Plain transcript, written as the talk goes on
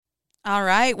All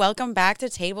right, welcome back to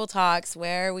Table Talks,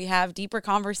 where we have deeper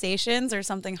conversations or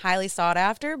something highly sought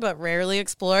after but rarely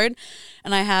explored.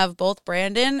 And I have both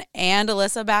Brandon and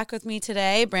Alyssa back with me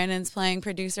today. Brandon's playing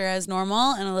producer as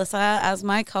normal and Alyssa as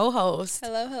my co-host.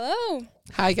 Hello, hello.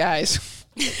 Hi, guys.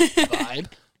 Vibe.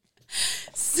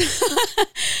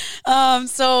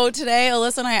 So today,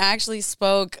 Alyssa and I actually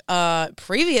spoke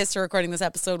previous to recording this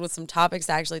episode with some topics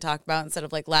to actually talk about instead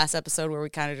of like last episode where we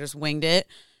kind of just winged it.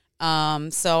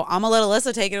 So I'm going to let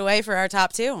Alyssa take it away for our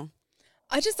top two.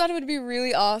 I just thought it would be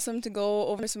really awesome to go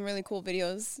over some really cool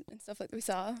videos and stuff like we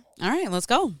saw. All right, let's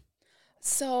go.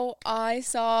 So I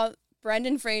saw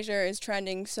Brendan Fraser is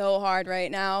trending so hard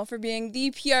right now for being the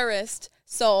purest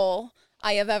soul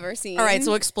I have ever seen. All right,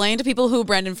 so explain to people who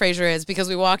Brendan Fraser is, because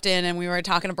we walked in and we were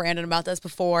talking to Brandon about this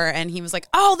before, and he was like,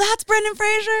 oh, that's Brendan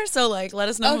Fraser? So, like, let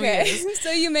us know who he is.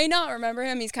 So you may not remember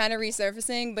him. He's kind of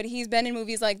resurfacing, but he's been in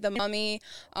movies like The Mummy,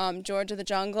 George of the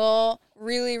Jungle.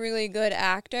 Really, really good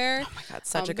actor. Oh, my God,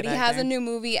 such a good But he actor. has a new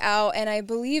movie out, and I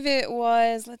believe it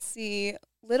was,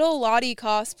 Little Lottie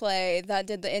Cosplay that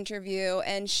did the interview,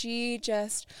 and she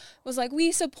just was like,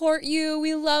 we support you,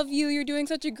 we love you, you're doing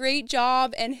such a great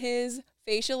job, and his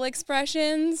facial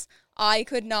expressions, I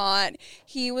could not.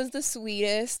 He was the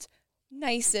sweetest,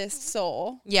 nicest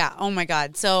soul. Yeah, oh my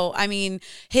God. So, I mean,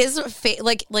 his,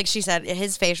 like she said,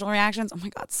 his facial reactions, oh my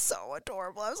God, so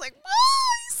adorable. I was like,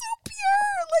 he's so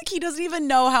pure. Like, he doesn't even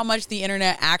know how much the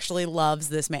internet actually loves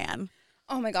this man.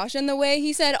 Oh my gosh, and the way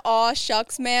he said, aw,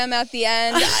 shucks, ma'am, at the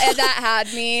end, that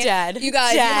had me. Dead. You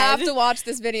guys, Dead. you have to watch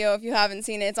this video if you haven't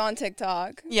seen it. It's on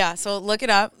TikTok. Yeah, so look it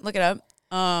up.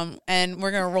 And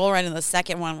we're going to roll right into the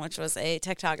second one, which was a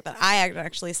TikTok that I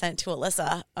actually sent to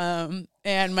Alyssa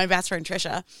and my best friend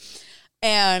Trisha.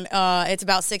 And it's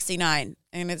about 69.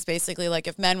 And it's basically like,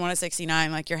 if men want a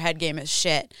 69, like, your head game is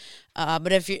shit.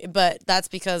 But that's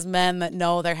because men that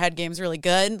know their head game's really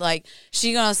good, like,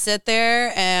 she gonna sit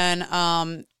there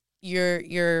and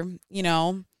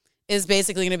is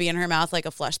basically going to be in her mouth like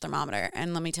a flush thermometer.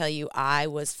 And let me tell you, I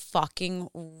was fucking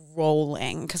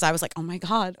rolling because I was like, oh my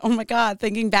God.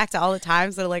 Thinking back to all the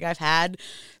times that like I've had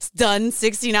done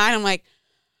 69. I'm like,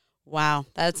 wow,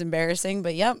 that's embarrassing.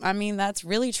 But yep, I mean, that's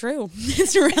really true.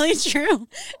 It's really true.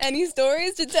 Any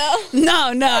stories to tell? No.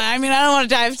 I mean, I don't want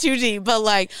to dive too deep, but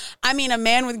like, I mean, a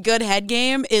man with good head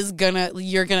game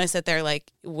you're going to sit there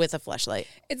like with a fleshlight.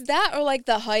 It's that or like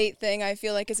the height thing, I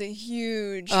feel like is a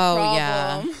huge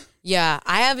problem. Yeah,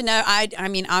 I have no. I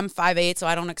mean, I'm 5'8", so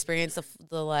I don't experience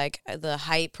the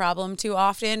height problem too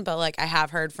often. But like, I have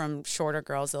heard from shorter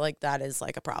girls that like that is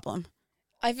like a problem.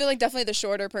 I feel like definitely the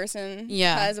shorter person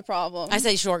has a problem. I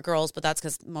say short girls, but that's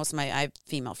because most of I have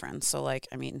female friends. So like,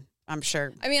 I mean, I'm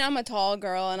sure. I mean, I'm a tall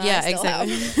girl, and I still have.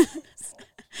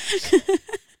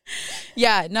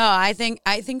 Yeah, no, I think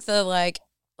the like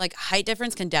height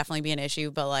difference can definitely be an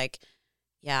issue, but like,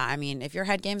 yeah, I mean, if your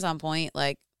head game's on point,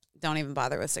 like, don't even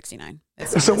bother with 69.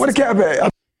 So what a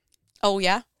cat. Oh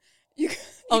yeah. You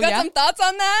got some thoughts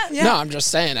on that? Yeah. No, I'm just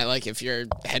saying, I like if your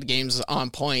head game's on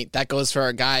point, that goes for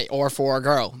a guy or for a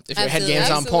girl. If your head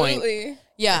game's on point.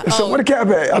 Yeah. So what a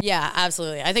cat. Yeah,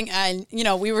 absolutely. I think,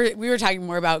 we were talking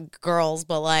more about girls,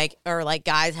 but like, or like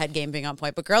guys' head game being on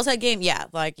point, but girls' head game, yeah,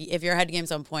 like if your head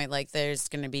game's on point, like there's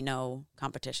going to be no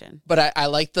competition. But I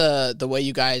like the way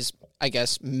you guys, I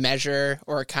guess, measure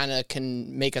or kind of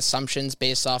can make assumptions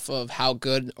based off of how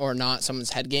good or not someone's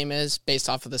head game is based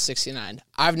off of the 69.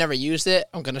 I've never used it.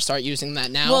 I'm going to start using that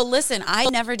now. Well, listen, I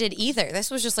never did either. This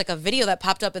was just like a video that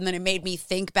popped up and then it made me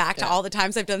think back to all the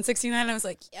times I've done 69. And I was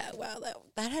like, yeah, wow,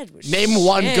 that head was Name shit.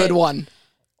 one good one.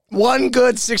 One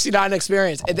good 69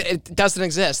 experience. It doesn't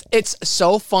exist. It's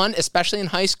so fun, especially in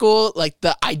high school. Like,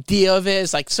 the idea of it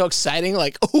is, like, so exciting.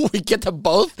 Like, oh, we get to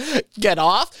both get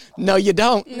off? No, you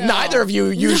don't. No. Neither of you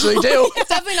usually do. It's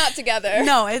definitely not together.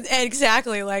 No,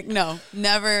 exactly. Like, no,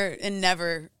 never and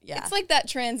never. Yeah. It's like that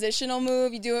transitional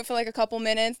move. You do it for like a couple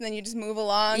minutes and then you just move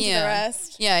along to the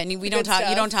rest. Yeah, and you don't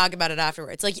talk about it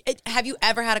afterwards. Like, have you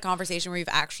ever had a conversation where you've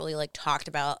actually, like, talked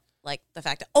about, like, the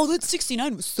fact that, oh, that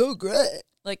 69 was so great?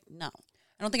 Like, no.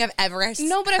 I don't think I've ever heard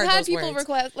No, but I've had people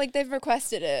request, like, they've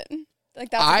requested it. Like,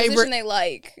 that's the position they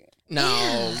like. No.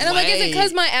 And I'm like, is it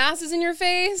because my ass is in your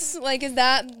face? Like, is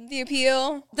that the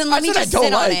appeal? Then let me just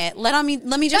sit on it. Let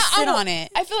me just sit on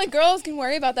it. I feel like girls can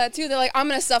worry about that, too. They're like, I'm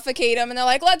going to suffocate him. And they're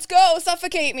like, let's go,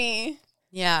 suffocate me.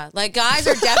 Yeah, like guys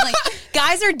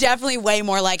are definitely way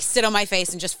more like, sit on my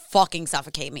face and just fucking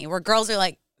suffocate me. Where girls are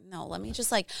like, no, let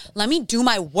me do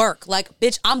my work. Like,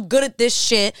 bitch, I'm good at this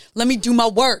shit. Let me do my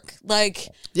work. Like,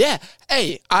 yeah.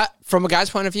 Hey, from a guy's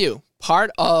point of view,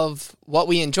 part of what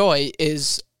we enjoy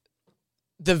is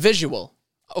the visual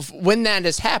of when that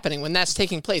is happening, when that's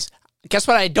taking place. guess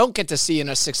what I don't get to see in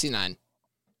a 69?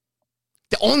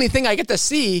 The only thing I get to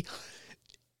see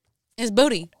Is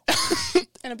booty.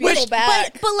 And a beautiful Which-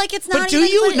 back. But like it's not But do even,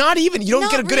 you? but- Not even. You don't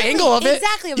Not get a good really. angle of it.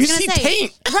 Exactly. I You was see gonna say.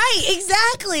 taint. Right,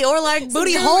 exactly. Or like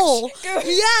booty gooch. hole. Gooch.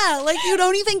 Yeah, like you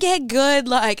don't even get good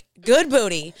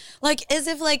booty. Like as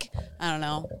if like I don't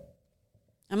know.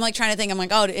 I'm like trying to think. I'm like,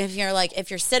 oh, if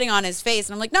you're sitting on his face,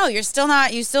 and I'm like, no, you still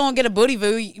don't get a booty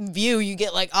view. You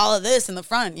get like all of this in the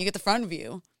front. You get the front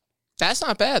view. That's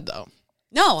not bad though.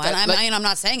 No, and That, I'm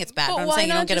not saying it's bad, But but I'm why saying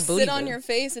you not don't get a just booty sit on view. your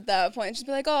face at that point? Just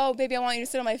be like, oh, baby, I want you to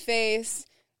sit on my face.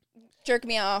 Jerk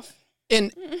me off.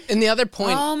 And the other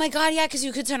point, Oh my god, yeah, because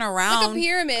you could turn Like a around.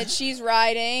 pyramid. She's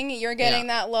riding. You're getting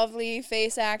Yeah. that lovely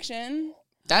face action.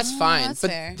 that's fine. that's But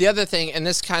fair. the other thing, and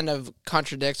this kind of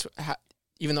contradicts,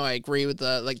 even though I agree with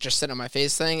the like just sit on my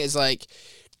face thing, is like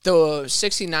the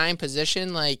 69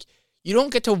 position. Like you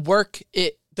don't get to work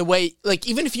it the way, like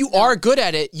even if you are good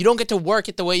at it, you don't get to work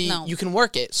it the way No. you can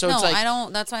work it. So No, it's like I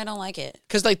don't. That's why I don't like it.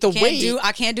 because like the weight,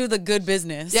 I can't do the good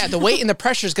business. yeah, the weight and the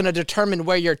pressure is going to determine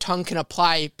where your tongue can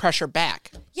apply pressure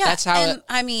back. Yeah, that's how. and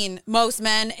I mean, most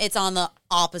men, it's on the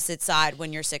opposite side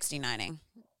when you're 69ing.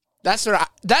 That's what.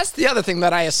 That's the other thing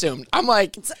that I assumed. I'm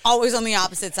like, It's always on the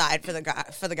opposite side for the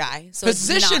guy. So it's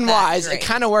not position that wise, great. it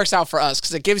kind of works out for us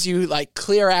because it gives you like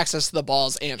clear access to the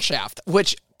balls and shaft,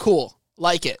 which cool,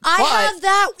 like it. I But- have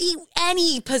that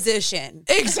any position.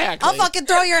 exactly. I'll fucking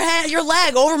throw your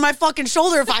leg over my fucking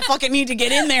shoulder if I fucking need to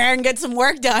get in there and get some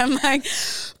work done. Like,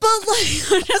 but like,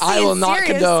 I'm just I will being not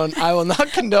serious. condone. I will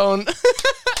not condone.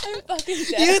 I'm fucking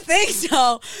dead. You think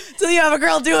so? Till you have a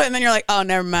girl do it, and then you're like, oh,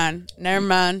 never mind.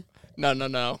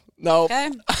 No. Okay.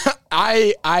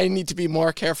 I need to be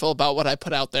more careful about what I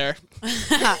put out there.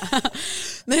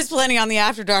 There's plenty on the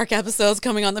After Dark episodes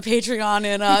coming on the Patreon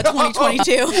in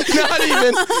 2022. Not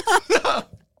even. No.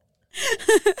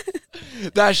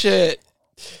 That shit.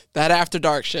 That After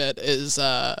Dark shit is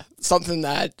something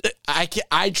that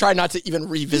I try not to even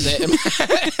revisit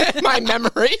in my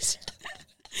memories.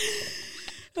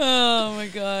 Oh my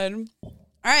god.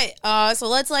 All right, so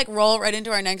let's like roll right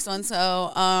into our next one.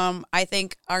 So, I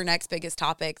think our next biggest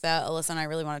topic that Alyssa and I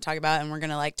really want to talk about, and we're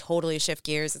gonna like totally shift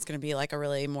gears. It's gonna be like a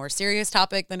really more serious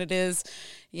topic than it is,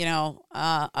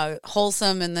 a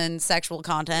wholesome and then sexual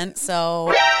content.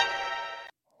 So,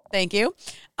 thank you.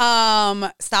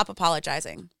 Stop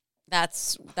apologizing.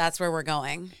 That's where we're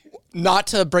going. Not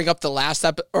to bring up the last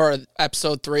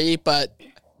episode 3, but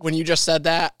when you just said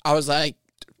that, I was like,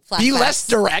 be Flashbacks. less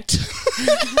direct.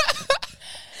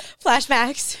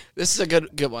 Flashbacks. This is a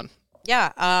good one.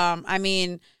 Yeah. I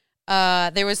mean,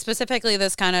 there was specifically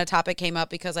this kind of topic came up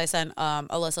because I sent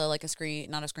Alyssa like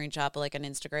not a screenshot, but like an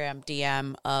Instagram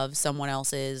DM of someone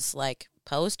else's like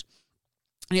post.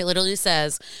 And it literally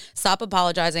says, stop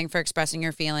apologizing for expressing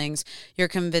your feelings. You're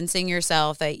convincing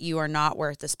yourself that you are not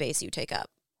worth the space you take up.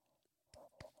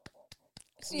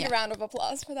 Just need a round of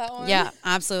applause for that one. Yeah,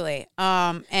 absolutely.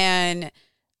 And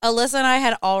Alyssa and I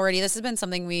had already, this has been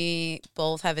something we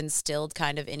both have instilled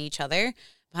kind of in each other,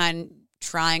 behind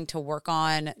trying to work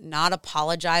on not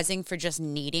apologizing for just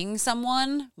needing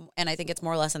someone. And I think it's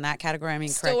more or less in that category. I mean,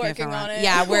 Still correct me if working I'm on wrong. it.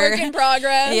 Yeah, Work in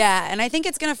progress. yeah, and I think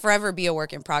it's going to forever be a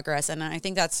work in progress. And I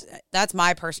think that's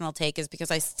my personal take, is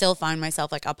because I still find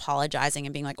myself like apologizing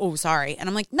and being like, oh, sorry. And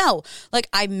I'm like, no, like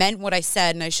I meant what I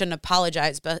said and I shouldn't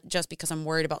apologize, but just because I'm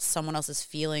worried about someone else's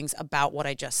feelings about what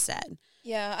I just said.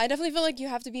 Yeah, I definitely feel like you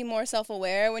have to be more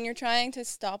self-aware when you're trying to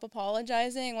stop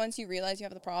apologizing once you realize you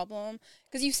have the problem.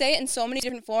 Because you say it in so many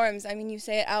different forms. I mean, you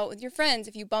say it out with your friends.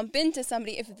 If you bump into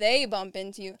somebody, if they bump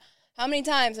into you. How many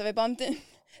times have I bumped in?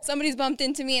 Somebody's bumped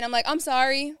into me and I'm like, I'm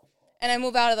sorry. And I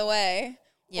move out of the way.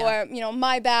 Yeah. Or,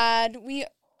 my bad. We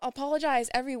apologize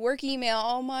every work email.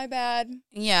 Oh, my bad.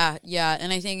 Yeah.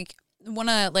 And I think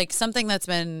something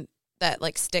that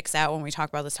like sticks out when we talk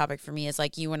about this topic for me is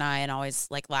like you and I, and always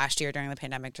like last year during the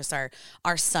pandemic, just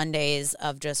our Sundays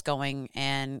of just going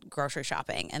and grocery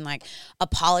shopping and like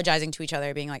apologizing to each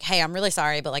other, being like, hey, I'm really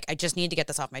sorry, but like I just need to get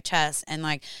this off my chest. And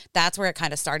like that's where it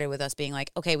kind of started with us being like,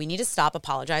 okay, we need to stop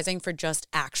apologizing for just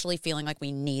actually feeling like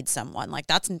we need someone. Like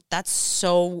that's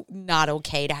so not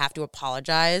okay to have to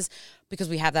apologize, because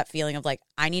we have that feeling of like,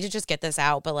 I need to just get this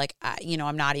out. But like,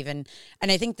 I'm not even, and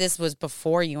I think this was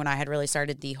before you and I had really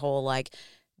started the whole like,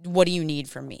 what do you need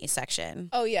from me section.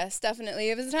 Oh, yes,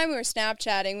 definitely. It was the time we were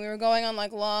Snapchatting. We were going on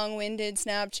like long-winded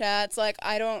Snapchats. Like,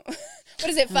 what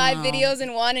is it, 5 videos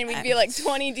in one, and we'd be like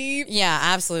 20 deep. Yeah,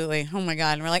 absolutely. Oh my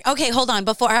God. And we're like, okay, hold on.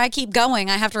 Before I keep going,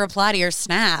 I have to reply to your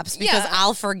snaps because Yeah.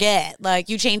 I'll forget. Like,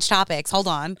 you changed topics. Hold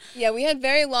on. Yeah, we had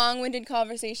very long-winded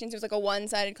conversations. It was like a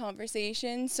one-sided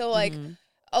conversation. So like,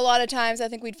 a lot of times I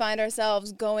think we'd find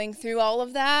ourselves going through all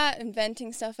of that and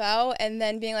venting stuff out and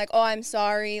then being like, oh, I'm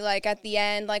sorry. Like at the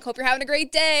end, like, hope you're having a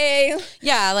great day.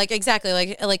 Yeah, like exactly.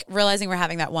 Like realizing we're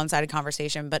having that one-sided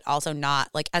conversation, but also not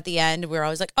like at the end, we're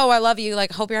always like, oh, I love you.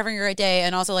 Like, hope you're having a great day.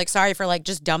 And also like, sorry for like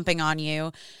just dumping on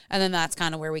you. And then that's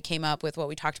kind of where we came up with what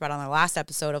we talked about on the last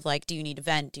episode of like, do you need a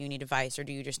vent? Do you need advice? Or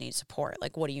do you just need support?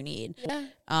 Like, what do you need? Yeah.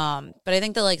 But I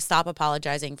think that like stop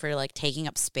apologizing for like taking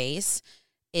up space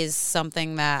is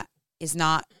something that is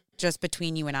not just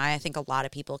between you and I think a lot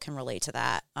of people can relate to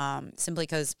that. Simply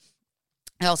because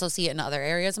I also see it in other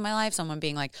areas of my life. Someone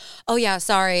being like, oh yeah,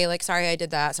 sorry. Like, sorry, I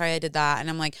did that. Sorry, I did that. And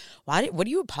I'm like, what are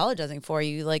you apologizing for?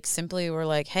 You like simply were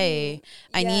like, hey,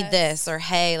 I need this, or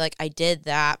hey, like I did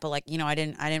that, but like, you know, I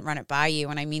didn't run it by you.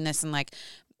 And I mean this in like,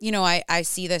 you know, I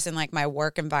see this in like my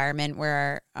work environment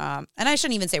where, and I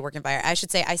shouldn't even say work environment. I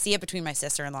should say I see it between my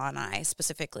sister-in-law and I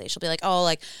specifically. She'll be like, oh,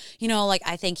 like, you know, like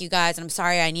I thank you guys and I'm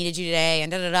sorry I needed you today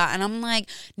and da da da. And I'm like,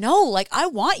 no, like I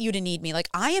want you to need me. Like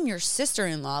I am your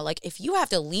sister-in-law. Like if you have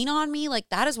to lean on me, like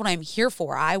that is what I'm here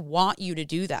for. I want you to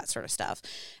do that sort of stuff.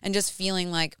 And just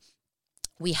feeling like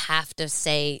we have to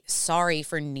say sorry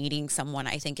for needing someone,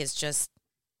 I think is just,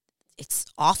 it's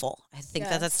awful. I think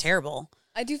that that's terrible.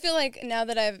 I do feel like now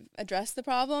that I've addressed the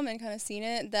problem and kind of seen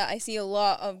it, that I see a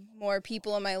lot of more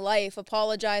people in my life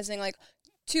apologizing, like,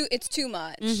 it's too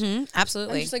much. Mm-hmm,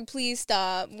 absolutely. I'm just like, please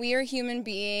stop. We are human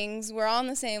beings. We're on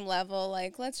the same level.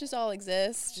 Like, let's just all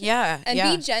exist. Yeah.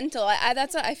 And be gentle.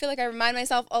 That's what I feel like I remind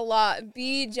myself a lot.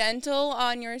 Be gentle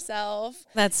on yourself.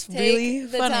 That's Take really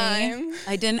the funny. time.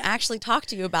 I didn't actually talk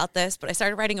to you about this, but I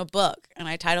started writing a book and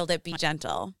I titled it Be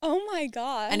Gentle. Oh my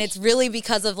gosh. And it's really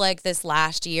because of like this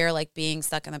last year, like being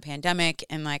stuck in the pandemic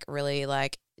and like really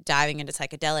like diving into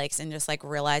psychedelics and just like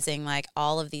realizing like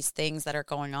all of these things that are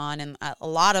going on, and a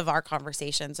lot of our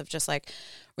conversations of just like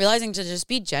realizing to just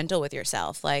be gentle with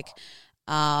yourself. Like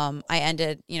I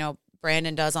ended, you know,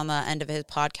 Brandon does on the end of his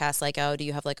podcast, like, oh, do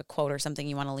you have like a quote or something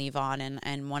you want to leave on?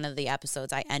 And one of the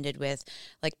episodes I ended with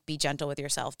like, be gentle with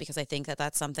yourself, because I think that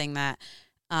that's something that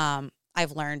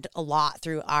I've learned a lot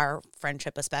through our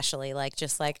friendship, especially like,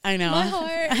 just like, I know, my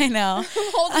heart. I know. I'm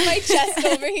holding my chest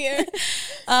over here.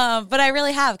 But I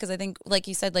really have, because I think, like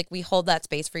you said, like we hold that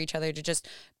space for each other to just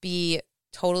be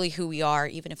totally who we are,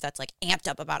 even if that's like amped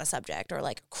up about a subject or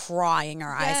like crying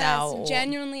our eyes out.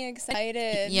 Genuinely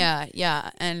excited. Yeah.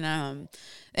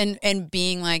 And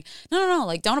being like, no,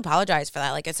 like don't apologize for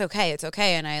that. Like it's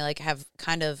okay. And I like have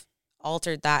kind of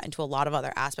altered that into a lot of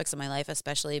other aspects of my life,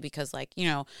 especially because like, you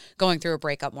know, going through a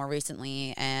breakup more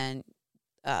recently and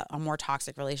a more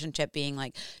toxic relationship, being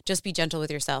like, just be gentle with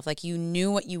yourself. Like you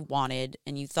knew what you wanted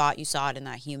and you thought you saw it in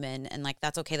that human, and like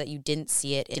that's okay that you didn't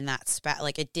see it in that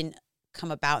like it didn't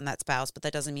come about in that spouse, but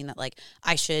that doesn't mean that like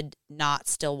I should not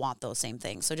still want those same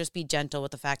things. So just be gentle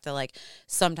with the fact that like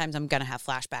sometimes I'm gonna have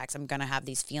flashbacks, I'm gonna have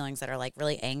these feelings that are like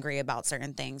really angry about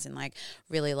certain things and like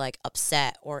really like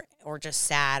upset or just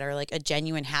sad or like a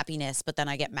genuine happiness, but then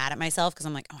I get mad at myself because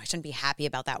I'm like, oh, I shouldn't be happy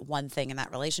about that one thing in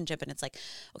that relationship. And it's like,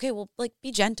 okay, well, like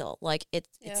be gentle. Like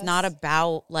it's not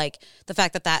about like the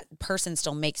fact that that person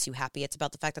still makes you happy. It's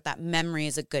about the fact that that memory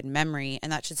is a good memory,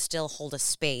 and that should still hold a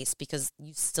space because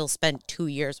you still spent 2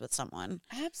 years with someone.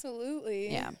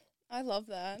 Absolutely. Yeah. I love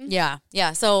that. Yeah.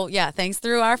 So yeah, thanks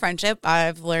through our friendship,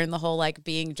 I've learned the whole like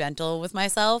being gentle with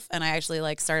myself, and I actually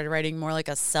like started writing more like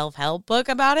a self-help book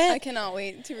about it. I cannot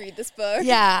wait to read this book.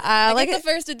 Yeah. I like get the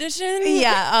first edition.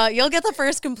 Yeah. You'll get the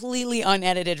first completely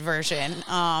unedited version.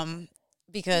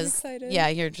 Because yeah,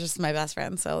 you're just my best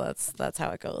friend. So that's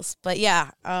how it goes. But yeah.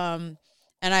 And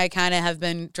I kind of have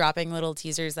been dropping little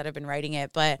teasers that I've been writing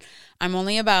it, but I'm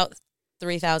only about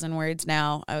 3,000 words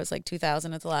now. I was like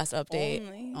 2,000 at the last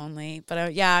update only.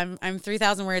 But yeah, I'm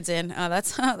 3,000 words in.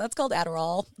 That's called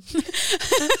Adderall.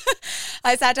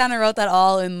 I sat down and wrote that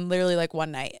all in literally like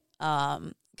one night.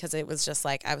 Because it was just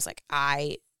like, I was like,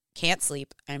 I can't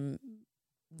sleep. I'm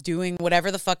doing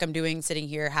whatever the fuck I'm doing, sitting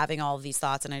here having all of these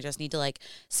thoughts, and I just need to like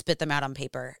spit them out on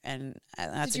paper. And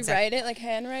that's Did you write it, like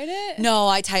handwrite it? No,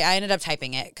 I ended up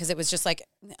typing it because it was just like,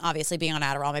 obviously being on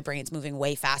Adderall, my brain's moving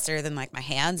way faster than like my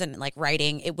hands, and like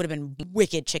writing, it would have been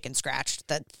wicked chicken scratch. At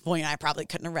that point, I probably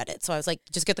couldn't have read it. So I was like,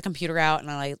 just get the computer out,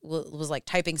 and I was like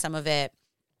typing some of it.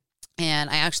 And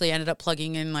I actually ended up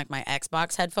plugging in like my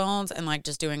Xbox headphones and like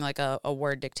just doing like a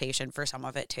word dictation for some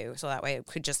of it too. So that way it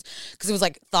could just, because it was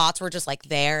like thoughts were just like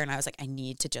there, and I was like, I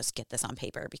need to just get this on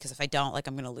paper, because if I don't, like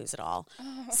I'm going to lose it all.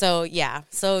 Oh. So yeah,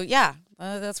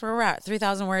 that's where we're at,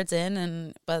 3,000 words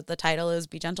in. But the title is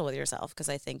Be Gentle with Yourself, because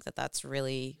I think that that's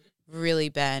really, really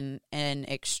been an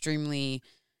extremely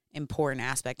important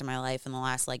aspect of my life in the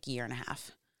last like year and a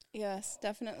half. Yes,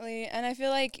 definitely. And I feel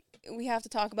like we have to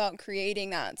talk about creating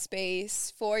that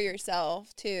space for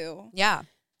yourself too. Yeah,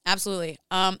 absolutely.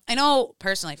 I know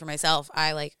personally for myself,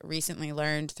 I like recently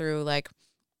learned through like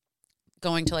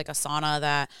going to like a sauna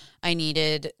that I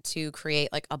needed to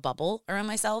create like a bubble around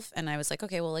myself. And I was like,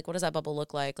 okay, well, like, what does that bubble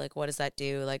look like? Like, what does that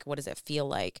do? Like, what does it feel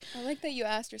like? I like that you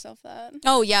asked yourself that.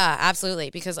 Oh, yeah,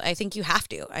 absolutely. Because I think you have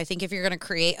to. I think if you're going to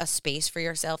create a space for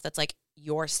yourself that's like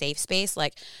your safe space,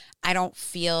 like I don't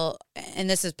feel, and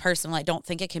this is personal, I don't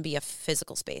think it can be a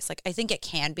physical space. Like I think it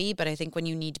can be, but I think when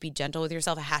you need to be gentle with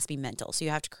yourself, it has to be mental. So you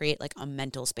have to create like a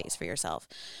mental space for yourself.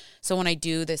 So when I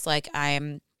do this, like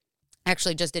I'm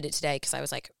actually just did it today because I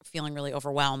was like feeling really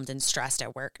overwhelmed and stressed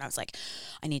at work. And I was like,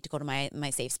 I need to go to my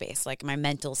safe space, like my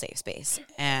mental safe space.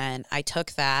 And I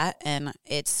took that and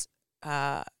it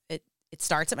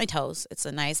starts at my toes. It's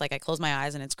a nice, like I close my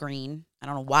eyes and it's green. I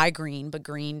don't know why green, but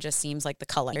green just seems like the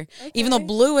color. Okay. Even though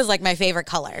blue is like my favorite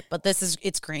color, but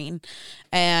it's green.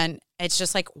 And it's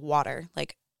just like water,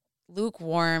 like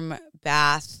lukewarm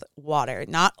bath water,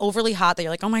 not overly hot that you're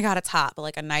like, oh my God, it's hot, but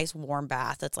like a nice warm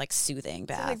bath that's like soothing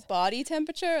bath. So like body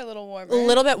temperature, a little warmer? A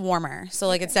little bit warmer. So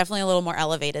like it's definitely a little more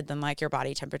elevated than like your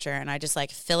body temperature. And I just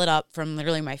like fill it up from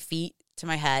literally my feet to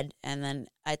my head. And then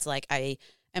it's like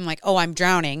I'm like, oh, I'm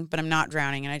drowning, but I'm not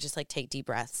drowning. And I just like take deep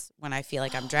breaths when I feel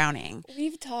like I'm drowning.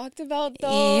 We've talked about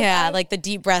those. Yeah, like the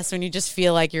deep breaths when you just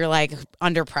feel like you're like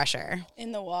under pressure.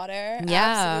 In the water.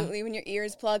 Yeah. Absolutely. When your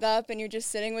ears plug up and you're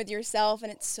just sitting with yourself and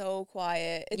it's so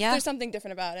quiet. There's something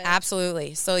different about it.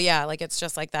 Absolutely. So yeah, like it's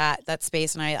just like that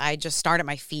space. And I just start at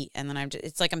my feet and then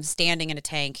it's like I'm standing in a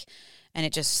tank and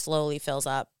it just slowly fills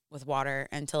up with water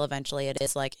until eventually it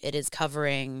is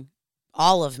covering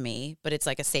all of me, but it's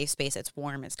like a safe space. It's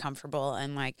warm, it's comfortable,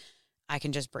 and like I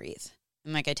can just breathe.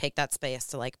 And like I take that space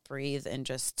to like breathe and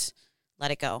just let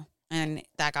it go. And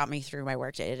that got me through my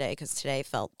work day today because today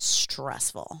felt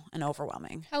stressful and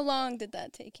overwhelming. How long did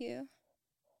that take you?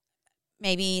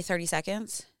 Maybe 30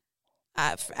 seconds.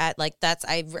 At like that's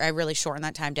I really shorten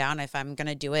that time down. If I'm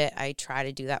gonna do it, I try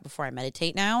to do that before I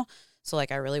meditate now. So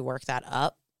like I really work that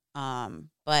up.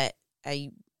 But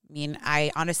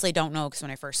I honestly don't know because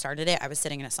when I first started it, I was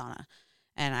sitting in a sauna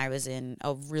and I was in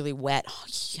a really wet,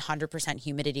 100%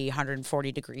 humidity,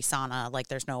 140-degree sauna. Like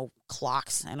there's no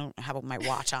clocks. I don't have my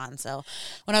watch on. So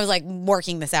when I was like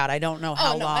working this out, I don't know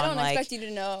how long. I don't expect you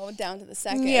to know down to the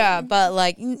second. Yeah, but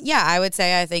like, yeah, I would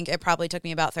say I think it probably took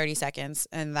me about 30 seconds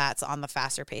and that's on the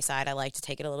faster pace side. I like to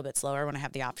take it a little bit slower when I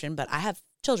have the option, but I have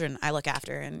children I look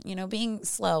after and being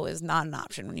slow is not an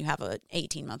option when you have a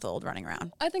 18-month-old running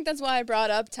around. I think that's why I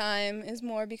brought up time is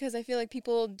more because I feel like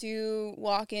people do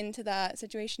walk into that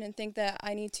situation and think that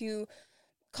I need to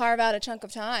carve out a chunk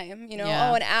of time,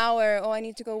 an hour, I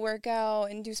need to go work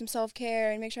out and do some self-care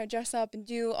and make sure I dress up and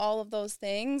do all of those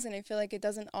things. And I feel like it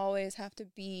doesn't always have to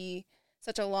be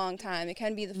such a long time. It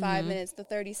can be the 5 minutes, the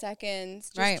 30 seconds,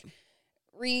 just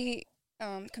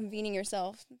convening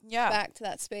yourself back to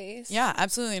that space. Yeah,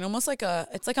 absolutely. And almost like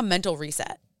it's like a mental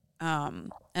reset.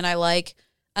 And I like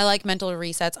mental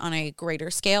resets on a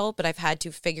greater scale, but I've had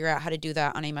to figure out how to do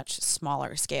that on a much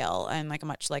smaller scale and like a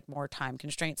much like more time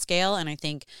constraint scale. And I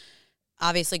think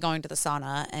obviously going to the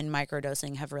sauna and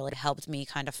microdosing have really helped me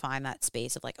kind of find that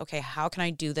space of like, okay, how can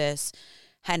I do this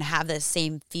and have this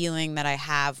same feeling that I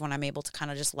have when I'm able to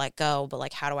kind of just let go, but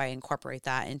like how do I incorporate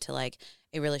that into like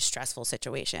a really stressful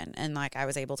situation? And like I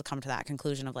was able to come to that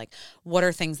conclusion of like what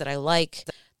are things that I like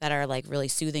that are like really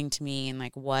soothing to me and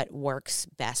like what works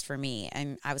best for me.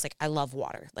 And I was like, I love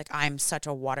water. Like I'm such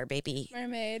a water baby.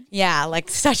 Mermaid. Yeah, like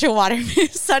such a water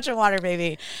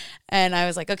baby. And I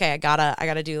was like, okay, I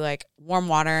gotta do like warm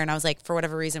water. And I was like, for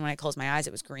whatever reason, when I closed my eyes,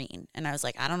 it was green. And I was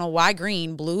like, I don't know why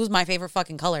green. Blue's my favorite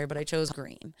fucking color, but I chose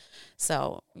green.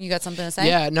 So you got something to say?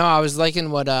 Yeah, no, I was liking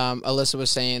what Alyssa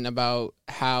was saying about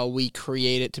how we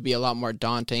create it to be a lot more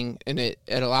daunting, and it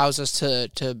allows us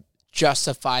to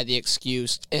justify the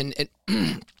excuse. And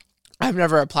I've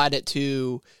never applied it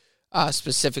to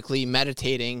specifically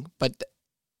meditating,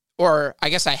 or I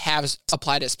guess I have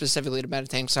applied it specifically to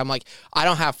meditating. So I'm like, I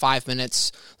don't have 5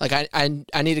 minutes. Like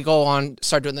I need to go on,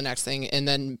 start doing the next thing. And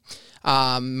then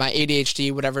my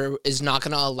ADHD, whatever, is not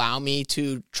going to allow me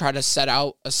to try to set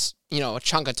out a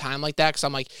chunk of time like that. Cause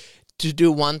I'm like, to do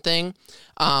one thing.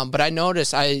 But I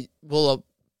notice I will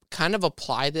kind of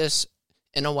apply this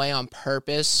in a way on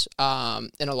purpose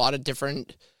in a lot of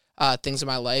different things in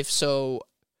my life, so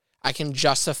I can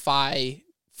justify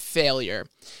failure.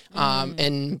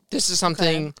 And this is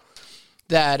something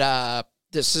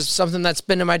that's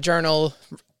been in my journal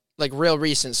like real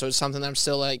recent, so it's something that I'm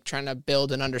still like trying to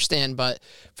build and understand. But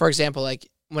for example, like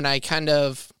when I kind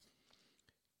of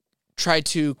try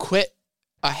to quit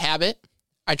a habit,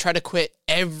 I try to quit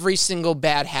every single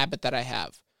bad habit that I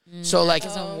have. So like,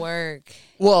 doesn't work.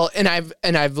 well, and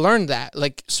I've learned that.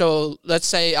 Like, so let's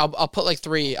say I'll put like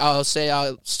 3. I'll say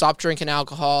I'll stop drinking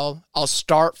alcohol. I'll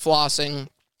start flossing,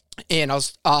 and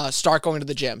I'll start going to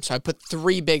the gym. So I put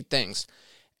 3 big things,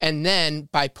 and then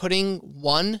by putting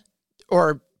one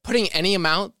or putting any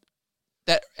amount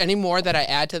any more that I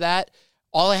add to that,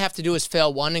 all I have to do is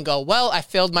fail one and go, well, I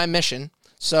failed my mission.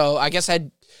 So I guess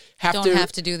I'd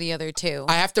have to do the other 2.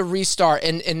 I have to restart.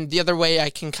 And the other way I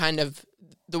can kind of,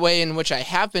 the way in which I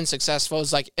have been successful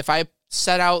is like, if I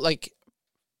set out like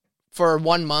for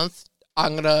 1 month,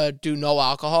 I'm going to do no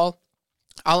alcohol,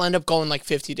 I'll end up going like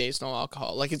 50 days no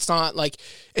alcohol. Like, it's not like,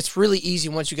 it's really easy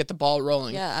once you get the ball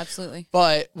rolling. Yeah, absolutely.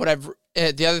 But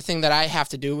the other thing that I have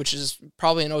to do, which is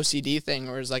probably an OCD thing,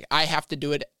 or is like, I have to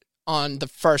do it on the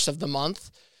first of the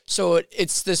month. So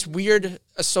it's this weird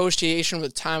association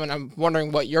with time, and I'm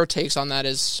wondering what your takes on that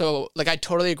is. So, like, I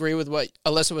totally agree with what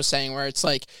Alyssa was saying, where it's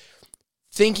like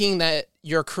thinking that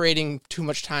you're creating too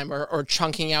much time or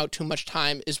chunking out too much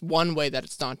time is one way that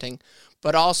it's daunting.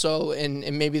 But also, and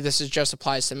maybe this is just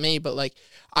applies to me, but like,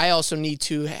 I also need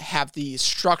to have the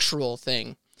structural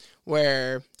thing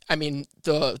where, I mean,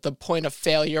 the point of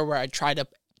failure where I try to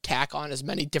tack on as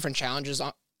many different challenges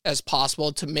as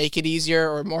possible to make it easier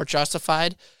or more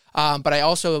justified. But I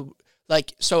also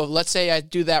like, so let's say I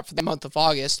do that for the month of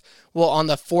August. Well, on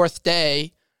the 4th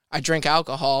day, I drink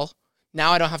alcohol.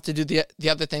 Now I don't have to do the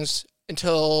other things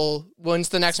until, when's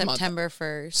the next month? September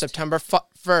 1st. September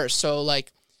 1st. So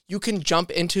like, you can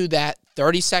jump into that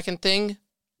 30-second thing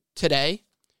today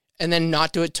and then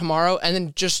not do it tomorrow and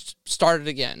then just start it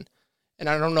again. And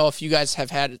I don't know if you guys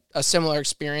have had a similar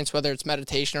experience, whether it's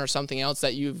meditation or something else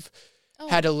that you've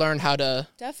had to learn how to.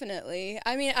 Definitely.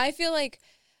 I mean, I feel like,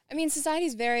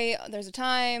 society's there's a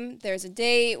time, there's a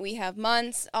date, we have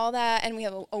months, all that, and we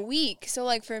have a week. So,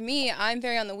 like, for me, I'm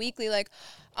very on the weekly, like,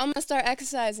 I'm going to start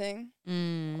exercising.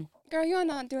 Girl, you're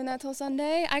not doing that till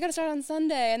Sunday. I got to start on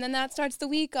Sunday, and then that starts the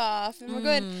week off, and we're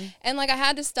good. And, like, I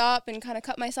had to stop and kind of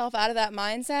cut myself out of that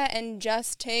mindset and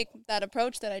just take that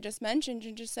approach that I just mentioned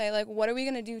and just say, like, what are we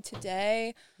going to do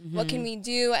today? What can we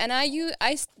do? And I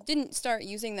didn't start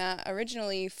using that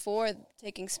originally for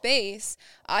taking space.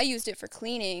 I used it for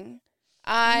cleaning.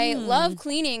 I love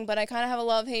cleaning, but I kind of have a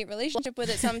love-hate relationship with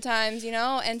it sometimes,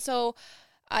 And so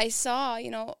I saw,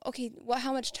 okay,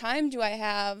 how much time do I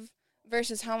have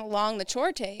versus how long the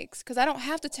chore takes? Because I don't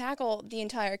have to tackle the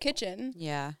entire kitchen.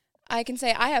 Yeah. I can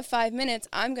say, I have 5 minutes,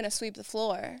 I'm going to sweep the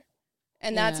floor.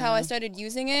 And that's how I started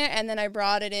using it, and then I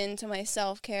brought it into my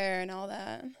self-care and all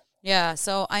that. Yeah,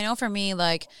 so I know for me,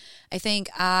 like, I think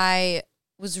I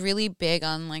was really big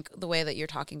on, like, the way that you're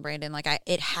talking, Brandon. Like,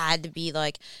 it had to be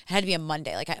a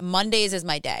Monday. Like, Mondays is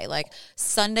my day. Like,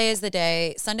 Sunday is the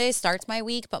day. Sunday starts my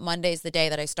week, but Monday is the day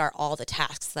that I start all the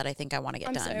tasks that I think I want to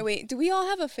get done. I'm sorry, wait. Do we all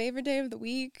have a favorite day of the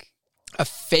week? A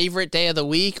favorite day of the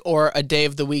week or a day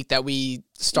of the week that we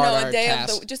start our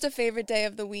task? Just a favorite day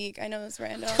of the week. I know it's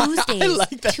random. Tuesdays. I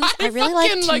like that. I really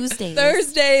like Tuesdays.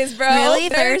 Thursdays, bro. Really?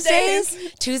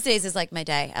 Thursdays? Tuesdays is like my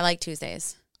day. I like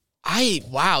Tuesdays.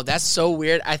 Wow, that's so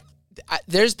weird. I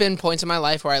there's been points in my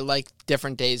life where I like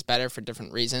different days better for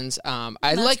different reasons. I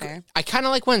kind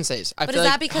of like Wednesdays. But is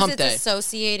that because it's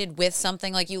associated with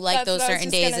something? Like, you like those certain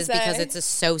days is because it's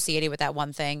associated with that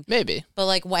one thing? Maybe. But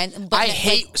like I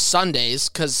hate Sundays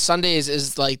because Sundays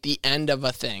is like the end of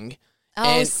a thing.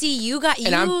 Oh, see, you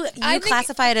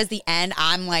classify it as the end.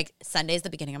 I'm like, Sunday's the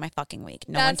beginning of my fucking week.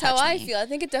 That's how I feel. I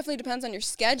think it definitely depends on your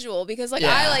schedule because, like,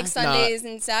 I like Sundays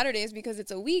and Saturdays because it's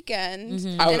a weekend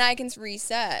and I can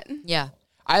reset. Yeah.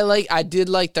 I did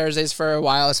like Thursdays for a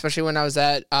while, especially when I was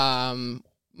at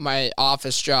my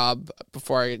office job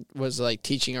before I was like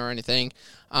teaching or anything,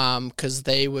 because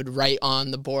they would write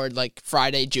on the board like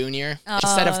Friday Junior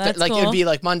instead of cool. It would be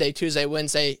like Monday, Tuesday,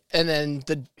 Wednesday, and then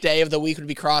the day of the week would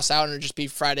be crossed out and it would just be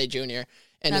Friday Junior.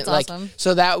 And that's awesome.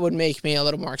 So that would make me a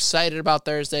little more excited about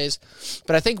Thursdays,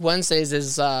 but I think Wednesdays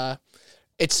is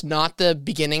it's not the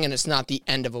beginning and it's not the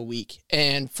end of a week.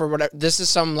 And for whatever, this is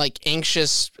some like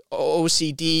anxious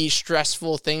OCD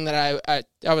stressful thing that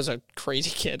I was a crazy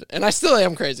kid and I still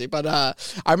am crazy, but I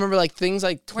remember like things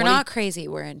like 20, we're not crazy,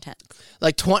 we're intense.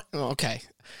 Like 20. Okay.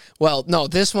 Well, no,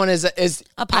 this one is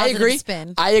a positive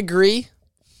spin. I agree.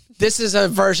 This is a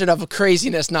version of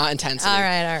craziness, not intensity. All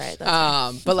right.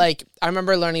 That's but like I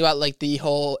remember learning about like the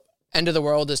whole end of the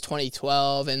world is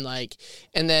 2012 and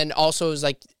then also it was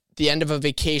like the end of a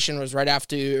vacation was right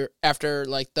after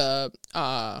like the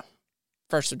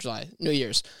 1st of July, New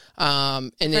Year's.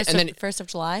 And then 1st of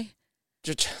July?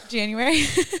 January?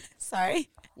 Sorry.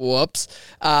 Whoops.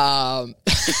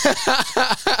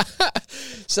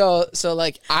 So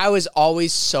like I was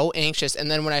always so anxious,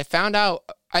 and then when I found out,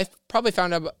 I probably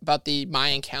found out about the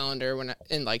Mayan calendar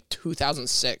in like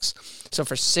 2006. So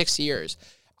for 6 years,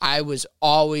 I was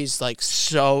always like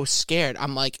so scared.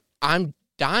 I'm like, I'm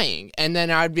dying, and then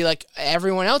I'd be like,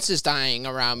 everyone else is dying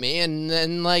around me, and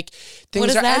then like things What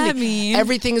does are that ending. mean?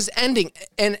 Everything is ending,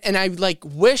 and I like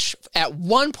wish at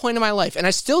one point in my life, and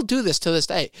I still do this to this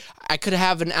day, I could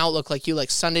have an outlook like you, like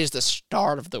Sunday's the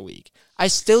start of the week. I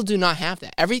still do not have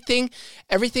that. Everything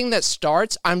that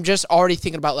starts, I'm just already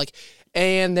thinking about like,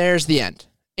 and there's the end,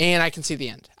 and I can see the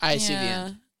end. I see the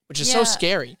end, which is so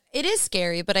scary. It is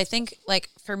scary, but I think like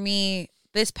for me,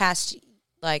 this past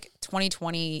like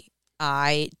 2020.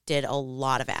 I did a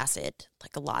lot of acid,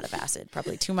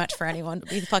 probably too much for anyone to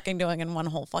be fucking doing in one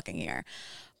whole fucking year.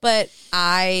 But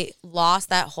I lost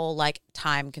that whole like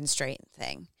time constraint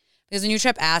thing, because when you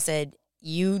trip acid,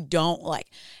 you don't like,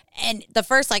 and the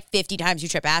first like 50 times you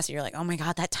trip acid, you're like, oh my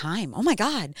God, that time. Oh my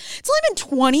God, it's only been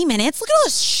 20 minutes. Look at all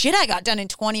this shit I got done in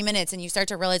 20 minutes. And you start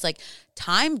to realize like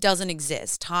time doesn't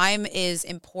exist. Time is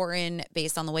important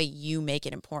based on the way you make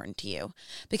it important to you.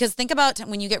 Because think about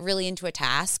when you get really into a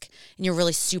task and you're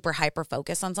really super hyper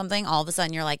focused on something, all of a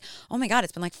sudden you're like, oh my God,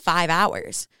 it's been like 5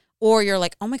 hours. Or you're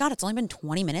like, oh my God, it's only been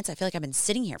 20 minutes. I feel like I've been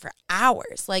sitting here for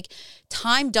hours. Like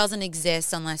time doesn't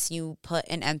exist unless you put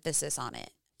an emphasis on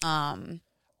it.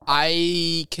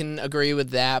 I can agree with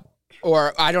that,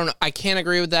 or I can't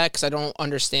agree with that because I don't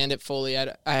understand it fully.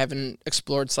 I haven't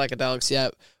explored psychedelics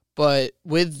yet, but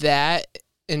with that,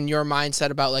 in your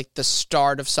mindset about like the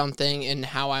start of something and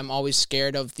how I'm always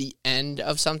scared of the end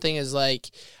of something is like,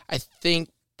 I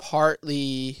think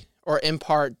partly or in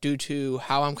part due to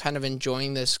how I'm kind of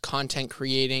enjoying this content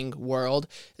creating world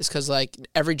is because like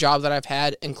every job that I've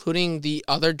had, including the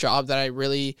other job that I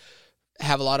really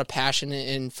have a lot of passion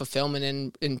and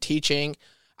fulfillment in teaching,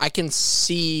 I can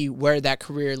see where that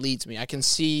career leads me. I can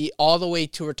see all the way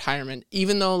to retirement,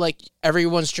 even though like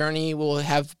everyone's journey will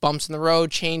have bumps in the road,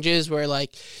 changes where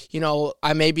like, you know,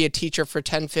 I may be a teacher for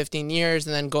 10, 15 years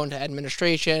and then go into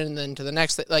administration and then to the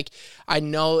next, like I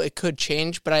know it could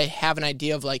change, but I have an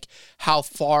idea of like how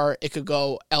far it could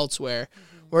go elsewhere.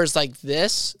 Mm-hmm. Whereas like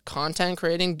this content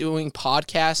creating, doing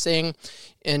podcasting,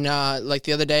 and like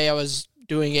the other day I was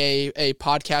doing a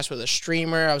podcast with a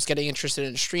streamer. I was getting interested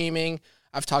in streaming.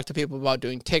 I've talked to people about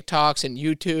doing TikToks and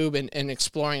YouTube and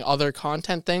exploring other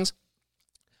content things.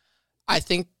 I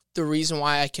think the reason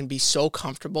why I can be so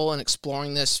comfortable in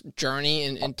exploring this journey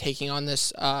and taking on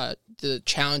this, the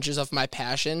challenges of my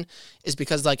passion is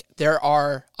because like there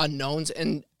are unknowns.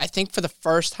 And I think for the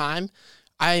first time,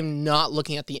 I'm not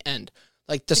looking at the end.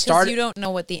 Like the start. You don't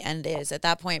know what the end is at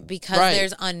that point because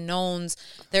there's unknowns.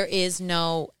 There is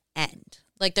no end.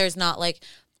 Like there's not like,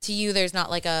 to you, there's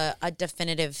not like a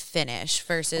definitive finish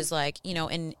versus like, you know,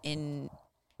 in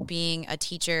being a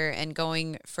teacher and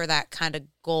going for that kind of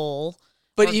goal.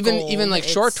 But even like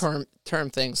short term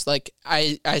things, like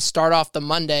I start off the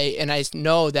Monday and I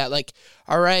know that like,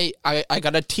 all right, I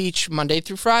got to teach Monday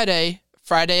through Friday.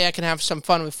 Friday I can have some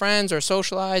fun with friends or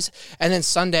socialize. And then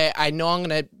Sunday I know I'm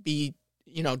going to be,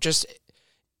 you know, just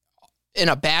in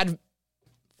a bad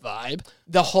vibe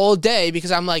the whole day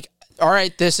because I'm like, all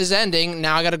right, this is ending.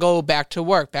 Now I got to go back to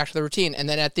work, back to the routine. And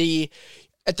then at the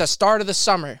start of the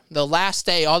summer, the last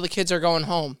day, all the kids are going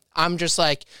home. I'm just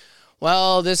like,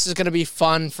 well, this is going to be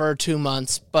fun for 2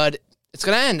 months, but it's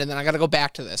going to end. And then I got to go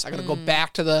back to this. I got to go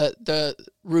back to the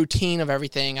routine of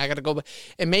everything. I got to go.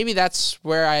 And maybe that's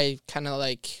where I kind of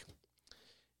like,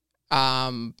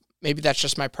 maybe that's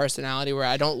just my personality where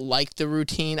I don't like the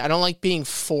routine. I don't like being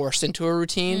forced into a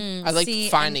routine. I like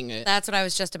finding it. That's what I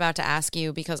was just about to ask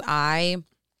you because the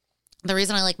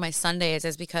reason I like my Sundays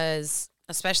is because,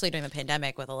 especially during the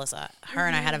pandemic with Alyssa, her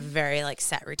and I had a very like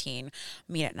set routine.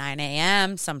 Meet at 9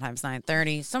 a.m., sometimes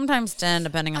 9:30, sometimes 10,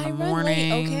 depending on the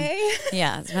morning. Late, okay.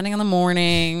 Yeah, depending on the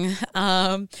morning.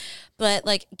 But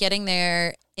like getting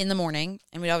there in the morning,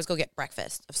 and we'd always go get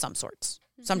breakfast of some sorts.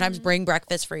 Sometimes bring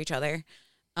breakfast for each other.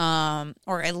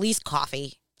 Or at least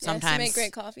coffee. Sometimes. Yes, you make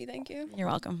great coffee. Thank you. You're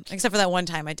welcome. Except for that one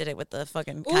time I did it with the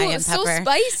fucking cayenne so pepper.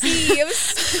 Spicy.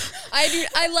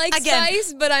 I like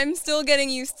spice, but I'm still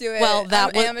getting used to it. Well,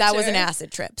 that was an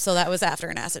acid trip. So that was after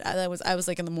an acid. I was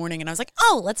like in the morning and I was like,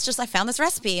 oh, I found this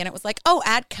recipe and it was like, oh,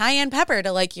 add cayenne pepper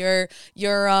to like your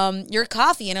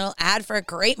coffee and it'll add for a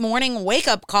great morning wake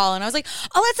up call. And I was like,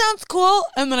 oh, that sounds cool.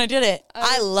 And then I did it.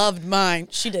 I loved mine.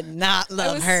 She did not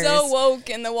love hers. I was so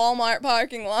woke in the Walmart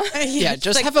parking lot. Yeah,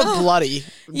 just like, have a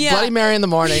Bloody Mary in the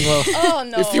morning. Well, oh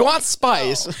no! If you want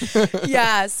spice,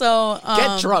 yeah. So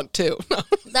get drunk too.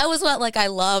 that was what like I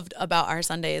loved about our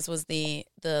Sundays was the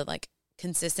like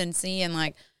consistency and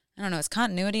like I don't know, is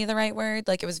continuity the right word?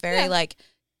 Like it was very like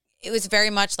it was very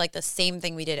much like the same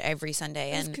thing we did every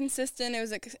Sunday. It was and consistent. It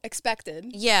was expected.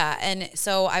 yeah, and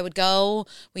so I would go,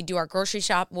 we'd do our grocery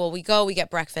shop. Well, we get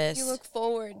breakfast. You look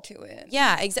forward to it.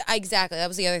 Yeah, exactly. That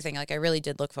was the other thing. Like I really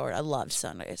did look forward. I loved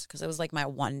Sundays because it was like my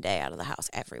one day out of the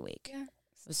house every week. Yeah.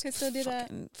 It was Could still do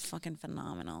that. fucking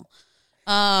phenomenal.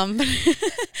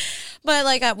 But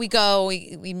like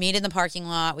we meet in the parking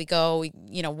lot. We go,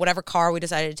 whatever car we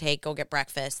decided to take, go get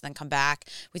breakfast, then come back.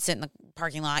 We'd sit in the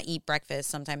parking lot, eat breakfast.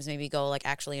 Sometimes maybe go like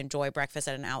actually enjoy breakfast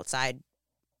at an outside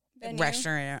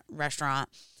restaurant.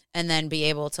 And then be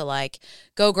able to like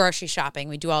go grocery shopping.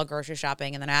 We do all grocery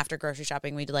shopping, and then after grocery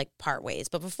shopping, we'd like part ways.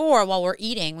 But before, while we're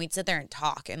eating, we'd sit there and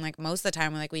talk. And like most of the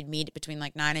time, we'd meet between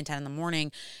like 9 and 10 in the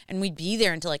morning, and we'd be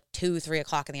there until like 2, 3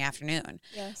 o'clock in the afternoon.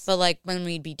 Yes. But like when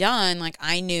we'd be done, like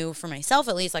I knew for myself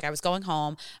at least, like I was going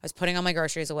home, I was putting all my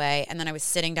groceries away, and then I was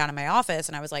sitting down in my office,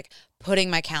 and I was like putting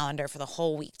my calendar for the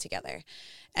whole week together.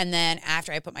 And then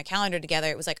after I put my calendar together,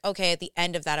 it was like, okay, at the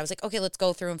end of that, I was like, okay, let's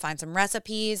go through and find some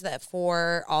recipes that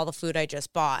for all the food I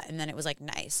just bought. And then it was like,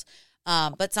 nice.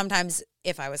 But sometimes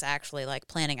if I was actually like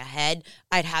planning ahead,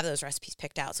 I'd have those recipes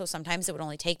picked out. So sometimes it would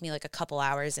only take me like a couple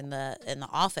hours in the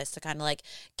office to kind of like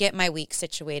get my week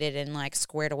situated and like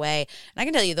squared away. And I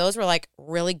can tell you, those were like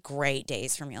really great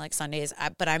days for me, like Sundays.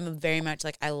 But I'm very much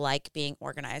like, I like being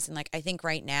organized. And like, I think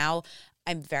right now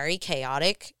I'm very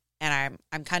chaotic. And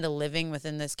I'm kind of living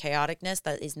within this chaoticness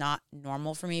that is not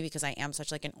normal for me because I am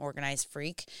such like an organized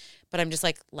freak, but I'm just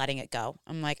like letting it go.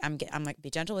 I'm like, be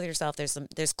gentle with yourself.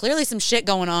 There's clearly some shit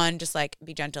going on. Just like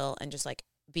be gentle and just like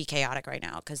be chaotic right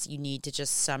now because you need to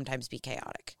just sometimes be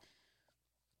chaotic.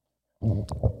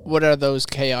 What are those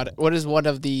chaotic? What is one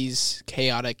of these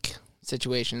chaotic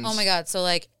situations? Oh my God. So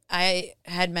like I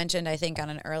had mentioned, I think on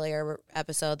an earlier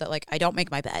episode that like I don't make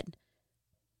my bed.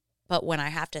 But when I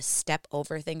have to step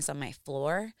over things on my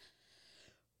floor,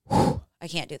 I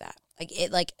can't do that.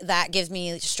 Like that gives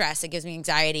me stress. It gives me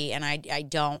anxiety, and I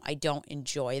don't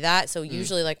enjoy that. So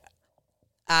usually, like,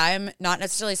 I'm not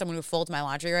necessarily someone who folds my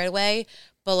laundry right away,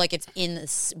 but like it's in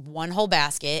this one whole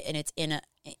basket, and it's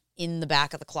in the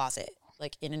back of the closet,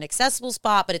 like in an accessible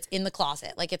spot, but it's in the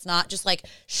closet. Like it's not just like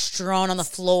strewn on the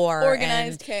floor.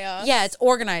 Organized chaos. Yeah, it's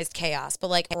organized chaos. But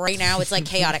like right now, it's like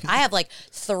chaotic. I have like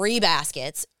 3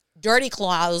 baskets. Dirty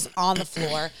clothes on the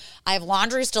floor. I have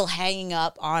laundry still hanging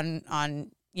up on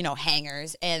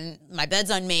hangers, and my bed's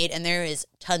unmade, and there is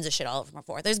tons of shit all over my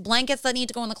floor. There's blankets that need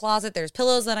to go in the closet. There's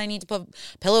pillows that I need to put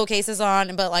pillowcases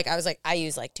on. But like I was like, I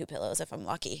use like 2 pillows if I'm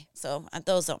lucky. So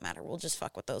those don't matter. We'll just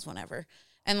fuck with those whenever.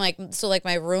 And like so like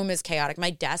my room is chaotic.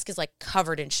 My desk is like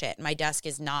covered in shit. My desk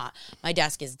is not. My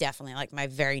desk is definitely like my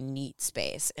very neat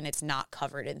space, and it's not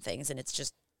covered in things, and it's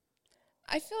just.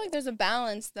 I feel like there's a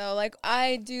balance, though. Like,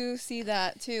 I do see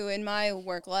that, too, in my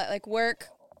work. Like,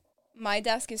 my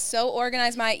desk is so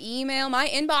organized. My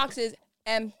inbox is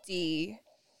empty.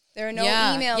 There are no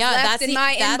emails left in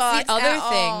my inbox. That's the other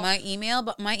thing. All.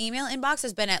 My email inbox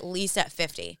has been at least at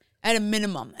 50, at a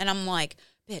minimum. And I'm like,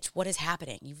 bitch, what is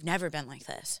happening? You've never been like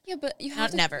this. Yeah, but you Not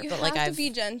have to, never, you but have like to be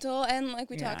gentle, and like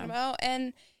we talked about.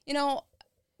 And,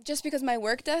 just because my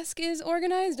work desk is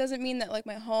organized doesn't mean that like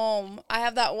my home, I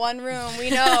have that one room,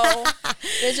 we know.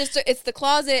 It's the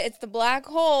closet, it's the black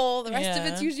hole. The rest of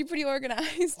it's usually pretty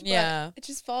organized. But it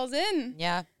just falls in.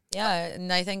 Yeah. Yeah.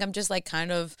 And I think I'm just like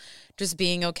kind of just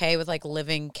being okay with like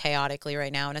living chaotically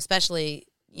right now. And especially,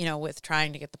 with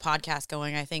trying to get the podcast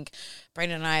going, I think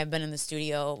Brandon and I have been in the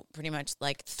studio pretty much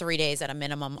like 3 days at a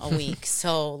minimum a week.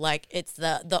 So like it's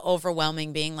the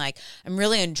overwhelming being like, I'm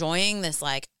really enjoying this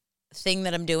like thing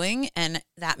that I'm doing, and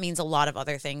that means a lot of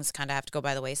other things kind of have to go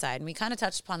by the wayside, and we kind of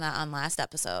touched upon that on last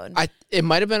episode. It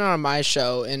might have been on my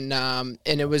show, and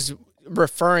it was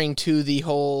referring to the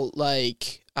whole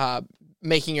like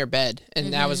making your bed,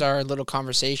 and that was our little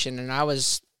conversation. And I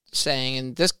was saying,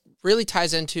 and this really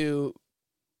ties into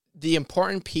the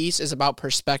important piece is about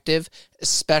perspective,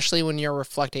 especially when you're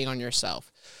reflecting on yourself.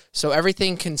 So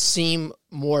everything can seem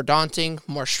more daunting,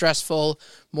 more stressful,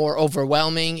 more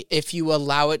overwhelming if you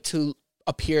allow it to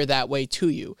appear that way to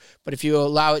you. But if you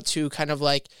allow it to kind of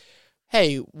like,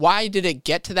 hey, why did it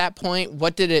get to that point?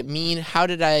 What did it mean? How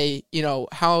did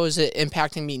how is it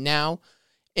impacting me now?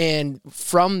 And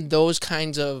from those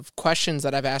kinds of questions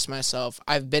that I've asked myself,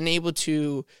 I've been able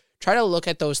to try to look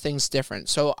at those things different.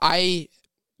 So I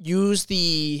use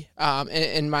in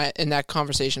that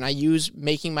conversation, I use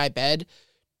making my bed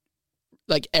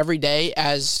like every day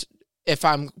as if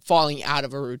I'm falling out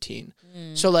of a routine.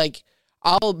 So like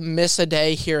I'll miss a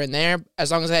day here and there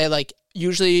as long as I like.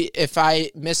 Usually, if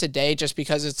I miss a day just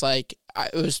because it's like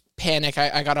it was panic,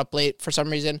 I got up late for some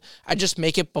reason, I just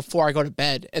make it before I go to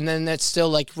bed, and then that's still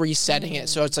like resetting it.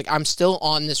 So it's like I'm still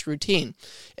on this routine.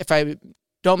 If I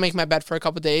don't make my bed for a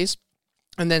couple of days,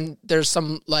 and then there's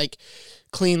some like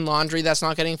clean laundry that's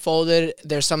not getting folded,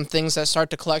 there's some things that start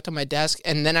to collect on my desk,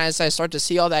 and then as I start to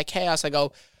see all that chaos, I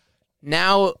go,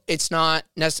 now it's not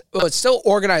it's still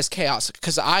organized chaos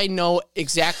because I know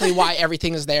exactly why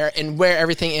everything is there and where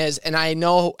everything is, and I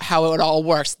know how it all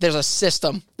works. There's a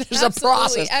system. There's a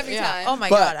process. Every time. Oh my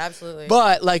God, absolutely.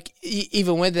 But like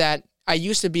even with that, I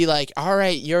used to be like, all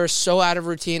right, you're so out of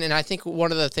routine. And I think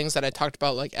one of the things that I talked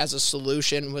about like as a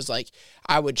solution was like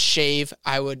I would shave,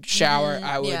 I would shower,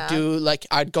 I would do like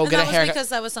I'd go get a haircut. Because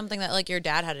that was something that like your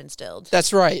dad had instilled.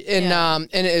 That's right. And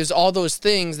and it was all those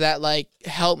things that like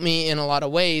helped me in a lot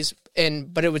of ways.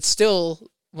 But it would still,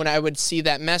 when I would see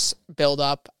that mess build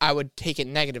up, I would take it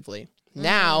negatively.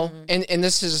 Now, and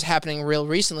this is happening real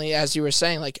recently, as you were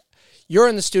saying, like you're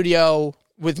in the studio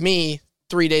with me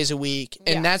 3 days a week,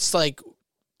 and that's like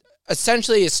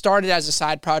essentially it started as a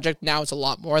side project. Now it's a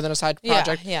lot more than a side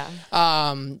project.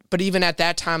 But even at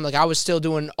that time, like I was still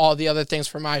doing all the other things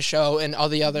for my show and all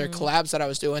the other collabs that I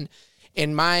was doing.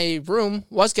 And my room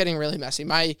was getting really messy.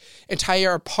 My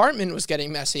entire apartment was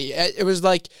getting messy. It was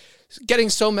like getting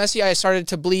so messy, I started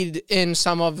to bleed in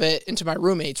some of it into my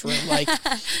roommate's room. Like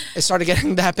it started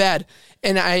getting that bad.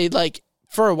 And I like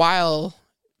for a while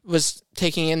was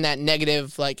taking in that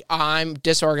negative, like I'm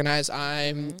disorganized.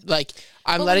 I'm like,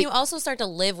 but when you also start to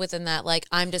live within that, like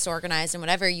I'm disorganized and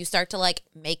whatever, you start to like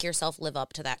make yourself live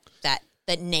up to that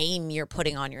name you're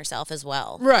putting on yourself as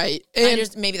well. Right.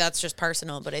 And maybe that's just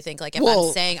personal, but I think like if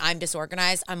I'm saying I'm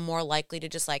disorganized, I'm more likely to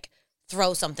just like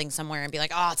throw something somewhere and be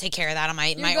like, oh, I'll take care of that on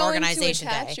my organization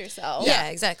to attach day. Yourself. Yeah,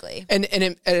 exactly. And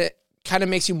it kind of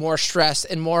makes you more stressed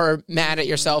and more mad at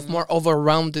yourself, more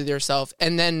overwhelmed with yourself.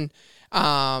 And then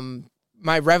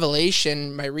my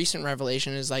recent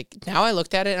revelation is like, now I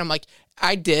looked at it and I'm like,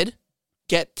 I did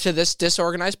get to this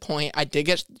disorganized point. I did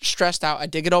get stressed out. I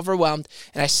did get overwhelmed,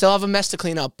 and I still have a mess to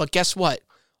clean up. But guess what?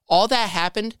 All that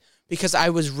happened because I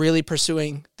was really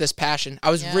pursuing this passion.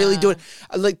 I was really doing,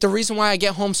 like, the reason why I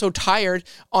get home so tired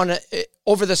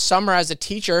over the summer as a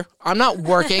teacher, I'm not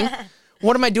working.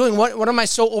 What am I doing? What am I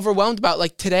so overwhelmed about?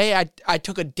 Like today, I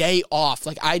took a day off.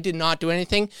 Like I did not do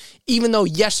anything, even though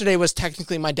yesterday was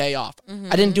technically my day off.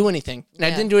 I didn't do anything. And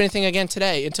I didn't do anything again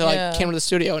today until I came to the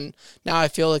studio. And now I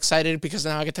feel excited because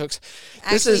now I get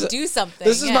to do something.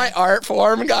 This is my art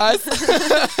form, guys.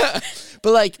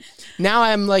 But like now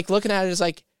I'm like looking at it as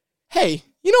like, hey,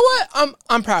 you know what?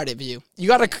 I'm proud of you. You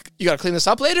gotta clean this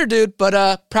up later, dude.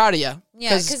 But proud of you.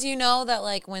 Yeah, because you know that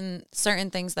like when certain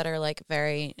things that are like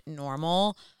very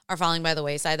normal are falling by the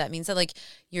wayside, that means that like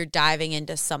you're diving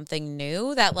into something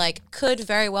new that like could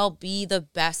very well be the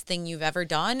best thing you've ever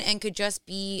done and could just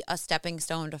be a stepping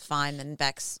stone to find the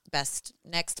next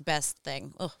best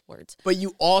thing. Ugh, words. But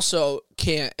you also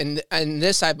can't, and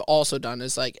this I've also done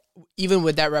is like, even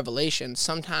with that revelation,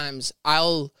 sometimes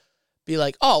I'll be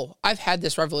like, oh, I've had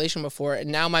this revelation before,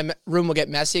 and now my room will get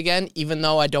messy again, even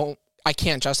though I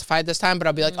can't justify it this time, but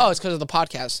I'll be like, oh, it's because of the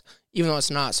podcast, even though it's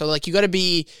not. So like, you got to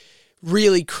be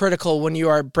really critical when you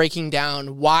are breaking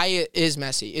down why it is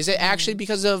messy. Is it actually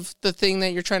because of the thing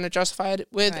that you're trying to justify it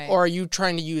with, or are you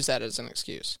trying to use that as an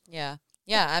excuse? Yeah.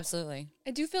 Yeah, absolutely.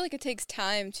 I do feel like it takes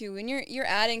time too. When you're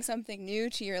adding something new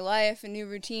to your life, a new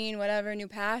routine, whatever, new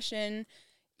passion,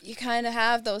 you kind of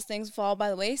have those things fall by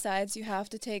the wayside. So you have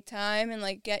to take time and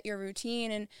like get your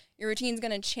routine, and your routine's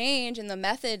going to change, and the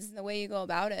methods and the way you go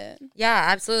about it. Yeah,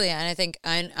 absolutely. And I think,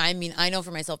 I mean, I know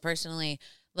for myself personally,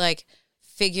 like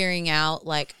figuring out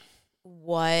like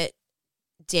what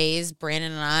days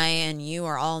Brandon and I and you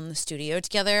are all in the studio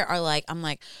together are like, I'm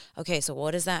like, okay, so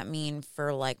what does that mean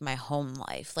for like my home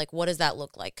life? Like, what does that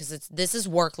look like? Because this is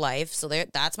work life, so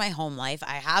that's my home life.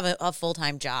 I have a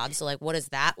full-time job, so like, what does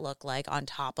that look like on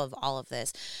top of all of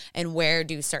this? And where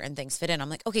do certain things fit in? I'm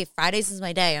like, okay, Fridays is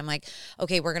my day. I'm like,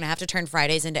 okay, we're gonna have to turn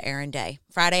Fridays into errand day.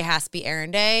 Friday has to be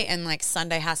errand day, and like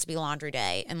Sunday has to be laundry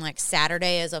day, and like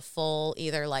Saturday is a full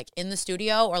either like in the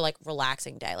studio or like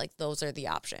relaxing day. Like those are the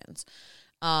options.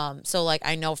 So like,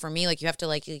 I know for me, like you have to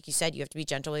like you said, you have to be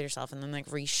gentle with yourself and then like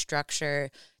restructure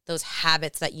those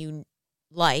habits that you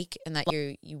like and that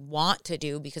you want to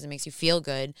do because it makes you feel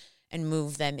good and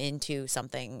move them into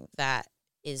something that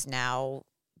is now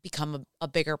become a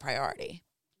bigger priority.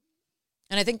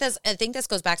 And I think this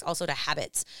goes back also to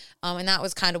habits. And that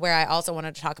was kind of where I also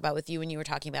wanted to talk about with you when you were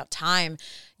talking about time.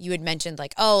 You had mentioned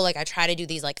like, oh, like I try to do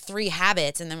these like 3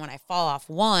 habits, and then when I fall off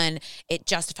one, it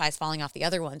justifies falling off the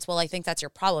other ones. Well, I think that's your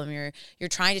problem. You're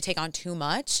trying to take on too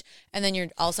much, and then you're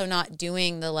also not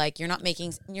doing the like you're not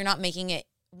making it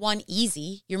one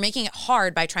easy. You're making it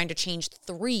hard by trying to change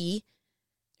 3.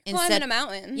 Climbing a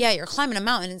mountain. Yeah, you're climbing a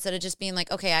mountain instead of just being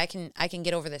like, okay, I can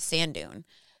get over this sand dune.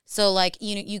 So like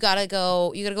you gotta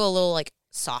go a little like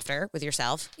softer with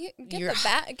yourself. Get your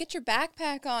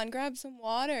backpack on, grab some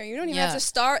water. You don't even have to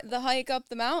start the hike up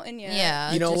the mountain yet.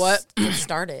 Yeah, you know what? Get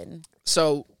started.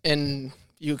 So, and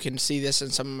you can see this in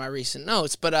some of my recent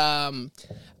notes, but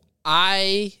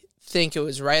I think it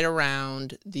was right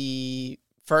around the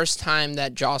first time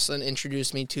that Jocelyn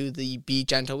introduced me to the "Be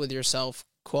Gentle with Yourself"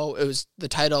 quote. It was the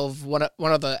title of one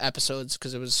of the episodes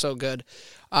because it was so good.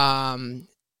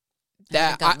 I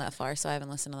haven't gotten that far, so I haven't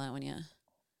listened to that one yet.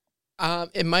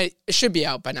 It should be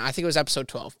out by now. I think it was episode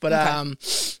 12. But okay.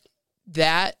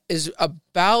 That is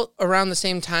about around the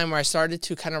same time where I started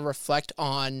to kind of reflect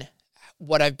on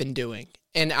what I've been doing.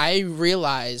 And I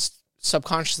realized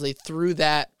subconsciously through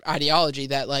that ideology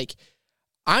that like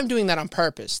I'm doing that on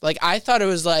purpose. Like I thought it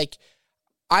was like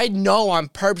I know I'm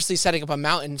purposely setting up a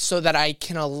mountain so that I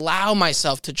can allow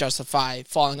myself to justify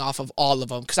falling off of all of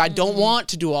them because I don't want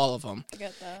to do all of them. I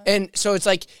get that. And so it's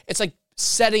like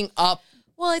setting up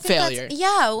I think failure.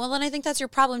 And I think that's your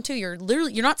problem too. You're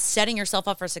not setting yourself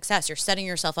up for success. You're setting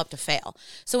yourself up to fail.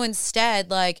 So instead,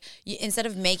 instead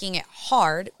of making it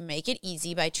hard, make it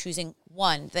easy by choosing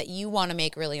one that you want to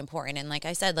make really important. And like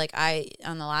I said,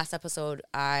 on the last episode,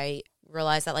 I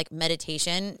realized that like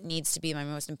meditation needs to be my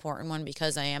most important one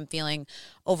because I am feeling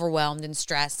overwhelmed and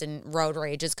stressed and road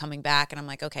rage is coming back. And I'm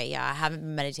like, okay, yeah, I haven't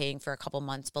been meditating for a couple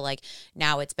months, but like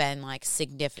now it's been like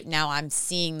significant. Now I'm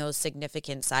seeing those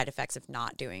significant side effects of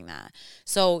not doing that.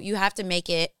 So you have to make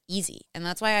it easy. And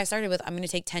that's why I started with, I'm going to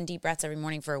take 10 deep breaths every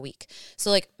morning for a week. So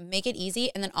like make it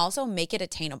easy and then also make it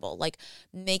attainable. Like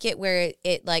make it where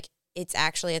it like, it's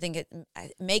actually,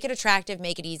 make it attractive,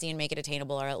 make it easy, and make it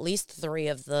attainable are at least 3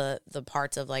 of the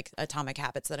parts of like Atomic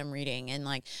Habits that I'm reading. And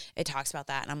like, it talks about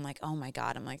that. And I'm like, oh my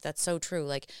God, that's so true.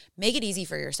 Like make it easy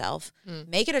for yourself,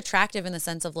 make it attractive in the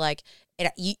sense of like,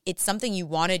 it's something you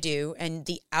want to do. And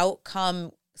the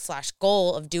outcome /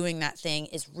 goal of doing that thing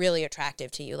is really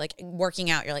attractive to you. Like working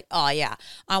out, you're like, oh yeah,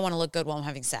 I want to look good while I'm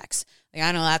having sex. Like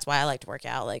I know that's why I like to work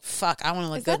out. Like fuck, I want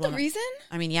to look good. Is that the reason?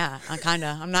 I mean, yeah,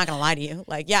 I'm not gonna lie to you.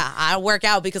 Like, yeah, I work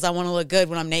out because I want to look good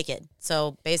when I'm naked.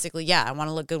 So basically, yeah, I want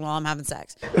to look good while I'm having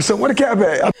sex. So what a cat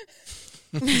bag.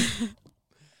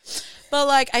 But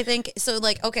like, I think so.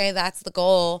 Like, okay, that's the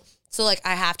goal. So like,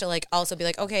 I have to like also be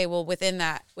like, okay, well, within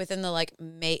the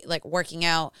like working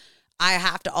out, I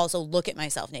have to also look at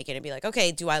myself naked and be like,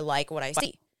 okay, do I like what I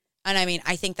see? And I mean,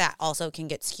 I think that also can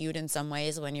get skewed in some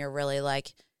ways when you're really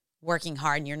like working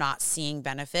hard and you're not seeing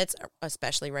benefits,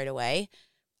 especially right away.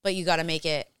 But you got to make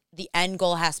it, the end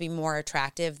goal has to be more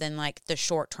attractive than like the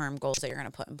short-term goals that you're going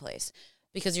to put in place.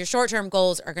 Because your short-term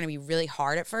goals are going to be really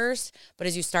hard at first, but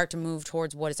as you start to move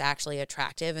towards what is actually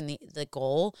attractive and the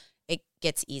goal, it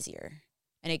gets easier.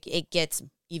 And it gets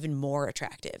even more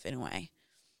attractive in a way.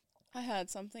 I had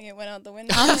something. It went out the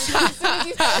window. All right.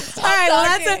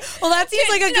 That seems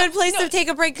like a good place to take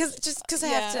a break because I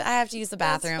have to use the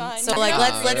bathroom. So like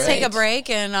let's take a break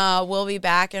and we'll be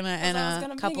back in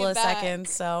a couple of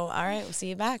seconds. So all right, we'll see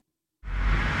you back.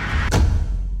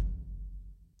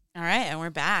 All right, and we're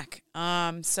back.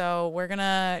 So we're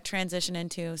gonna transition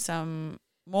into some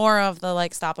more of the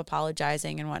like stop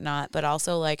apologizing and whatnot, but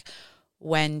also like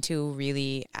when to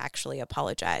really actually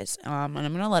apologize. And I'm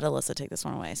going to let Alyssa take this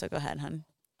one away. So go ahead, hun.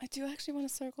 I do actually want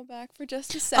to circle back for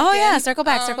just a second. Oh, yeah. Circle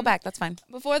back. That's fine.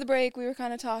 Before the break, we were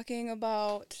kind of talking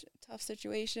about tough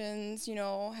situations,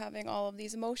 having all of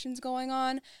these emotions going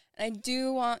on. And I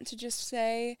do want to just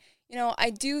say, I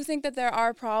do think that there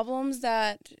are problems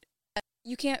that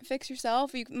you can't fix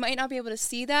yourself. You might not be able to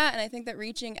see that. And I think that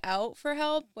reaching out for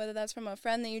help, whether that's from a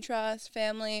friend that you trust,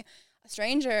 family, a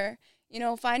stranger,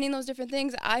 finding those different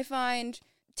things. I find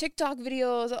TikTok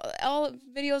videos, all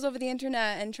videos over the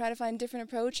internet and try to find different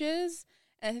approaches.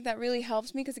 And I think that really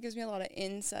helps me because it gives me a lot of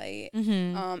insight.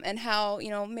 Mm-hmm. And how,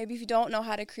 maybe if you don't know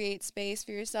how to create space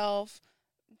for yourself,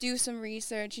 do some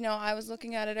research. I was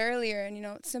looking at it earlier and,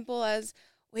 it's simple as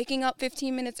waking up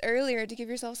 15 minutes earlier to give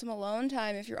yourself some alone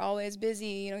time if you're always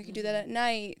busy. You can do that at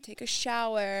night, take a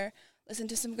shower, listen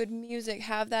to some good music,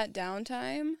 have that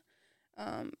downtime.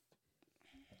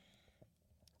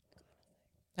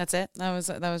 That's it. That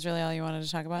was really all you wanted to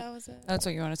talk about. That was it. That's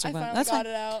what you wanted to talk I about. finally That's got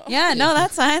fine. it out. Yeah, no,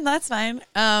 that's fine. That's fine.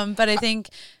 But I think,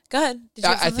 go ahead. Did you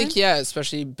have I think, something?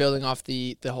 especially building off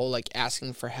the whole like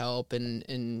asking for help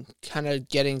and kind of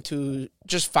getting to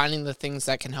just finding the things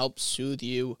that can help soothe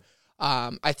you.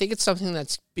 I think it's something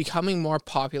that's becoming more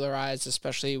popularized,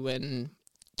 especially when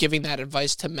giving that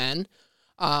advice to men.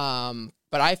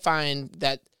 But I find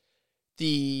that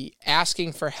the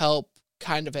asking for help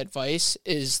kind of advice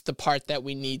is the part that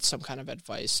we need some kind of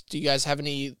advice. Do you guys have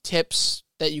any tips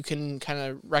that you can kind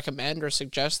of recommend or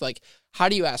suggest? Like, how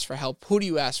do you ask for help? Who do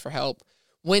you ask for help?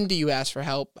 When do you ask for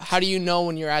help? How do you know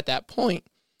when you're at that point?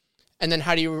 And then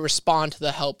how do you respond to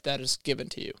the help that is given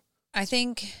to you? I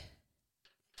think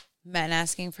men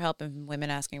asking for help and women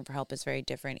asking for help is very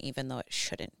different, even though it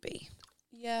shouldn't be.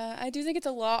 Yeah, I do think it's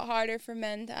a lot harder for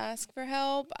men to ask for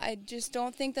help. I just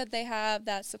don't think that they have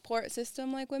that support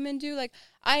system like women do. Like,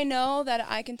 I know that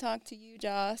I can talk to you,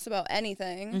 Joss, about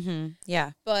anything, Mm-hmm.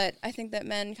 Yeah. but I think that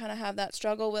men kind of have that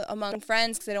struggle among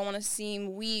friends because they don't want to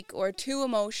seem weak or too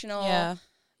emotional. Yeah.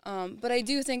 But I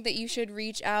do think that you should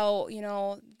reach out. You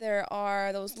know, there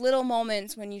are those little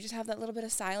moments when you just have that little bit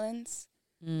of silence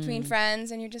between friends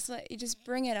and you're just like, you just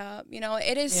bring it up. You know,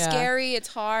 it is scary, it's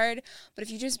hard, but if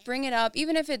you just bring it up,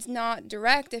 even if it's not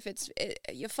direct, if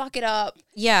you fuck it up.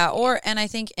 Yeah, and I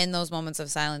think in those moments of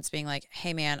silence being like,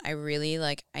 hey man, I really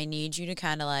I need you to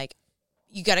kind of like,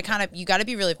 you got to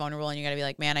be really vulnerable and you got to be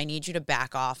like, man, I need you to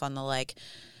back off on the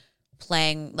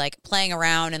playing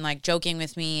around and like joking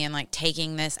with me and like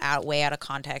taking this way out of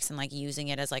context and like using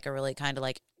it as like a really kind of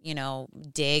like, you know,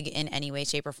 dig in any way,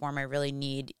 shape, or form. I really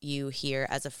need you here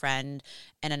as a friend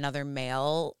and another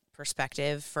male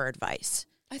perspective for advice.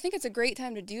 I think it's a great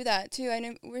time to do that too. I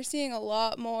know we're seeing a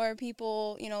lot more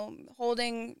people, you know,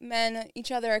 holding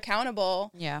each other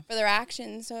accountable for their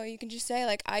actions. So you can just say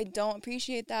like, I don't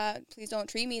appreciate that. Please don't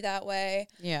treat me that way.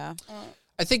 Yeah.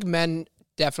 I think men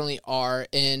definitely are,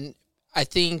 and I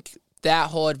think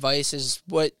that whole advice is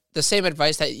the same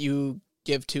advice that you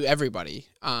give to everybody,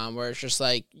 where it's just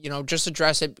like, you know, just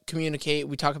address it, communicate.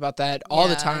 We talk about that all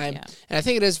the time. Yeah. And I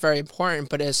think it is very important,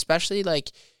 but especially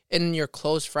like in your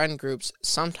close friend groups,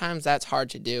 sometimes that's hard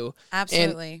to do.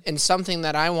 Absolutely. And something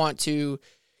that I want to,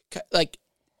 like,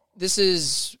 this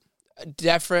is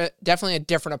definitely a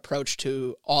different approach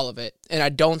to all of it. And I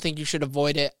don't think you should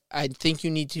avoid it. I think you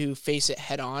need to face it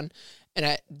head on.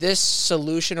 And this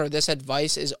solution or this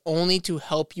advice is only to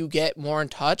help you get more in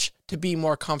touch, to be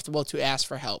more comfortable to ask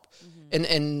for help.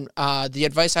 And the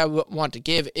advice I want to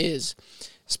give is,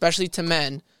 especially to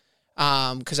men,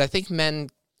 because I think men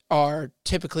are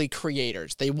typically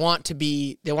creators. They want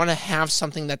to have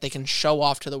something that they can show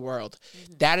off to the world.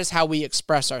 That is how we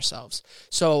express ourselves.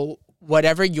 So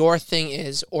whatever your thing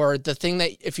is, or the thing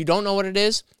that, if you don't know what it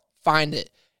is, find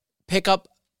it. Pick up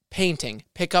painting,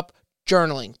 pick up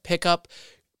journaling, pick up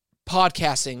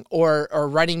podcasting or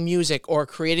writing music or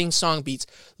creating song beats.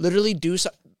 Literally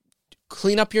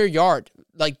clean up your yard.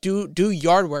 Like do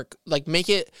yard work. Like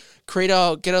get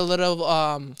a little,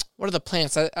 what are the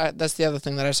plants? That's the other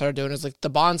thing that I started doing is like the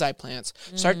bonsai plants.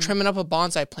 Start trimming up a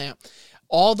bonsai plant.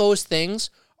 All those things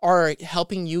are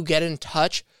helping you get in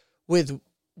touch with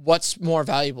what's more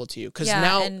valuable to you. Cause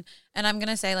now, and I'm going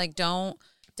to say like, don't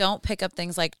pick up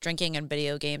things like drinking and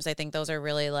video games. I think those are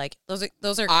really like those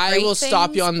are. I will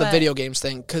stop you on the but- video games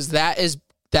thing because that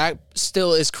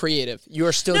still is creative. You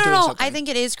are still doing something. I think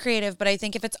it is creative, but I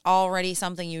think if it's already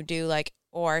something you do like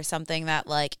or something that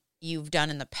like you've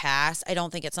done in the past, I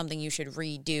don't think it's something you should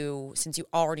redo since you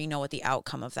already know what the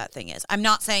outcome of that thing is. I'm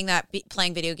not saying that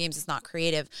playing video games is not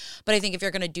creative, but I think if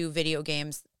you're going to do video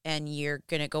games and you're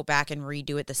going to go back and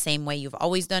redo it the same way you've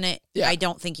always done it, I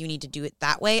don't think you need to do it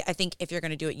that way. I think if you're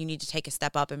going to do it, you need to take a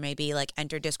step up and maybe like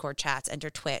enter Discord chats, enter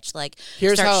Twitch, like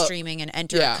start streaming and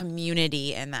enter a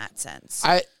community in that sense.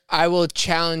 I will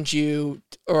challenge you,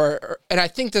 and I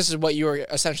think this is what you were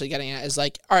essentially getting at, is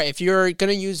like, all right, if you're going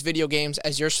to use video games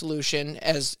as your solution,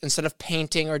 as instead of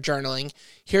painting or journaling,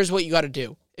 here's what you got to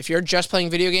do. If you're just playing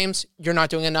video games, you're not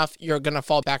doing enough. You're going to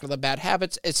fall back into the bad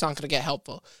habits. It's not going to get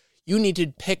helpful. You need to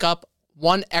pick up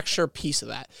one extra piece of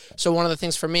that. So one of the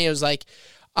things for me was like,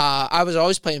 I was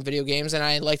always playing video games and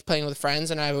I liked playing with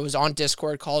friends and I was on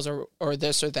Discord calls or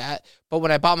this or that. But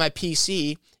when I bought my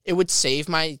PC, it would save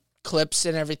my clips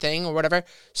and everything or whatever.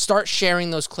 Start sharing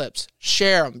those clips.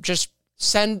 Share them. Just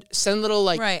send little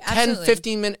like 10,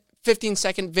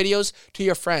 15-second videos to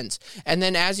your friends. And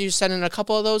then as you send in a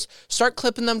couple of those, start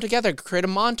clipping them together. Create a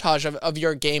montage of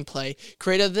your gameplay.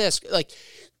 Create a this. Like,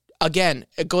 again,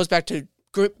 it goes back to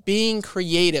being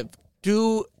creative.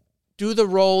 Do do the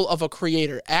role of a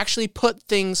creator. Actually put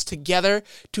things together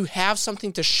to have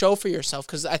something to show for yourself.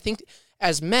 Because I think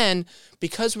as men,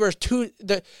 because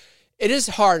it is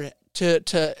hard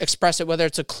to express it, whether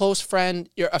it's a close friend,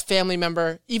 you're a family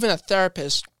member, even a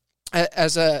therapist,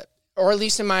 or at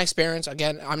least in my experience,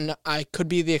 again, I could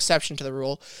be the exception to the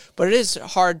rule, but it is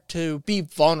hard to be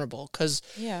vulnerable because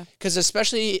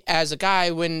especially as a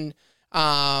guy, when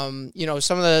some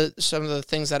of the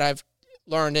things that I've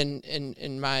learned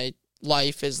in my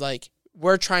life is like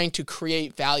we're trying to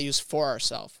create values for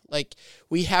ourselves. Like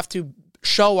we have to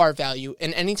show our value,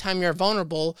 and anytime you're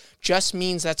vulnerable, just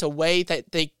means that's a way that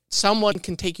someone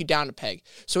can take you down a peg.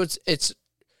 So it's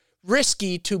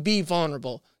risky to be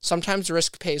vulnerable. Sometimes the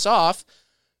risk pays off.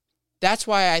 That's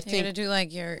why I think you're gonna do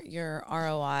like your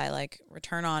ROI, like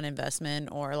return on investment,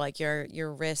 or like your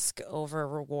risk over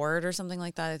reward or something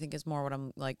like that. I think is more what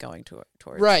I'm like going towards.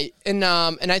 Right, and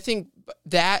I think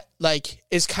that like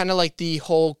is kind of like the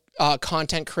whole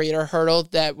content creator hurdle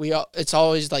that it's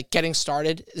always like getting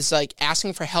started. It's like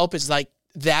asking for help is like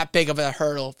that big of a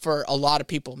hurdle for a lot of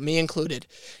people, me included.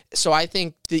 So I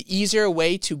think the easier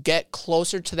way to get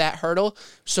closer to that hurdle,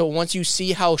 so once you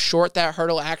see how short that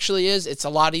hurdle actually is, it's a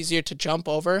lot easier to jump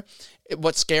over.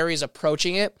 What's scary is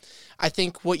approaching it. I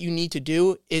think what you need to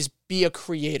do is be a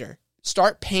creator.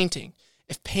 Start painting.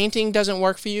 If painting doesn't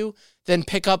work for you, then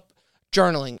pick up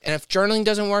journaling. And if journaling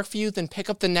doesn't work for you, then pick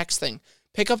up the next thing.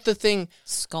 Pick up the thing.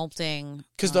 Sculpting.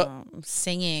 Because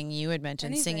singing, you had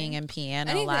mentioned singing and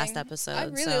piano last episode. I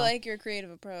really like your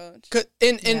creative approach.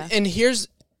 And here's,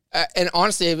 and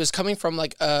honestly, it was coming from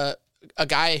like a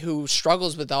guy who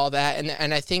struggles with all that.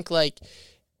 And I think like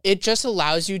it just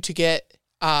allows you to get,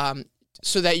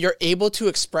 so that you're able to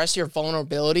express your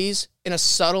vulnerabilities in a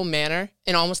subtle manner,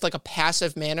 in almost like a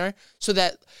passive manner, so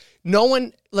that no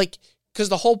one like, because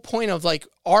the whole point of like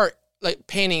art, like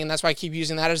painting, and that's why I keep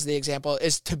using that as the example,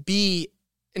 is to be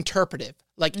interpretive.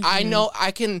 Like I know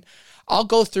I'll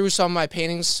go through some of my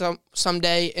paintings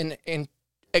someday and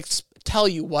tell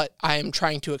you what I am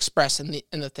trying to express in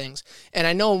the things. And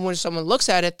I know when someone looks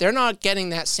at it, they're not getting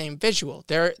that same visual.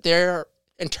 They're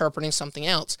interpreting something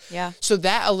else. Yeah. So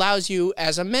that allows you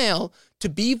as a male to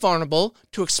be vulnerable,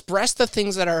 to express the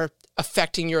things that are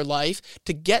affecting your life,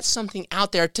 to get something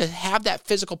out there, to have that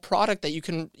physical product that you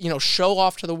can, show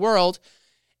off to the world,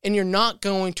 and you're not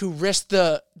going to risk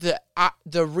the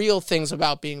real things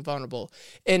about being vulnerable.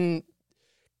 And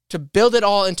to build it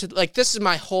all into, like, this is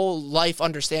my whole life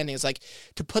understanding. It's like,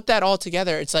 to put that all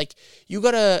together, it's like, you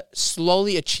got to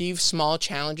slowly achieve small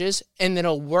challenges, and then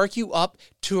it'll work you up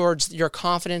towards your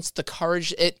confidence, the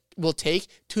courage it will take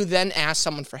to then ask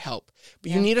someone for help.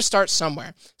 But you need to start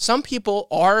somewhere. Some people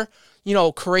are,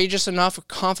 courageous enough,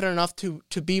 confident enough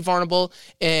to be vulnerable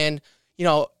and,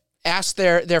 ask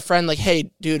their friend, like,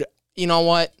 hey, dude, you know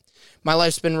what? My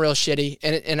life's been real shitty.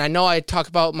 And I know I talk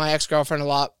about my ex-girlfriend a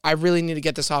lot. I really need to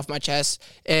get this off my chest.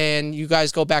 And you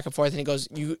guys go back and forth, and he goes,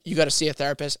 you got to see a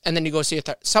therapist. And then you go see a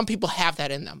therapist. Some people have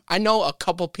that in them. I know a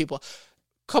couple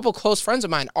close friends of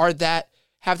mine have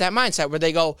that mindset where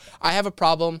they go, I have a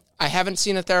problem. I haven't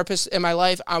seen a therapist in my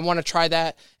life. I want to try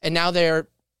that. And now they're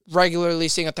regularly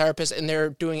seeing a therapist, and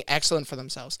they're doing excellent for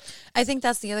themselves. I think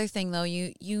that's the other thing, though.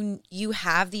 You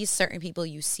have these certain people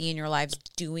you see in your lives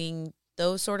doing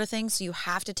those sort of things, so you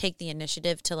have to take the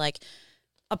initiative to like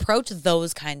approach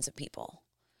those kinds of people.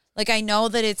 Like, I know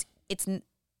that it's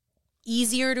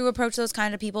easier to approach those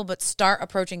kind of people, but start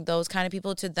approaching those kind of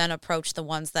people to then approach the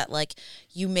ones that like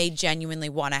you may genuinely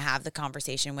want to have the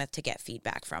conversation with to get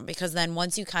feedback from. Because then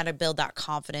once you kind of build that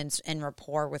confidence and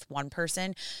rapport with one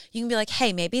person, you can be like,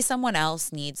 hey, maybe someone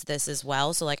else needs this as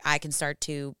well. So like I can start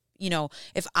to,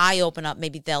 if I open up,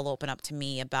 maybe they'll open up to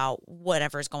me about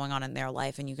whatever's going on in their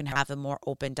life, and you can have a more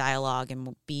open dialogue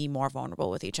and be more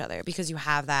vulnerable with each other because you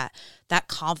have that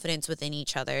confidence within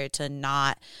each other to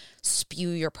not spew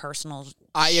your personal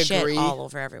shit all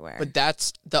over everywhere. But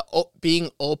that's being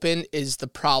open is the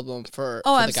problem for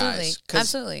the guys.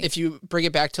 Absolutely. If you bring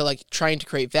it back to like trying to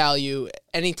create value,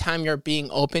 anytime you're being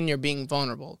open, you're being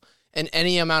vulnerable. And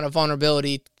any amount of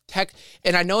vulnerability,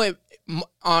 and I know it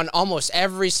on almost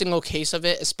every single case of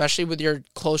it, especially with your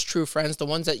close, true friends, the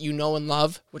ones that you know and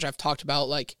love, which I've talked about,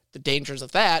 like the dangers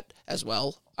of that as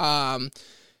well.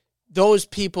 Those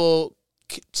people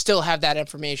still have that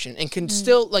information and can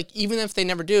still, like, even if they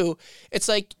never do, it's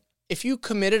like if you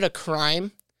committed a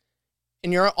crime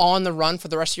and you're on the run for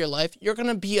the rest of your life, you're going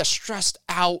to be a stressed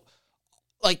out,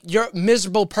 like, you're a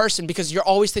miserable person because you're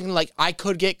always thinking, like, I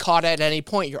could get caught at any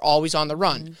point. You're always on the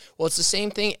run. Well, it's the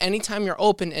same thing anytime you're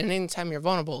open and anytime you're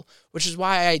vulnerable, which is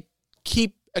why I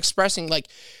keep expressing, like,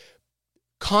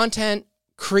 content,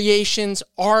 creations,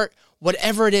 art,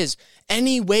 whatever it is,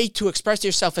 any way to express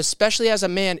yourself, especially as a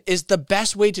man, is the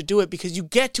best way to do it because you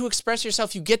get to express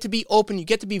yourself. You get to be open. You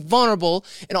get to be vulnerable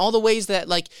in all the ways that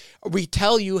like we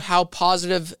tell you how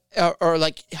positive or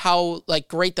like how like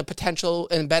great the potential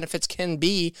and benefits can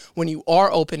be when you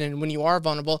are open and when you are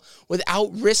vulnerable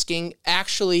without risking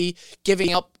actually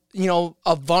giving up, you know,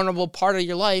 a vulnerable part of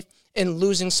your life and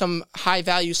losing some high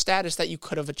value status that you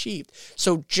could have achieved.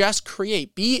 So just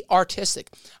create, be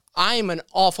artistic. I'm an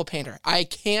awful painter. I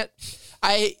can't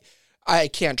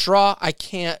draw. I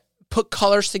can't put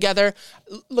colors together.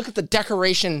 Look at the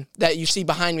decoration that you see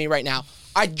behind me right now.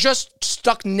 I just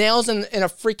stuck nails in a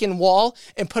freaking wall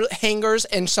and put hangers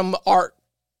and some art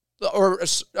or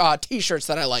t-shirts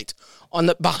that I liked on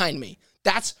the behind me.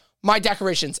 That's my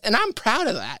decorations, and I'm proud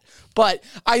of that. But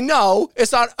I know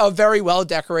it's not a very well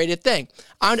decorated thing.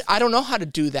 I don't know how to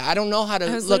do that. I don't know how to.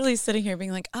 I was literally sitting here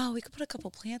being like, "Oh, we could put a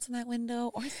couple plants in that window,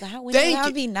 or that window. That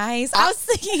would be nice." I was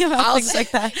thinking about things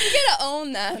like that. You gotta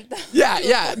own that.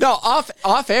 Yeah. No,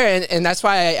 off air, and that's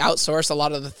why I outsource a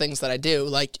lot of the things that I do.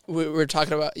 Like we were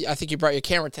talking about. I think you brought your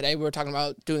camera today. We were talking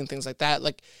about doing things like that.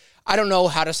 Like I don't know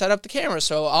how to set up the camera,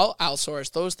 so I'll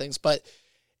outsource those things. But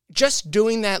just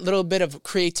doing that little bit of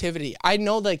creativity, I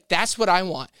know like that's what I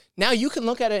want. Now you can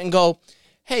look at it and go,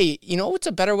 hey, you know what's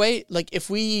a better way? Like if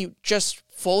we just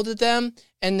folded them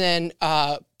and then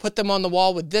put them on the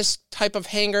wall with this type of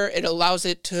hanger, it allows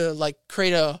it to like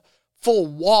create a full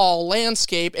wall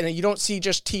landscape and you don't see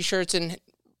just t-shirts and,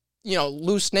 you know,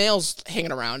 loose nails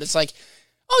hanging around. It's like,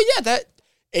 oh yeah, that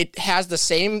it has the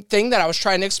same thing that I was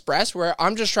trying to express where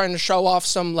I'm just trying to show off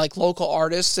some like local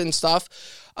artists and stuff.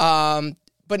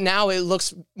 But now it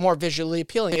looks more visually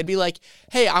appealing. It'd be like,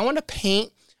 hey, I want to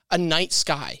paint a night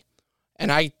sky. And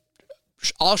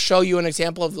I'll show you an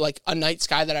example of like a night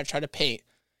sky that I try to paint.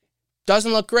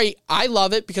 Doesn't look great. I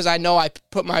love it because I know I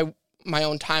put my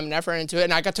own time and effort into it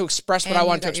and I got to express what I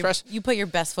wanted to express. You put your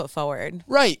best foot forward.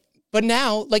 Right. But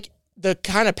now, like the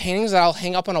kind of paintings that I'll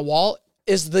hang up on a wall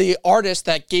is the artist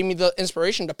that gave me the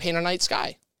inspiration to paint a night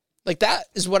sky. Like that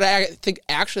is what I think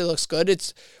actually looks good.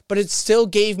 But it still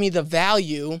gave me the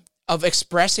value of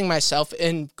expressing myself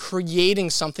and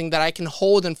creating something that I can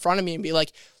hold in front of me and be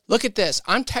like, look at this.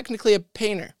 I'm technically a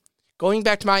painter. Going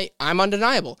back to I'm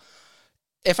undeniable.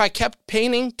 If I kept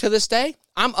painting to this day,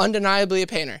 I'm undeniably a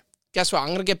painter. Guess what? I'm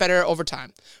going to get better over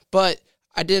time. But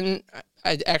I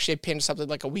actually painted something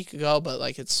like a week ago, but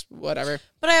like it's whatever.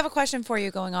 But I have a question for you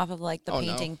going off of like the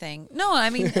painting thing. No, I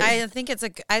mean, I think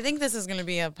this is going to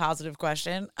be a positive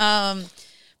question.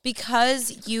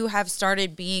 Because you have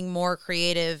started being more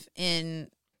creative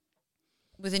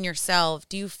within yourself,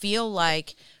 do you feel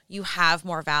like you have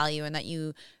more value and that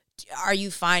are you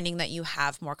finding that you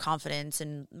have more confidence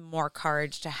and more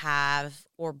courage to have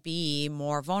or be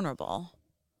more vulnerable?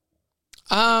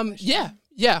 Yeah.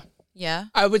 Yeah.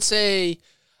 I would say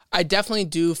I definitely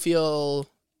do feel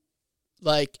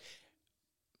like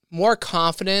more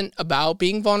confident about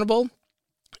being vulnerable.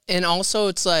 And also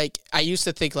it's like, I used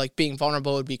to think like being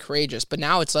vulnerable would be courageous, but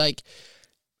now it's like,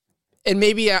 and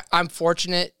maybe I'm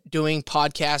fortunate doing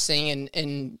podcasting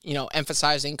and, you know,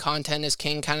 emphasizing content is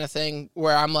king kind of thing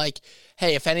where I'm like,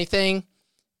 hey, if anything,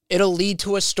 it'll lead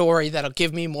to a story that'll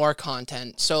give me more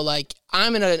content. So like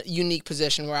I'm in a unique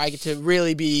position where I get to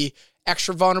really be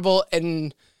extra vulnerable,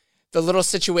 and the little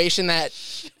situation that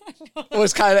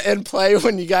was kind of in play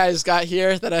when you guys got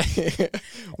here that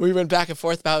we went back and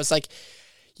forth about was like,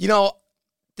 you know,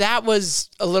 that was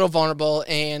a little vulnerable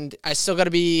and I still got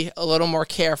to be a little more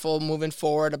careful moving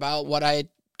forward about what I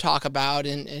talk about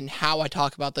and how I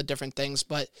talk about the different things.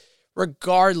 But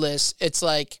regardless, it's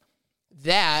like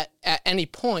that at any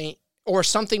point or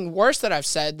something worse that I've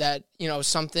said that, you know,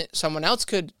 someone else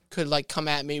could like come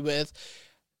at me with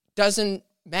doesn't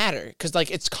matter because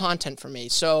like it's content for me.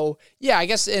 So yeah, I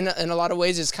guess in a lot of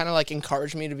ways it's kind of like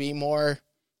encouraged me to be more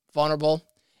vulnerable.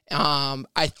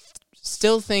 I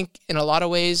still think in a lot of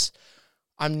ways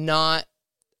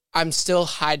I'm still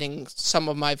hiding some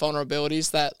of my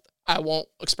vulnerabilities that I won't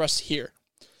express here.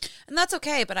 And that's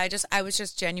okay, but I was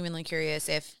just genuinely curious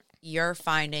if you're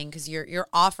finding, because you're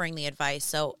offering the advice.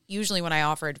 So usually when I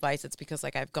offer advice, it's because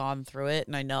like I've gone through it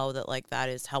and I know that like that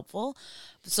is helpful.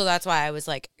 So that's why I was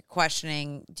like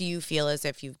questioning, do you feel as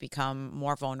if you've become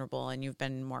more vulnerable and you've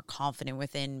been more confident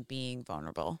within being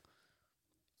vulnerable?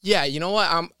 Yeah, you know what?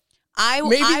 I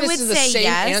would say the same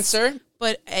yes, answer.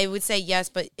 But I would say yes,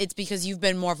 but it's because you've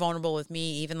been more vulnerable with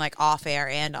me, even like off air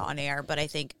and on air. But I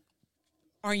think,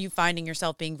 are you finding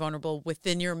yourself being vulnerable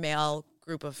within your male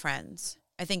group of friends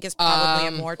I think is probably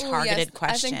a more Ooh, targeted yes,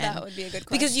 question. I think that would be a good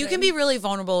question. Because you can be really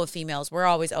vulnerable with females. We're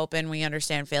always open. We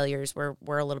understand failures.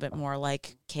 We're a little bit more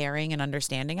like caring and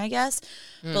understanding, I guess.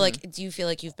 But like, do you feel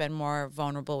like you've been more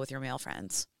vulnerable with your male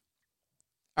friends?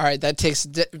 All right,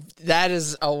 that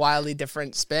is a wildly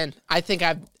different spin. I think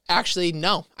I've actually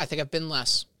no. I think I've been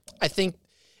less. I think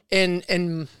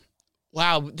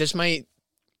wow, this might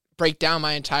break down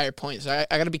my entire point. So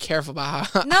I got to be careful about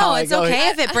how. No, how it's I go okay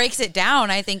here. if it breaks it down.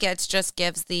 I think it just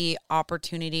gives the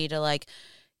opportunity to like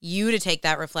you to take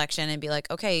that reflection and be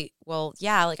like, okay, well,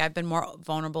 yeah, like I've been more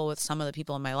vulnerable with some of the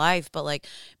people in my life, but like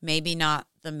maybe not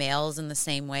the males in the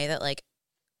same way that like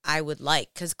I would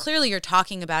like, because clearly you're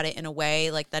talking about it in a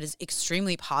way like that is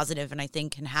extremely positive and I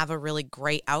think can have a really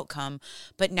great outcome.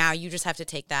 But now you just have to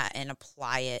take that and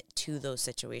apply it to those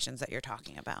situations that you're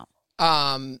talking about.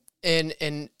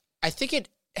 And I think it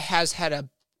has had a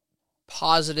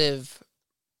positive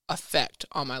effect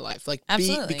on my life, like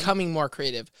becoming more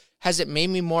creative. Has it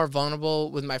made me more vulnerable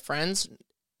with my friends?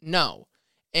 No.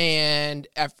 And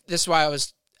this is why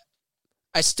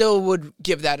I still would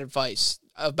give that advice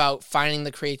about finding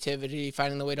the creativity,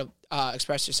 finding the way to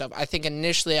express yourself. I think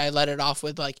initially I let it off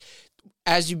with like,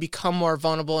 as you become more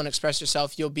vulnerable and express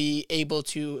yourself, you'll be able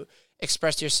to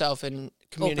express yourself in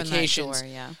communications.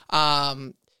 Open that door,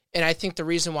 yeah. And I think the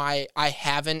reason why I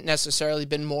haven't necessarily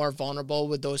been more vulnerable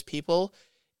with those people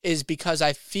is because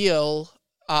I feel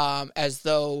as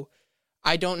though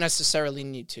I don't necessarily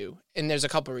need to. And there's a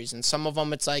couple reasons. Some of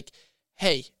them, it's like,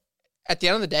 hey, at the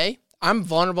end of the day, I'm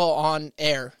vulnerable on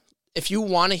air. If you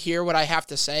want to hear what I have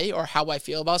to say or how I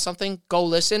feel about something, go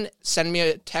listen, send me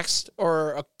a text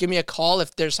or give me a call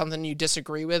if there's something you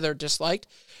disagree with or disliked.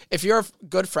 If you're a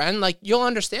good friend, like you'll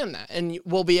understand that and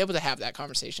we'll be able to have that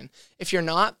conversation. If you're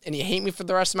not and you hate me for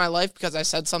the rest of my life because I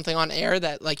said something on air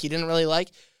that like you didn't really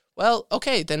like, well,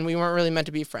 okay, then we weren't really meant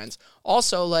to be friends.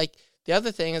 Also, like the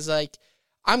other thing is like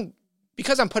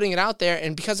because I'm putting it out there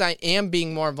and because I am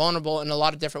being more vulnerable in a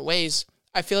lot of different ways,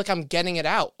 I feel like I'm getting it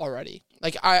out already.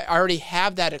 Like I already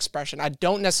have that expression. I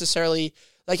don't necessarily,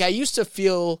 like I used to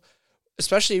feel,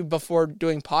 especially before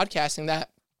doing podcasting,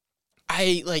 that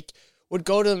I like would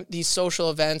go to these social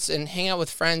events and hang out with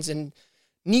friends and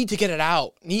need to get it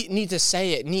out, need to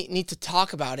say it, need to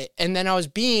talk about it. And then I was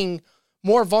being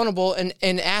more vulnerable and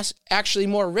actually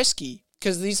more risky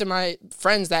because these are my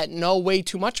friends that know way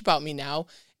too much about me now.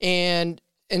 And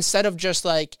instead of just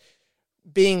like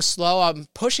being slow, I'm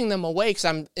pushing them away because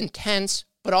I'm intense,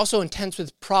 but also intense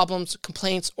with problems,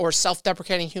 complaints, or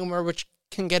self-deprecating humor, which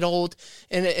can get old.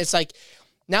 And it's like,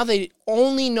 now they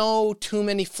only know too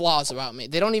many flaws about me.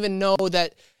 They don't even know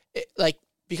that,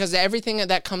 because everything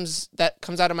that comes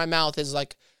out of my mouth is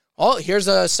like, oh, here's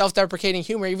a self-deprecating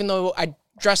humor. Even though I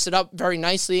dress it up very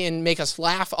nicely and make us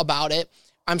laugh about it,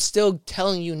 I'm still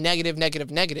telling you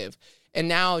negative. And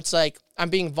now it's like,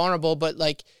 I'm being vulnerable, but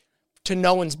like to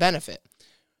no one's benefit.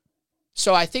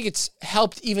 So I think it's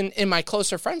helped even in my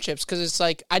closer friendships because it's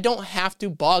like I don't have to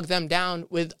bog them down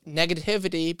with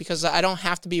negativity because I don't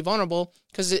have to be vulnerable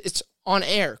because it's on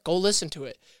air. Go listen to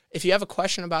it. If you have a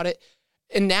question about it,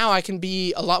 and now I can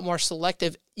be a lot more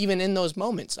selective even in those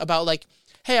moments about like,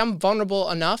 hey, I'm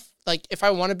vulnerable enough. Like if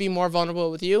I want to be more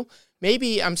vulnerable with you,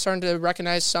 maybe I'm starting to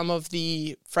recognize some of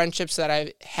the friendships that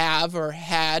I have or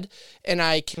had, and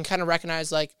I can kind of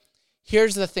recognize like,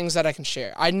 here's the things that I can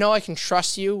share. I know I can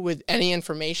trust you with any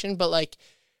information, but like,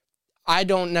 I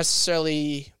don't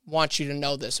necessarily want you to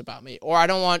know this about me, or I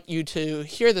don't want you to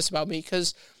hear this about me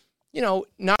because,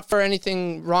 not for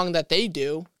anything wrong that they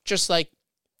do, just like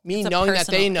me knowing that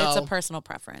they know. It's a personal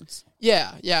preference.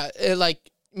 Yeah.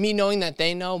 Like me knowing that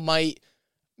they know might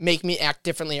make me act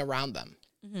differently around them.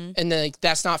 Mm-hmm. And then like,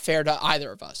 that's not fair to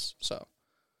either of us. So.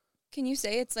 Can you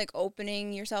say it's like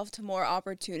opening yourself to more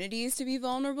opportunities to be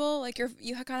vulnerable? Like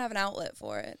you kind of have an outlet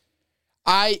for it.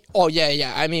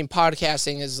 Yeah. I mean,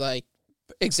 podcasting is like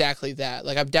exactly that.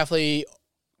 Like I'm definitely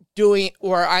doing,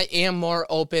 or I am more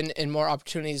open and more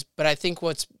opportunities, but I think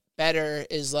what's better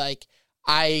is like,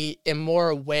 I am more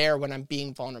aware when I'm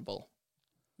being vulnerable.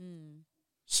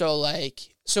 So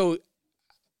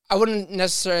I wouldn't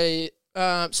necessarily,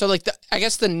 I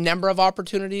guess the number of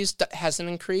opportunities hasn't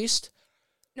increased.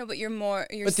 No, but you're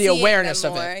but the awareness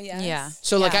of it. Yes. Yeah.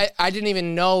 So like I didn't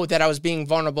even know that I was being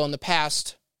vulnerable in the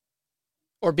past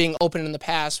or being open in the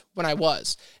past when I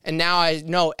was. And now I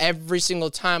know every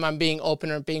single time I'm being open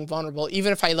or being vulnerable,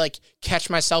 even if I like catch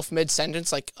myself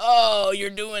mid-sentence, like, oh, you're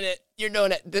doing it.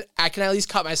 I can at least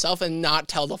cut myself and not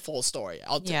tell the full story.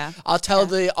 I'll tell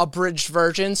the abridged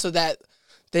version so that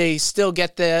they still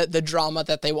get the drama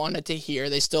that they wanted to hear.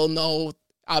 They still know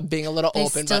I'm being a little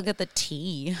open. They still get the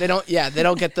tea. They don't get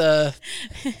the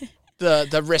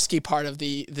the risky part of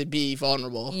the be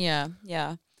vulnerable. Yeah,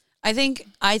 yeah. I think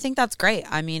that's great.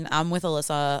 I mean, I'm with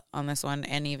Alyssa on this one,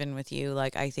 and even with you.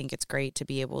 Like, I think it's great to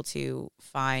be able to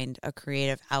find a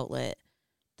creative outlet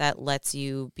that lets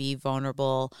you be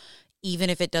vulnerable,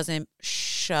 even if it doesn't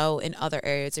show in other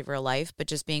areas of your life, but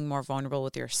just being more vulnerable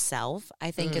with yourself, I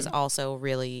think is also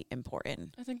really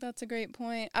important. I think that's a great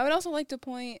point. I would also like to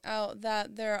point out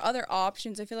that there are other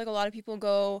options. I feel like a lot of people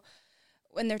go,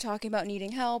 when they're talking about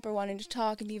needing help or wanting to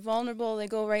talk and be vulnerable, they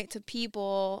go right to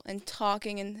people and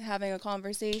talking and having a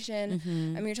conversation. I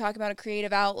mean, you're talking about a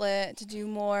creative outlet to do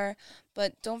more,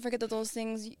 but don't forget that those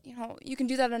things, you know, you can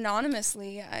do that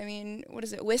anonymously. I mean, what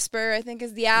is it? Whisper, I think,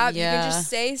 is the app. Yeah. You can just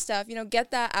say stuff, you know,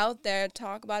 get that out there,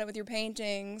 talk about it with your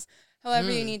paintings,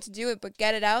 however you need to do it, but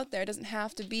get it out there. It doesn't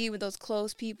have to be with those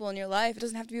close people in your life. It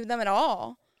doesn't have to be with them at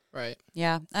all. Right.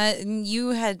 Yeah. And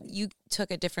you took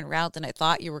a different route than I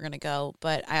thought you were going to go.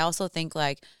 But I also think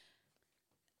like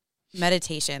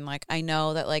meditation, like I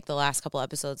know that like the last couple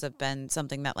episodes have been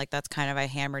something that like that's kind of I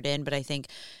hammered in, but I think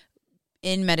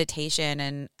in meditation,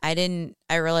 and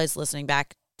I realized listening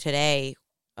back today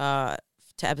to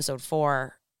episode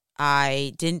 4,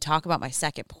 I didn't talk about my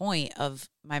second point of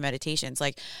my meditations.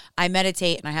 Like I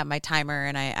meditate and I have my timer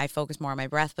and I focus more on my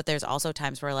breath, but there's also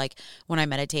times where like when I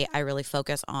meditate, I really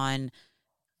focus on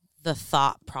the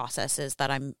thought processes that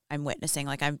I'm witnessing.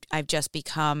 Like I've just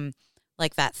become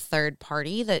like that third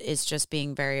party that is just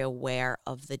being very aware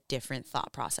of the different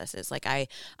thought processes. Like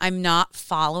I'm not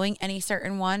following any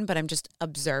certain one, but I'm just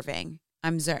observing.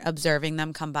 I'm observing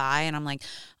them come by, and I'm like,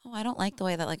 oh, I don't like the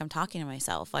way that like I'm talking to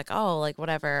myself. Like, oh, like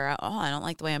whatever. Oh, I don't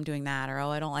like the way I'm doing that, or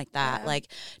oh, I don't like that. Yeah. Like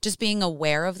just being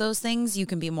aware of those things, you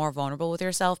can be more vulnerable with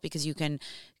yourself because you can.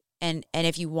 And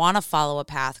if you want to follow a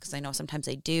path, because I know sometimes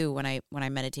I do when I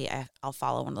meditate, I'll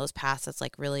follow one of those paths that's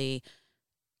like really,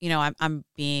 you know, I'm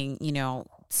being, you know,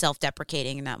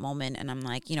 self-deprecating in that moment, and I'm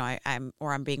like, you know,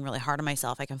 I'm being really hard on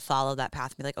myself. I can follow that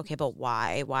path and be like, okay, but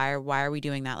why are we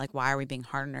doing that? Like, why are we being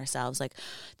hard on ourselves? Like,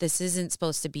 this isn't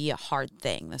supposed to be a hard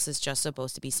thing. This is just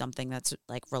supposed to be something that's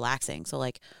like relaxing. So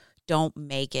like, don't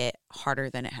make it harder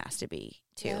than it has to be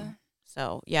too. Yeah.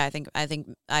 So yeah,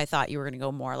 I thought you were going to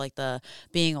go more like the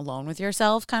being alone with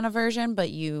yourself kind of version, but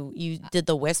you did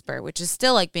the whisper, which is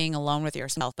still like being alone with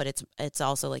yourself, but it's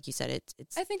also like you said,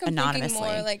 it's I think I'm anonymously.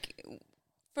 thinking more like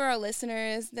for our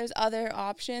listeners, there's other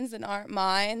options that aren't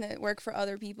mine that work for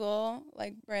other people,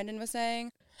 like Brandon was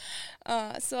saying.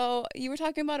 So you were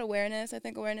talking about awareness. I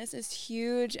think awareness is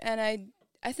huge, and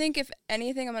I think if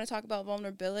anything, I'm going to talk about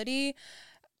vulnerability.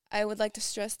 I would like to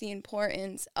stress the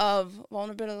importance of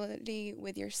vulnerability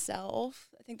with yourself.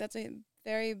 I think that's a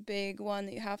very big one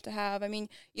that you have to have. I mean,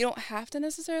 you don't have to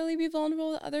necessarily be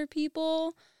vulnerable with other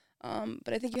people,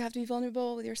 but I think you have to be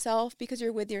vulnerable with yourself because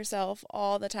you're with yourself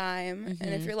all the time.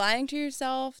 And if you're lying to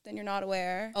yourself, then you're not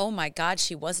aware. Oh my God,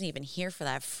 she wasn't even here for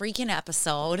that freaking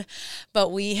episode. But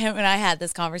him and I had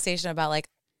this conversation about like,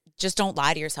 just don't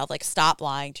lie to yourself. Like, stop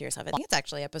lying to yourself. I think it's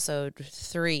actually episode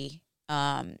 3.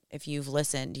 If you've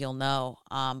listened, you'll know.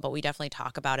 But we definitely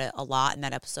talk about it a lot in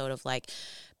that episode of like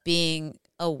being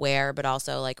aware, but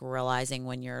also like realizing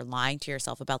when you're lying to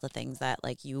yourself about the things that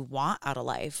like you want out of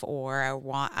life or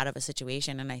want out of a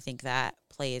situation. And I think that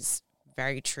plays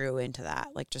very true into that.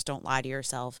 Like, just don't lie to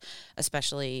yourself,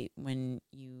 especially when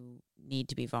you need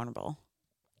to be vulnerable.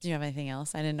 Do you have anything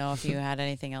else? I didn't know if you had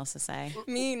anything else to say.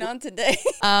 Me, not today.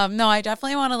 No, I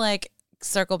definitely want to like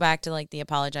circle back to like the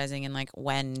apologizing and like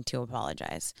when to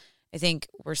apologize. I think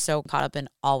we're so caught up in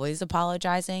always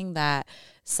apologizing that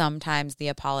sometimes the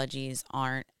apologies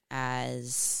aren't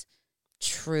as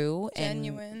true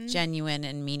and genuine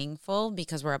and meaningful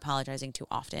because we're apologizing too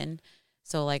often.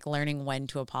 So like learning when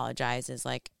to apologize is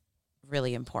like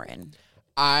really important.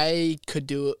 I could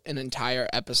do an entire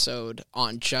episode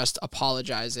on just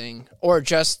apologizing or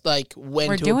just like when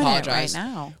We're to doing apologize. it right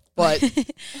now. But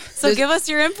so give us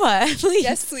your input, please.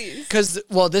 Yes, please. because,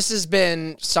 well, this has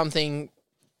been something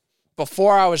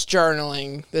before I was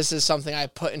journaling. This is something I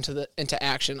put into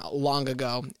action long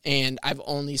ago, and I've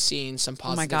only seen some Oh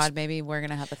positives. my God, maybe we're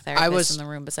gonna have a therapist in the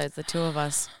room besides the two of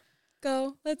us.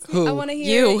 Go. Let's. Who? I want to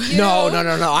hear You. it. No.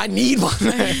 I need one.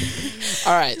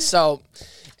 All right, so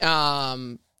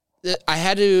I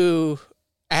had to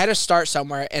start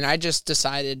somewhere, and I just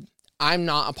decided I'm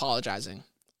not apologizing.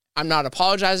 I'm not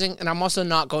apologizing, and I'm also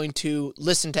not going to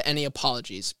listen to any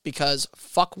apologies because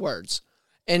fuck words.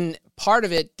 And part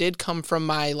of it did come from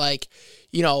my, like,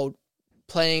 you know,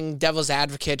 playing devil's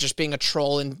advocate, just being a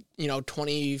troll in, you know,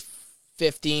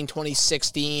 2015,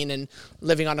 2016, and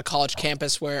living on a college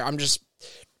campus where I'm just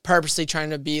purposely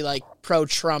trying to be, like,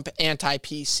 pro-Trump,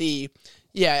 anti-PC.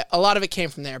 Yeah, a lot of it came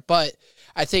from there, but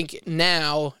I think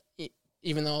now,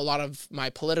 even though a lot of my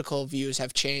political views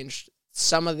have changed,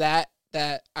 some of that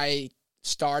I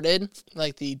started,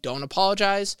 like the don't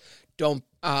apologize, don't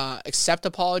accept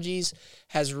apologies,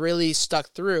 has really stuck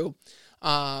through.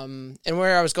 And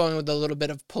where I was going with a little bit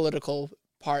of political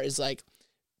part is like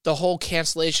the whole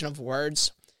cancellation of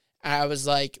words. I was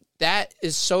like, that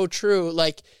is so true.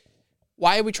 Like,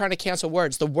 why are we trying to cancel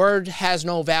words? The word has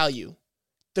no value.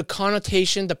 The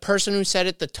connotation, the person who said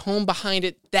it, the tone behind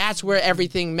it, that's where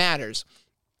everything matters.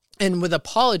 And with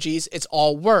apologies, it's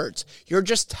all words. You're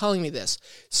just telling me this.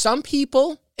 Some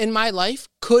people in my life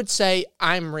could say,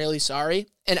 I'm really sorry,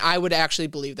 and I would actually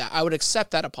believe that. I would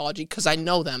accept that apology because I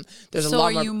know them. There's a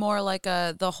lot. So are you more like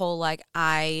the whole like,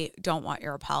 I don't want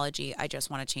your apology, I just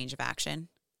want a change of action?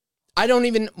 I don't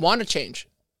even want to change.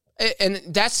 And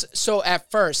that's so at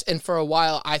first, and for a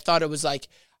while, I thought it was like,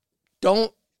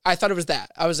 I thought it was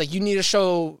that. I was like, you need to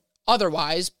show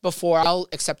otherwise before I'll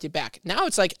accept you back. Now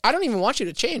it's like, I don't even want you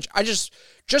to change. I just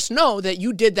know that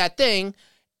you did that thing.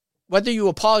 Whether you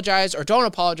apologize or don't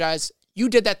apologize, you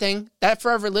did that thing. That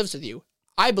forever lives with you.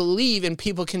 I believe in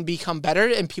people can become better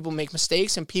and people make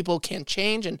mistakes and people can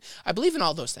change. And I believe in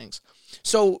all those things.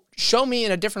 So show me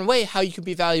in a different way how you can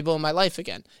be valuable in my life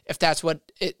again, if that's what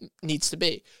it needs to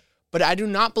be. But I do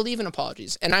not believe in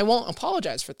apologies, and I won't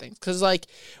apologize for things. Because, like,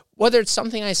 whether it's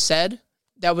something I said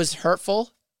that was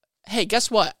hurtful, hey, guess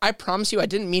what? I promise you I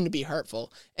didn't mean to be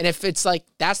hurtful. And if it's like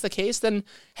that's the case, then,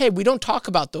 hey, we don't talk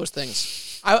about those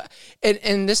things.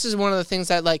 And this is one of the things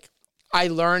that, like, I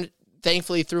learned,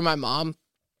 thankfully, through my mom.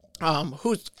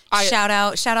 Shout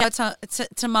out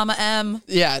to Mama M.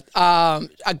 Yeah.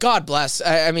 God bless.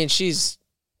 I mean, she's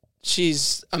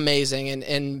amazing,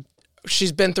 and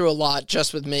she's been through a lot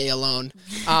just with me alone.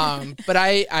 But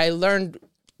I learned,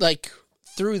 like,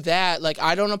 through that, like,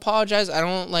 I don't apologize.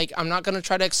 I'm not going to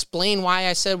try to explain why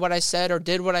I said what I said or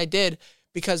did what I did,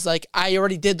 because, like, I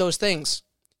already did those things.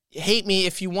 Hate me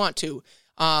if you want to.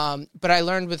 But I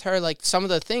learned with her, like, some of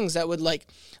the things that would, like,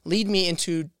 lead me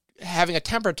into having a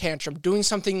temper tantrum, doing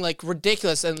something, like,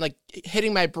 ridiculous, and, like,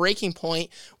 hitting my breaking point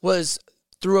was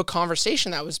through a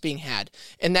conversation that was being had.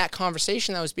 And that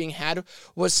conversation that was being had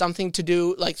was something to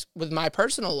do, like, with my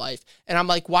personal life. And I'm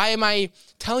like, why am I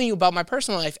telling you about my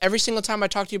personal life? Every single time I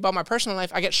talk to you about my personal life,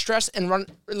 I get stressed and run,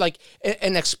 like,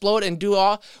 and explode and do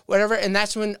all whatever. And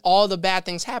that's when all the bad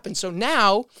things happen. So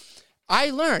now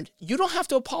I learned you don't have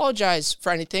to apologize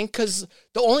for anything, because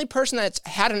the only person that's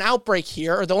had an outbreak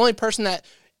here, or the only person that,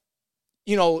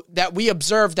 you know, that we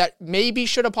observe that maybe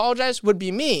should apologize would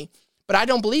be me. But I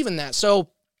don't believe in that. So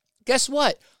guess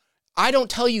what? I don't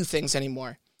tell you things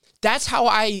anymore. That's how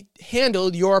I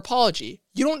handled your apology.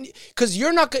 You don't, because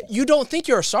you don't think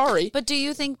you're sorry. But do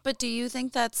you think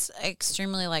that's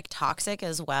extremely, like, toxic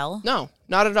as well? No,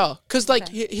 not at all. Because, like,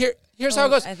 here's how it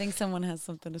goes. I think someone has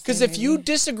something to say. Because if you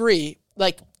disagree,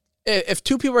 like, if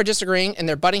two people are disagreeing and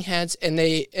they're butting heads and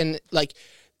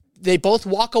they both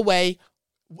walk away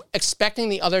expecting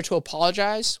the other to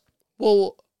apologize,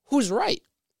 well, who's right?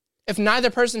 If neither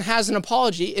person has an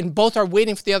apology and both are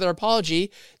waiting for the other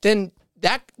apology, then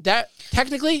that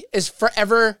technically is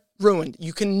forever ruined.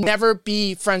 You can never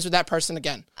be friends with that person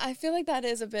again. I feel like that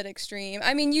is a bit extreme.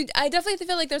 I mean, I definitely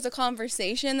feel like there's a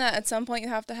conversation that at some point you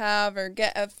have to have or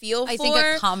get a feel for. I think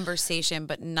a conversation,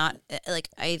 but not, like,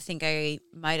 I think I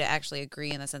might actually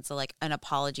agree in the sense that, like, an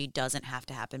apology doesn't have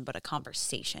to happen, but a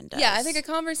conversation does. Yeah, I think a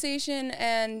conversation,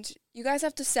 and you guys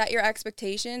have to set your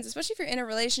expectations, especially if you're in a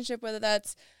relationship, whether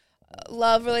that's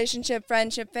love relationship,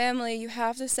 friendship, family. You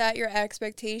have to set your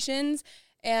expectations.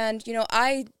 And, you know,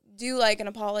 I do like an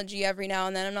apology every now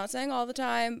and then. I'm not saying all the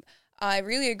time. I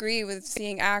really agree with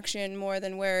seeing action more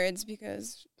than words,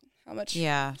 because how much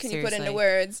can you put into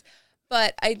words?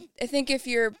 But I think if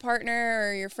your partner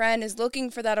or your friend is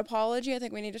looking for that apology, I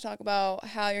think we need to talk about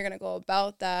how you're going to go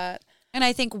about that. And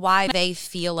I think why they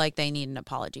feel like they need an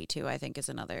apology too, I think, is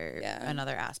another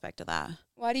aspect of that.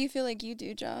 Why do you feel like you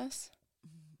do, Joss?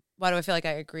 Why do I feel like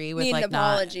I agree with, need like, an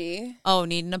apology?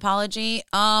 Need an apology?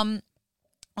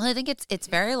 Well, I think it's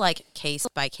very, like, case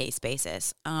by case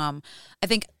basis. I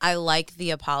think I like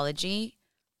the apology,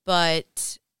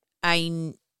 but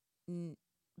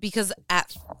because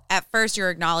at first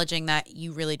you're acknowledging that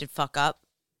you really did fuck up,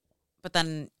 but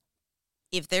then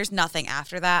if there's nothing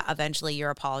after that, eventually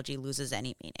your apology loses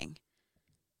any meaning.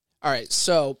 All right,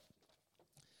 so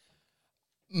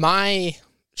my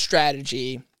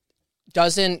strategy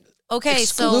doesn't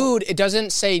exclude, it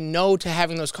doesn't say no to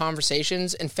having those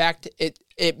conversations. In fact,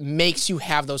 it makes you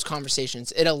have those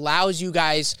conversations. It allows you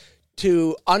guys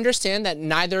to understand that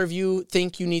neither of you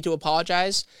think you need to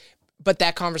apologize, but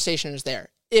that conversation is there.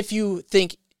 If you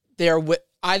think they're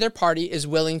either party is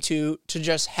willing to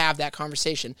just have that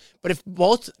conversation. But if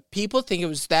both people think it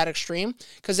was that extreme,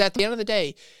 because at the end of the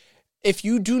day, if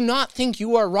you do not think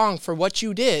you are wrong for what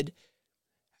you did,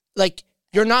 like,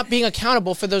 you're not being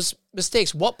accountable for those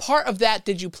mistakes. What part of that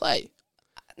did you play?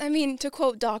 I mean, to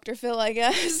quote Dr. Phil, I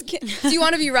guess, do you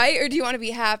want to be right or do you want to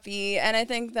be happy? And I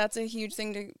think that's a huge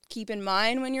thing to keep in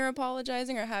mind when you're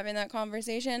apologizing or having that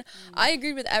conversation. I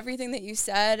agreed with everything that you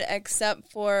said,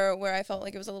 except for where I felt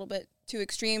like it was a little bit too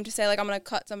extreme to say, like, I'm going to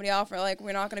cut somebody off, or like,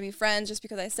 we're not going to be friends just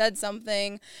because I said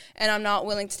something and I'm not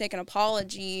willing to take an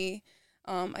apology.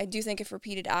 I do think if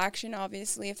repeated action,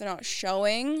 obviously, if they're not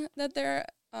showing that they're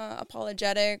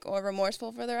apologetic or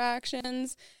remorseful for their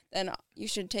actions, then you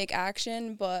should take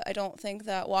action. But I don't think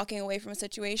that walking away from a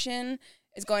situation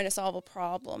is going to solve a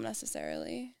problem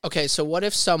necessarily. Okay, so what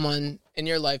if someone in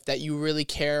your life that you really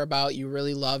care about, you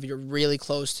really love, you're really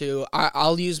close to,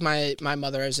 I'll use my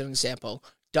mother as an example,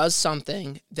 does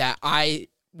something that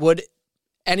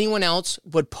anyone else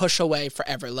would push away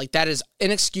forever. Like, that is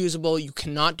inexcusable. You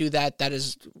cannot do that. That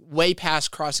is way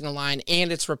past crossing a line,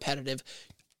 and it's repetitive.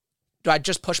 Do I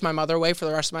just push my mother away for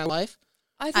the rest of my life?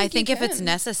 I think if it's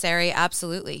necessary,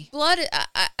 absolutely. Blood,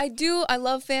 I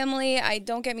love family.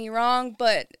 Don't get me wrong,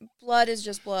 but blood is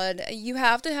just blood. You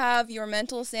have to have your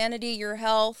mental sanity, your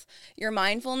health, your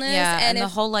mindfulness. Yeah, and the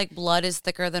whole, like, blood is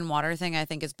thicker than water thing, I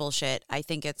think is bullshit. I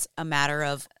think it's a matter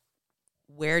of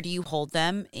where do you hold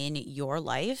them in your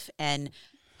life and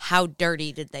how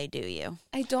dirty did they do you?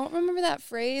 I don't remember that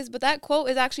phrase, but that quote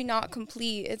is actually not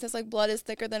complete. It says, like, blood is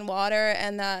thicker than water,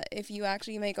 and that if you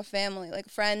actually make a family, like,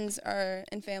 friends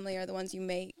and family are the ones you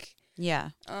make. Yeah.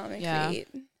 Create.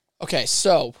 Okay,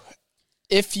 so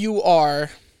if you are,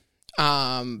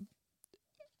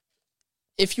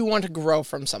 if you want to grow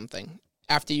from something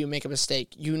after you make a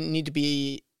mistake, you need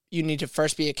to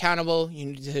first be accountable. You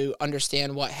need to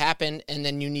understand what happened, and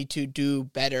then you need to do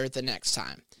better the next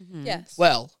time. Mm-hmm. Yes.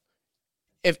 Well,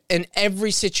 if in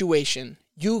every situation,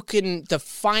 the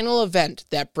final event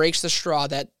that breaks the straw,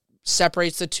 that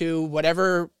separates the two,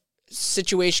 whatever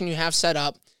situation you have set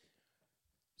up,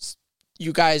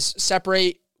 you guys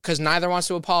separate because neither wants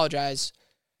to apologize.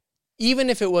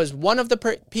 Even if it was one of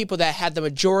the people that had the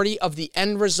majority of the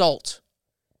end result,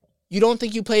 you don't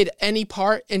think you played any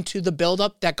part into the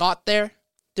buildup that got there?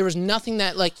 There was nothing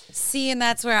that, like... See, and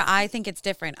that's where I think it's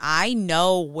different. I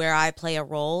know where I play a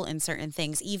role in certain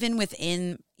things. Even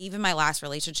my last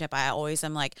relationship, I always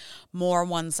am, like, more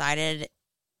one-sided,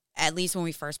 at least when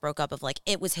we first broke up, of, like,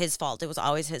 it was his fault. It was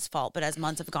always his fault. But as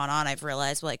months have gone on, I've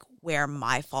realized, like, where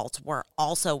my faults were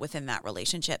also within that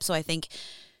relationship. So I think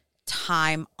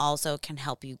time also can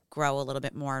help you grow a little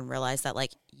bit more and realize that,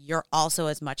 like, you're also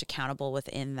as much accountable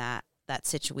within that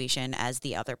situation as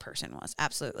the other person was.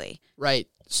 Absolutely. Right.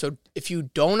 So if you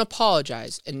don't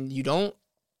apologize and you don't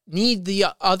need the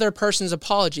other person's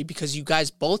apology because you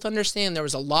guys both understand there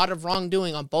was a lot of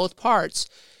wrongdoing on both parts,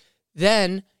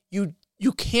 then you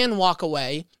can walk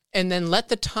away and then let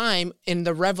the time and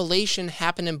the revelation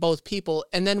happen in both people.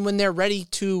 And then when they're ready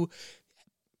to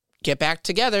get back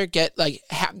together,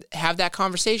 have that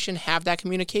conversation, have that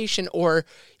communication, or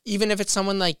even if it's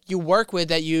someone like you work with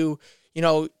that you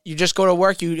just go to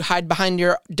work, you hide behind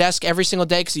your desk every single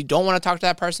day because you don't want to talk to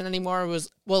that person anymore.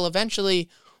 Eventually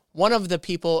one of the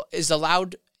people is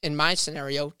allowed, in my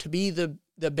scenario, to be the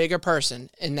bigger person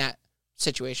in that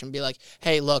situation. Be like,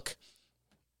 hey, look,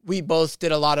 we both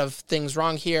did a lot of things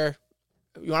wrong here.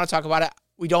 You want to talk about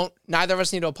it? Neither of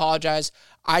us need to apologize.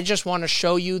 I just want to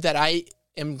show you that I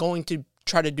am going to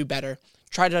try to do better.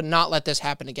 Try to not let this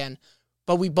happen again.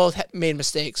 But we both made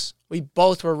mistakes. We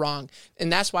both were wrong.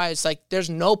 And that's why it's like, there's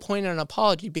no point in an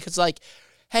apology because, like,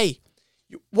 hey,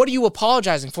 what are you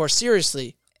apologizing for?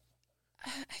 Seriously.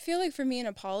 I feel like for me, an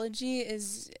apology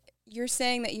is you're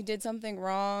saying that you did something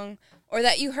wrong or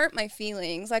that you hurt my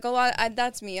feelings. Like,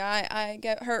 that's me. I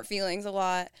get hurt feelings a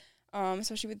lot,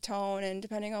 especially with tone and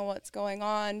depending on what's going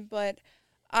on. But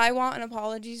I want an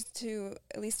apology to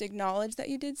at least acknowledge that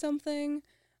you did something.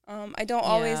 I don't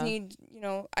always need,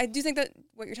 I do think that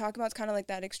what you're talking about is kind of like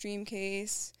that extreme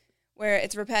case where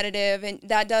it's repetitive, and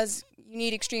you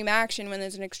need extreme action when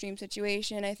there's an extreme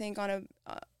situation. I think on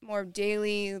a more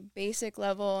daily, basic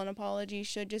level, an apology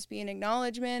should just be an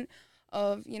acknowledgement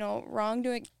of,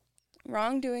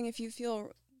 wrongdoing if you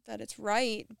feel that it's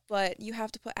right, but you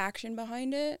have to put action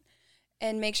behind it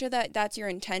and make sure that that's your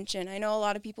intention. I know a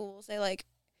lot of people will say, like,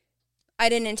 I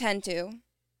didn't intend to.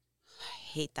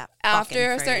 I hate that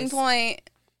after a phrase. certain point,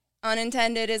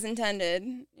 unintended is intended,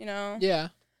 Yeah.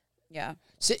 Yeah.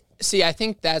 See, I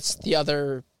think that's the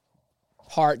other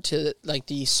part to, like,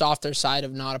 the softer side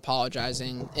of not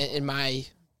apologizing, in my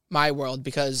my world,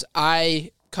 because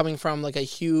I, coming from like a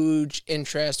huge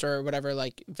interest or whatever,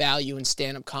 like value in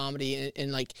stand-up comedy,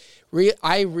 and like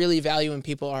I really value when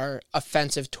people are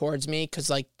offensive towards me, because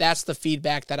like that's the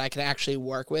feedback that I can actually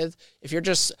work with. If you're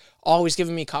just always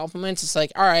giving me compliments, it's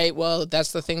like, all right, well,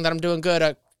 that's the thing that I'm doing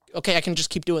good. Okay, I can just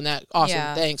keep doing that.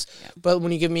 Awesome, thanks. Yeah. But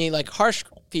when you give me like harsh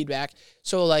feedback,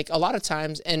 so like a lot of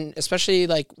times, and especially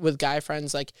like with guy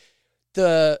friends, like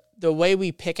the way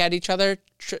we pick at each other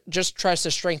just tries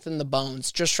to strengthen the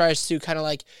bones, just tries to kind of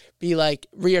like be like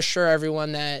reassure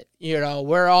everyone that, you know,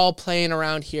 we're all playing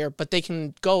around here, but they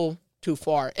can go too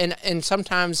far. And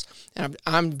sometimes, and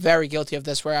I'm very guilty of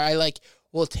this, where I like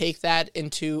will take that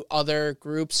into other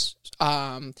groups,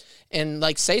 and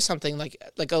like say something like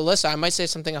Alyssa, I might say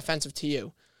something offensive to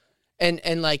you. And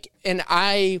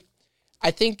I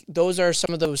think those are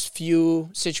some of those few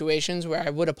situations where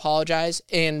I would apologize,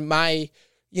 and my,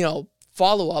 you know,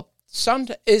 follow-up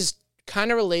is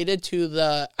kind of related to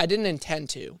the I didn't intend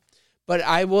to, but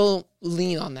I will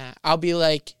lean on that. I'll be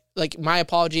like my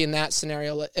apology in that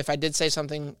scenario, if I did say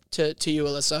something to you,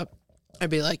 Alyssa, I'd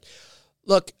be like,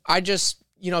 look, I just,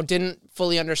 you know, didn't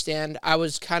fully understand. I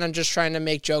was kind of just trying to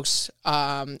make jokes.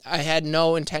 I had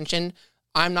no intention.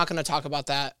 I'm not going to talk about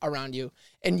that around you.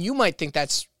 And you might think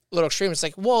that's a little extreme. It's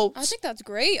like, whoa. I think that's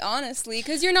great, honestly,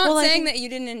 because you're not saying that you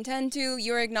didn't intend to.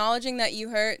 You're acknowledging that you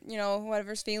hurt, you know,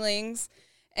 whatever's feelings,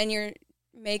 and you're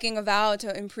making a vow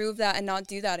to improve that and not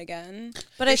do that again.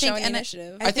 But you're I think, showing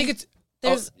initiative. I think it's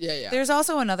there's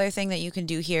also another thing that you can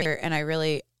do here, and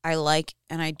I like,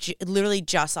 and I literally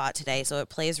just saw it today, so it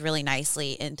plays really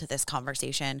nicely into this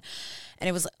conversation. And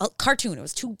it was a cartoon. It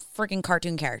was two freaking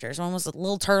cartoon characters. One was a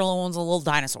little turtle, and one was a little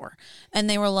dinosaur. And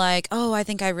they were like, "Oh, I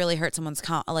think I really hurt someone's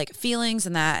like feelings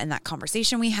in that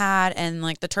conversation we had." And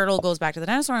like the turtle goes back to the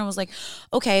dinosaur and was like,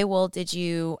 "Okay, well, did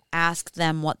you ask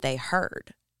them what they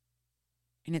heard?"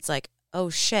 And it's like, "Oh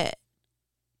shit.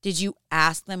 Did you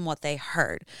ask them what they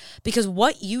heard?" Because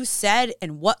what you said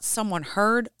and what someone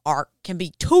heard can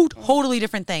be two totally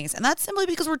different things. And that's simply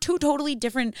because we're two totally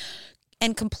different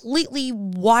and completely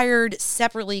wired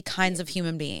separately kinds of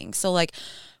human beings. So like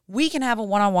we can have a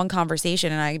one-on-one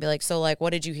conversation and I can be like, "So like,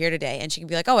 what did you hear today?" And she can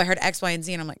be like, "Oh, I heard X, Y, and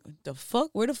Z." And I'm like, "The fuck?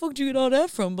 Where the fuck did you get all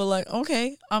that from?" But like,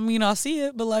 okay, I mean, I'll see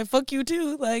it, but like, fuck you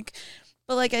too. Like,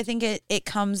 but like, I think it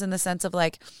comes in the sense of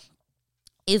like,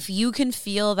 if you can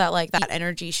feel that like that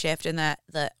energy shift and that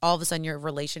all of a sudden your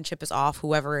relationship is off,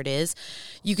 whoever it is,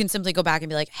 you can simply go back and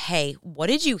be like, "Hey, what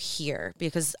did you hear?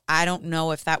 Because I don't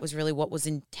know if that was really what was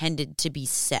intended to be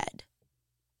said."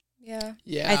 Yeah.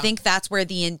 I think that's where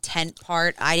the intent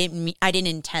part, I didn't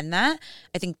intend that.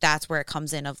 I think that's where it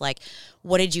comes in of like,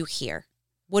 what did you hear?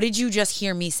 What did you just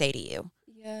hear me say to you?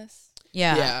 Yes.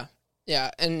 Yeah.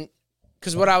 And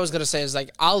because what I was going to say is,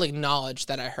 like, I'll acknowledge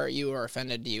that I hurt you or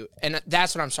offended you. And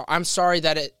that's what I'm sorry. I'm sorry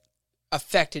that it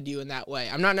affected you in that way.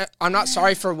 I'm not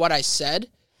sorry for what I said.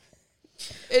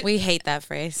 We hate that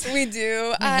phrase. We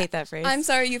do. I hate that phrase. I'm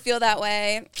sorry you feel that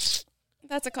way.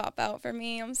 That's a cop-out for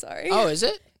me. I'm sorry. Oh, is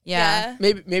it? Yeah.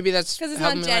 Maybe that's... Because it's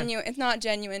not genuine. It's not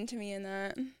genuine to me in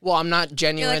that. Well, I'm not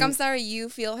genuine. You're like, I'm sorry you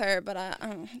feel hurt, but I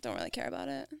don't really care about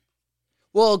it.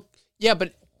 Well, yeah,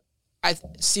 but... I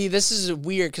see. This is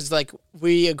weird because like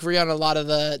we agree on a lot of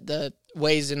the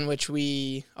ways in which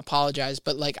we apologize,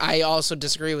 but like I also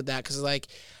disagree with that because like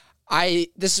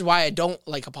this is why I don't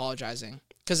like apologizing,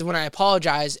 because when I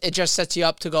apologize, it just sets you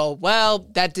up to go, well,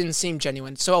 that didn't seem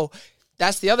genuine. So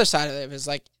that's the other side of it. Is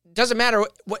like, it doesn't matter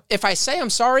what if I say I'm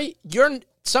sorry.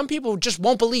 Some people just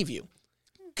won't believe you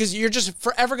because you're just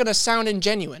forever gonna sound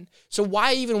ingenuine. So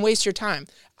why even waste your time?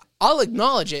 I'll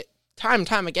acknowledge it time and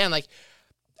time again. Like,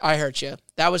 I hurt you.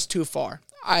 That was too far.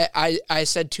 I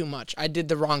said too much. I did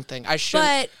the wrong thing. I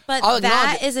should. But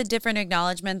that is a different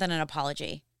acknowledgement than an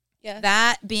apology. Yeah.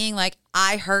 That being like,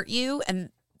 I hurt you,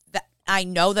 and that I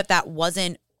know that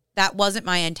wasn't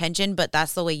my intention, but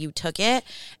that's the way you took it.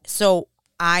 So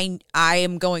I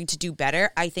am going to do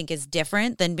better. I think is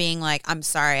different than being like, I'm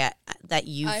sorry that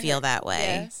you feel that way.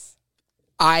 Yes.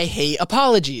 I hate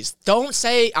apologies. Don't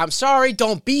say I'm sorry.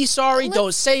 Don't be sorry.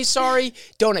 Don't say sorry.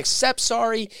 Don't accept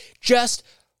sorry. Just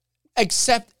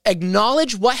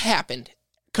acknowledge what happened.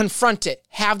 Confront it.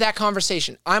 Have that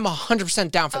conversation. I'm 100%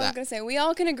 down for that. I was going to say, we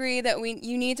all can agree that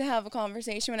you need to have a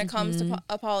conversation when it comes to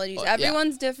apologies.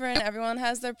 Everyone's different. Everyone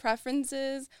has their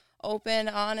preferences. Open,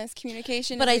 honest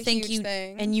communication but is I a think huge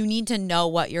thing. And you need to know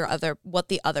what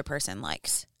the other person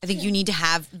likes. I think you need to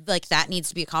have, like, that needs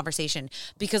to be a conversation,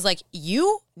 because like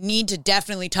you need to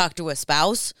definitely talk to a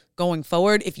spouse going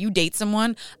forward. If you date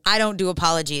someone, I don't do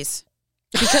apologies.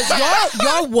 Because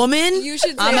your woman, You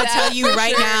should say I'm gonna that tell you for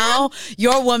right sure. now,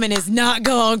 your woman is not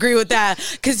gonna agree with that.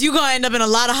 Because you gonna end up in a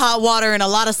lot of hot water and a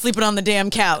lot of sleeping on the damn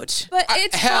couch. But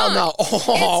it's hell fine. no.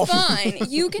 Oh. It's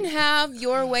fine. You can have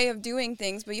your way of doing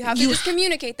things, but you have to just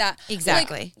communicate that.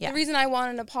 Exactly, Like, yeah. The reason I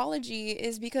want an apology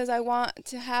is because I want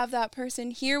to have that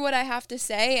person hear what I have to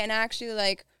say and actually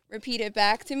like repeat it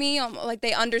back to me, like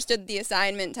they understood the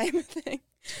assignment type of thing.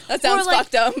 That sounds like-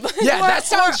 fucked up. But Yeah, that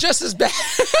sounds just as bad.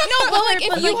 no, but like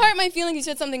if you hurt my feelings, you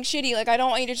said something shitty. Like I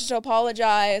don't want you to just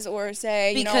apologize or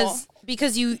say,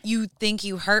 Because you think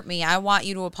you hurt me. I want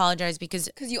you to apologize because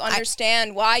because you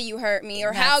understand why you hurt me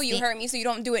or That's how you the- hurt me, so you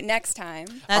don't do it next time.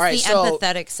 that's All right, the so-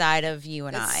 empathetic side of you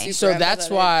and That's I. super- So that's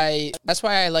empathetic.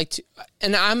 why I like to,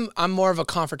 and I'm more of a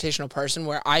confrontational person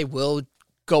where I will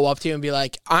go up to you and be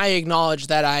like, I acknowledge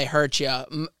that I hurt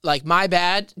you. Like, my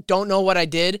bad. Don't know what I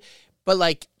did, but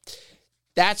like,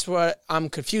 that's what I'm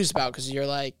confused about because you're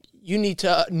like, you need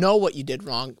to know what you did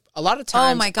wrong. A lot of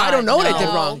times, Oh my God, I don't know what I did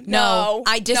no. wrong. No,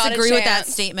 I not a disagree with that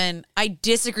chance. statement. I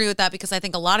disagree with that because I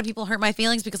think a lot of people hurt my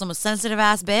feelings because I'm a sensitive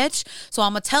ass bitch. So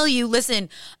I'm gonna tell you, listen,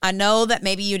 I know that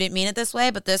maybe you didn't mean it this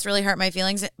way, but this really hurt my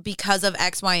feelings because of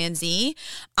X, Y, and Z.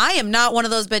 I am not one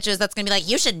of those bitches that's gonna be like,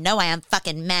 you should know I am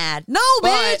fucking mad. No, But-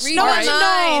 bitch. Read No, my I should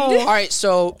mind. know. All right,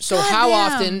 so how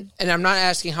Goddamn. often, and I'm not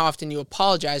asking how often you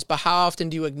apologize, but how often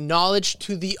do you acknowledge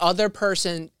to the other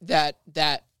person that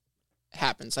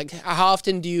happens? Like, how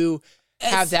often do you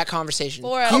have that conversation?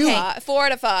 4 out Do of you- 5. 4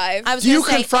 out of 5. I was Do you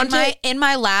gonna say, confront it? in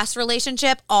my last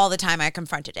relationship, all the time I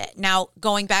confronted it. Now,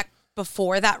 going back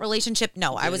before that relationship,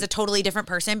 no, I was a totally different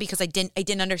person because I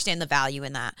didn't understand the value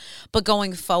in that. But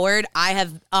going forward, I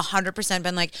have 100%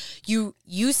 been like, you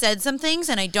said some things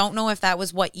and I don't know if that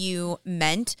was what you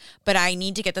meant, but I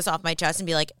need to get this off my chest and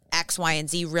be like, X, Y, and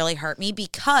Z really hurt me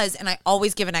because, and I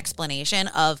always give an explanation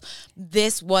of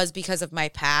this was because of my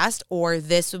past or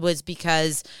this was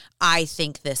because I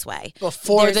think this way.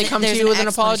 Before they come to there's you with an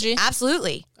explanation. apology?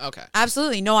 Absolutely. Okay.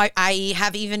 Absolutely. No, I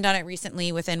have even done it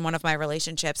recently within one of my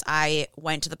relationships. I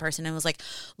went to the person and was like,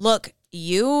 look,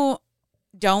 you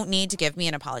don't need to give me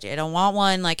an apology. I don't want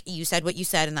one. Like, you said what you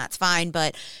said and that's fine.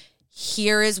 But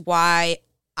here is why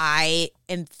I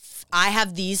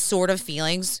have these sort of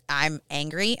feelings. I'm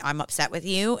angry. I'm upset with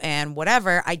you and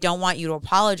whatever. I don't want you to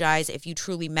apologize if you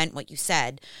truly meant what you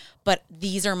said. But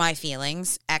these are my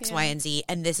feelings, X, Y, and Z,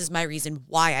 and this is my reason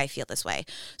why I feel this way.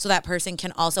 So that person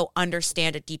can also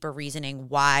understand a deeper reasoning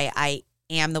why I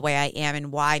am the way I am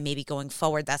and why maybe going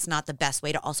forward that's not the best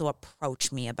way to also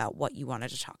approach me about what you wanted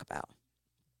to talk about.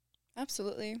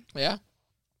 Absolutely. Yeah.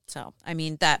 So, I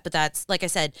mean, but that's, like I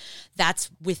said, that's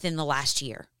within the last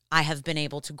year. I have been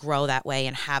able to grow that way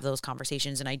and have those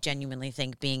conversations. And I genuinely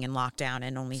think being in lockdown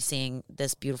and only seeing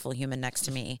this beautiful human next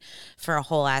to me for a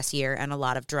whole ass year and a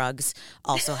lot of drugs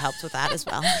also helped with that as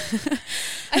well.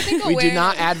 I think We do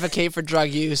not advocate for drug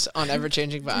use on Ever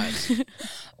Changing Vibes.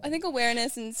 I think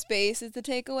awareness and space is the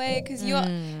takeaway because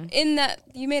in that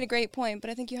you made a great point, but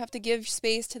I think you have to give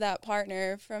space to that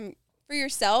partner for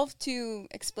yourself to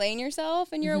explain yourself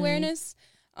and your awareness,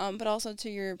 but also to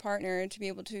your partner to be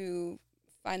able to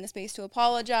find the space to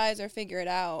apologize or figure it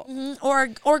out.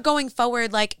 Or going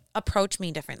forward, like, approach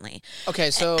me differently.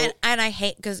 Okay, so And I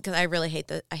hate, because I really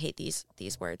hate these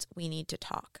words. We need to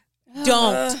talk.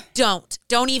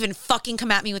 Don't even fucking come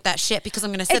at me with that shit because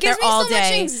I'm going to sit It gives there all me so day.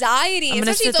 much anxiety, I'm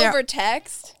gonna especially sit it's there- over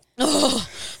text. Oh,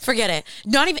 forget it.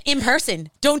 Not even in person.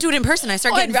 Don't do it in person. I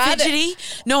start Oh, getting I'd rather- fidgety.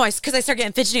 No, because I start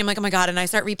getting fidgety. I'm like, oh my God. And I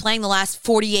start replaying the last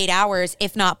 48 hours,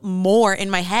 if not more, in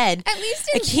my head. At least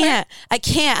I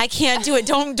can't do it.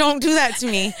 Don't do that to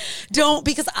me. Don't,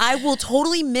 because I will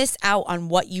totally miss out on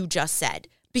what you just said.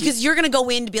 Because you're going to go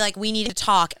in to be like, we need to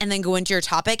talk, and then go into your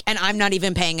topic, and I'm not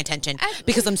even paying attention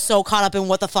because I'm so caught up in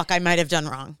what the fuck I might have done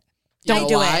wrong. Don't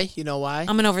do it. You know why?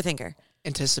 I'm an overthinker.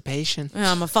 Anticipation.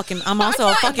 I'm also a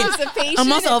fucking Anticipation.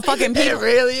 It people.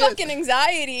 really is. Fucking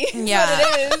anxiety. is Yeah.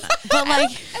 what it is. But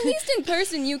like, At least in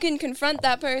person, you can confront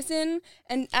that person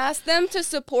and ask them to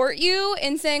support you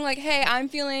in saying like, "Hey, I'm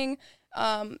feeling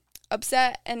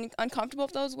upset and uncomfortable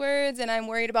with those words, and I'm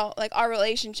worried about like our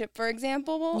relationship, for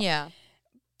example." yeah.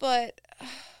 But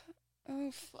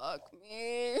oh fuck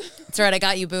me. That's right. I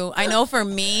got you, boo. I know for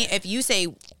me, if you say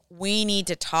we need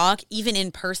to talk, even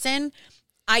in person,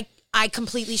 I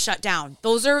completely shut down.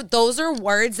 Those are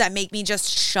words that make me just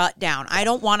shut down. I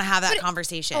don't want to have that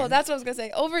conversation. Oh, that's what I was gonna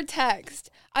say. Over text.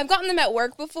 I've gotten them at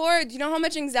work before. Do you know how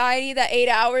much anxiety that 8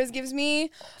 hours gives me? I'm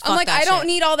Fuck like, that I don't shit.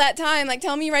 need all that time. Like,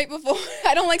 tell me right before.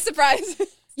 I don't like surprises.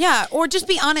 Yeah, or just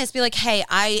be honest. Be like, hey,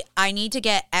 I need to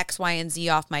get X, Y, and Z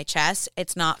off my chest.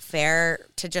 It's not fair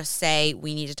to just say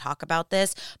we need to talk about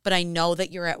this, but I know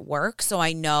that you're at work, so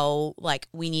I know like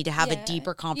we need to have a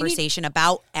deeper conversation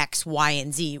about X, Y,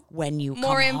 and Z when you come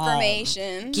More home.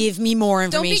 information. Give me more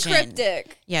information. Don't be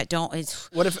cryptic. Yeah, don't. It's,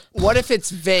 What if it's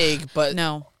vague, but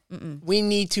no. we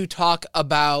need to talk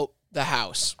about the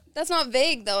house? That's not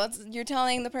vague, though. You're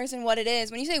telling the person what it is.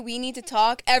 When you say we need to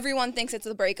talk, everyone thinks it's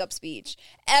a breakup speech.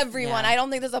 Everyone. Yeah. I don't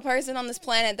think there's a person on this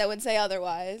planet that would say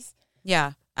otherwise.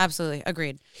 Yeah, absolutely.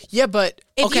 Agreed. Yeah, but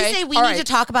If okay, you say we all need right. to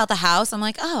talk about the house, I'm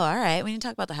like, oh, all right, we need to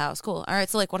talk about the house. Cool. All right,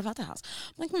 so like, what about the house?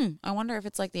 I'm like, I wonder if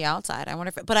it's like the outside. I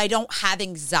wonder if, but I don't have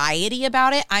anxiety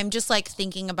about it. I'm just like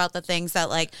thinking about the things that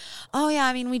like, oh yeah,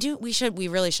 I mean, we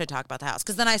really should talk about the house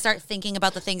because then I start thinking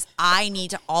about the things I need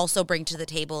to also bring to the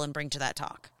table and bring to that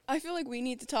talk. I feel like we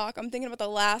need to talk. I'm thinking about the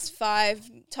last 5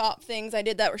 top things I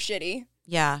did that were shitty.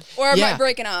 Yeah, Or Yeah.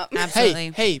 breaking up.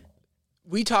 absolutely. Hey,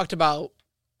 we talked about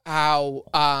how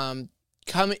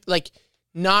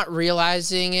not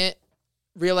realizing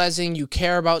you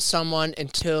care about someone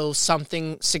until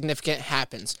something significant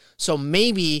happens. So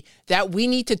maybe that we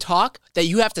need to talk that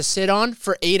you have to sit on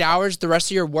for 8 hours the rest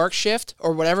of your work shift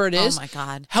or whatever it is. Oh my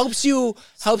God. Helps you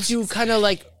kind of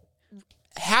like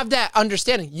have that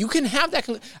understanding. You can have that.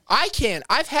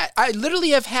 I literally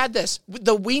have had this.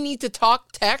 The we need to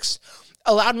talk text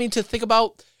allowed me to think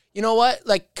about, you know what?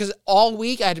 Like, because all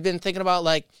week I had been thinking about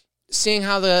like seeing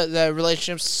how the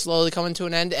relationship's slowly coming to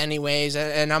an end anyways.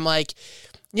 And I'm like,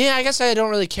 yeah, I guess I don't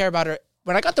really care about her.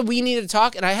 When I got the we need to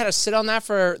talk and I had to sit on that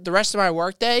for the rest of my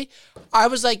work day, I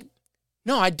was like,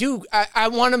 no, I do. I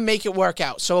want to make it work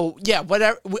out. So yeah,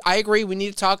 whatever. I agree. We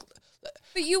need to talk.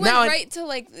 But you went Now right to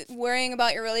like worrying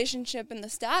about your relationship and the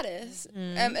status.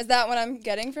 Is that what I'm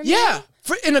getting from you? Yeah,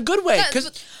 in a good way. Yeah, Because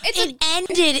it's It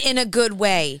ended in a good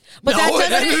way, but no, that it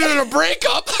doesn't. ended in a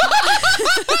breakup.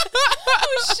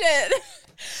 oh shit.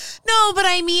 No, but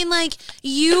I mean, like,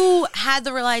 you had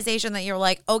the realization that you're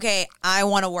like, okay, I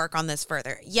want to work on this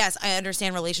further. Yes, I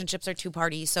understand relationships are two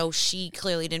parties, so she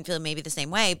clearly didn't feel maybe the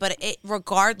same way. But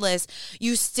regardless,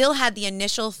 you still had the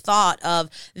initial thought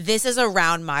of this is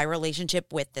around my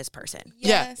relationship with this person.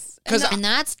 Yes. Yeah, 'cause And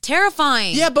that's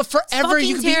terrifying. Yeah, but forever fucking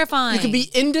you could terrifying. you could be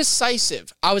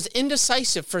indecisive. I was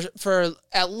indecisive for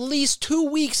at least 2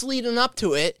 weeks leading up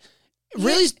to it.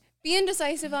 Really, Be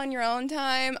indecisive on your own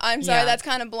time. I'm sorry, Yeah. that's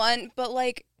kind of blunt, but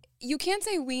like you can't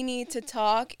say we need to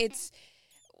talk. It's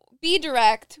be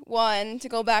direct, 1, to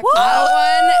go back to that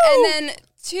one. And then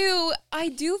 2, I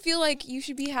do feel like you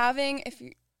should be having, if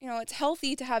you know, it's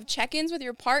healthy to have check-ins with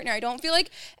your partner. I don't feel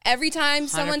like every time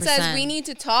someone says 100%. we need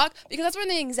to talk, because that's where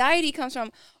the anxiety comes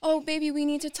from. Oh, baby, we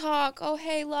need to talk. Oh,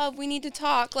 hey, love, we need to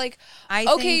talk. Like, I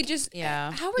okay, think- just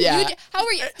yeah. How are Yeah. you? How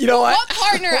are you? You know what? What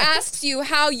partner asks you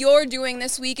how you're doing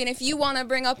this week, and if you want to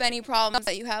bring up any problems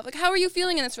that you have? Like, how are you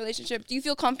feeling in this relationship? Do you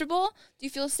feel comfortable? Do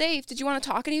you feel safe? Did you want to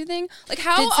talk anything? Like,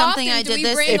 how Did something often I do did we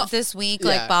this bring? this week Yeah.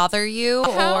 like bother you?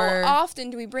 How or often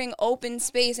do we bring open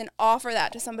space and offer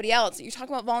that to somebody else? You're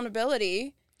talking about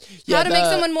vulnerability. Yeah, How to make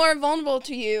the- someone more vulnerable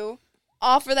to you?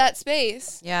 Offer that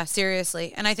space. Yeah,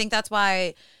 seriously. And I think that's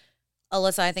why,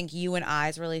 Alyssa, I think you and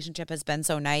I's relationship has been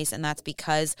so nice. And that's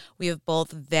because we have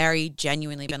both very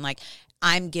genuinely been like,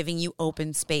 I'm giving you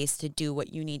open space to do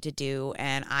what you need to do.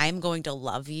 And I'm going to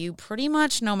love you pretty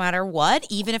much no matter what.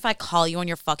 Even if I call you on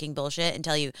your fucking bullshit and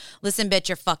tell you, listen, bitch,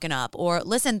 you're fucking up. Or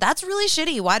listen, that's really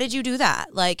shitty. Why did you do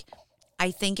that? Like,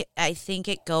 I think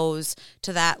it goes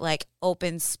to that like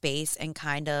open space and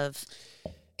kind of.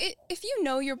 If you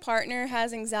know your partner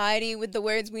has anxiety with the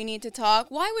words "we need to talk,"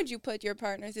 why would you put your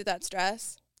partner through that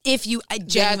stress? If you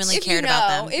genuinely If you cared about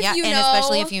know. them. If yeah, you and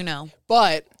especially know. if you know.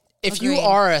 But if you Agreed.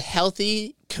 are a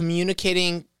healthy,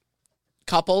 communicating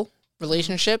couple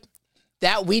relationship,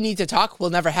 that we need to talk will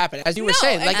never happen. As you were No,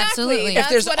 saying, like Absolutely. if That's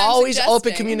there's what I'm always open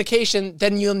suggesting. communication,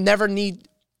 then you'll never need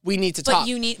we need to talk.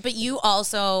 But you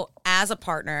also, as a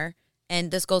partner, and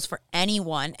this goes for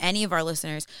anyone, any of our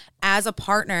listeners, as a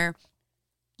partner,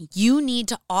 you need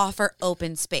to offer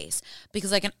open space,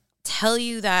 because I can tell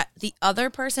you that the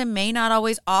other person may not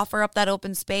always offer up that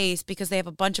open space because they have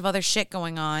a bunch of other shit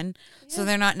going on. So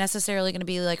they're not necessarily going to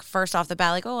be like first off the bat,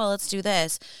 like, oh, well, let's do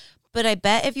this. But I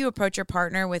bet if you approach your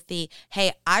partner with the,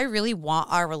 hey, I really want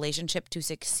our relationship to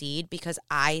succeed because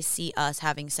I see us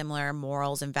having similar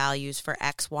morals and values for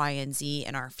X, Y, and Z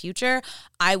in our future,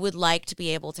 I would like to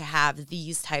be able to have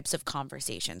these types of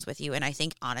conversations with you. And I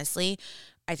think, honestly,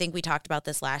 I think we talked about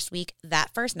this last week.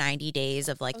 That first 90 days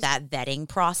of like that vetting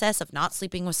process of not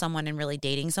sleeping with someone and really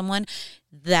dating someone,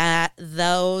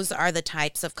 those are the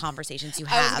types of conversations you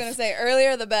have. I was going to say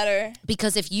earlier the better.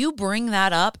 Because if you bring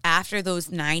that up after those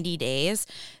 90 days,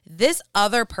 this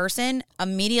other person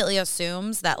immediately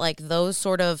assumes that like those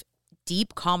sort of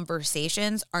deep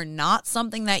conversations are not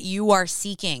something that you are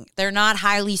seeking. They're not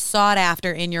highly sought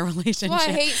after in your relationship. Well,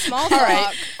 I hate small talk. All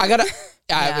right, I gotta.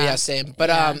 Yeah, same. But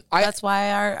that's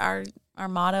why our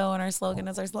motto and our slogan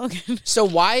is our slogan. So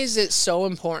why is it so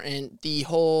important? The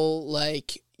whole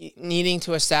like needing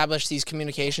to establish these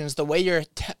communications, the way you're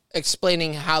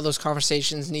explaining how those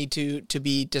conversations need to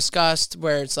be discussed,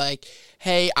 where it's like,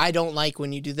 hey, I don't like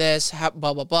when you do this,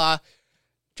 blah blah blah.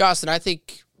 Justin, I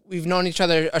think we've known each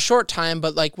other a short time,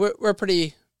 but like we're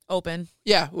pretty open.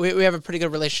 Yeah, we have a pretty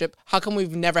good relationship. How come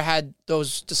we've never had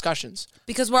those discussions?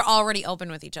 Because we're already open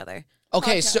with each other.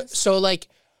 Okay, Podcast. so like,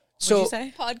 What'd you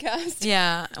say? Podcast.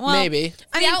 Yeah, well, maybe.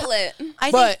 The outlet.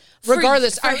 But think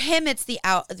regardless, for him, it's the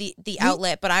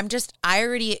outlet. But I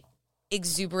already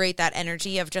exuberate that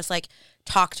energy of just like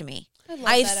talk to me.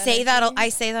 I say that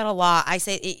a lot. I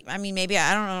say, I mean, maybe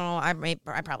I don't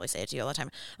know. I probably say it to you all the time.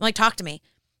 I'm like, talk to me,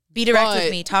 be direct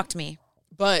with me, talk to me.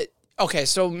 But okay,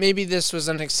 so maybe this was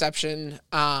an exception.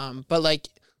 But like,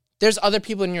 there's other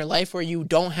people in your life where you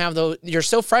don't have those. You're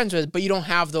still friends with, but you don't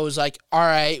have those. Like, all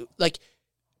right, like,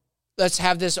 let's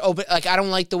have this open. Like, I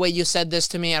don't like the way you said this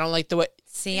to me. I don't like the way.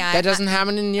 See, that doesn't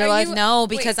happen in your life. No,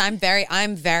 because I'm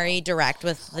very direct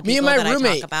with the people me and my that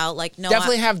roommate I talk about. Like, no,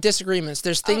 definitely have disagreements.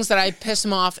 There's things that I piss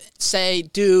him off, say,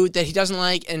 do that he doesn't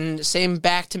like, and same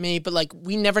back to me. But like,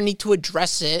 we never need to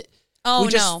address it. Oh,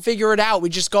 we just figure it out. We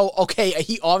just go, okay,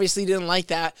 he obviously didn't like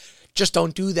that. Just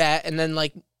don't do that, and then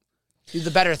like do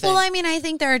the better thing. Well, I mean, I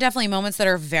think there are definitely moments that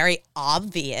are very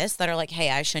obvious that are like,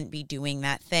 hey, I shouldn't be doing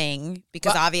that thing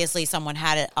because obviously someone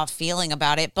had a feeling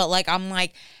about it. But like, I'm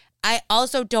like, I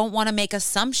also don't want to make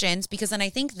assumptions because then I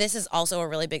think this is also a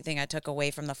really big thing I took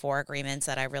away from the 4 agreements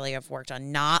that I really have worked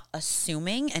on, not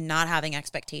assuming and not having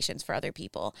expectations for other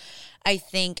people. I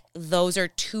think those are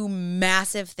 2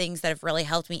 massive things that have really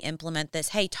helped me implement this.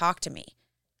 Hey, talk to me.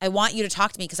 I want you to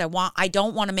talk to me because I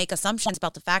don't want to make assumptions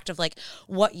about the fact of like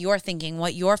what you're thinking,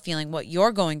 what you're feeling, what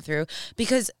you're going through,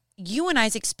 because you and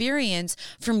I's experience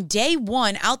from day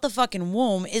one out the fucking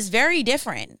womb is very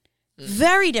different.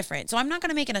 Very different. So I'm not going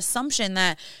to make an assumption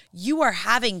that you are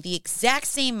having the exact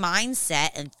same mindset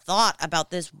and thought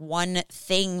about this one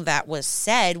thing that was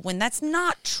said when that's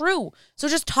not true. So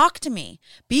just talk to me.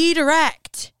 Be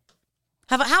direct.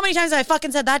 How many times have I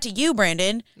fucking said that to you,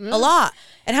 Brandon? A lot.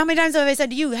 And how many times have I said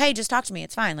to you, hey, just talk to me.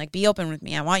 It's fine. Like, be open with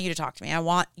me. I want you to talk to me. I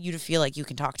want you to feel like you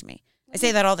can talk to me. I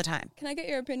say that all the time. Can I get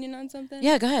your opinion on something?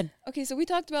 Yeah, go ahead. Okay, so we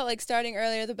talked about like starting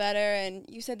earlier the better, and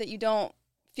you said that you don't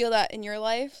feel that in your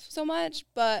life so much,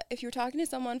 but if you're talking to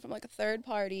someone from like a third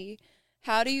party,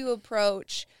 how do you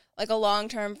approach like a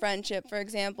long-term friendship, for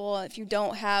example? If you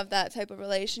don't have that type of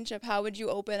relationship, how would you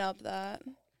open up that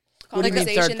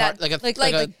conversation? Like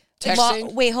a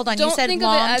texting? Wait, hold on. Don't you said think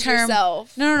long of it as term.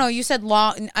 yourself. No. You said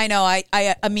long. I know.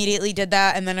 I immediately did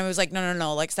that, and then I was like,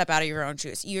 no. Like, step out of your own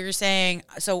shoes. You're saying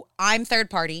so. I'm third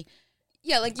party.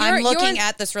 Yeah, like I'm looking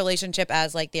at this relationship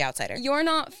as like the outsider. You're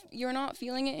not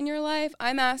feeling it in your life.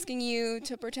 I'm asking you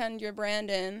to pretend you're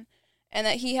Brandon, and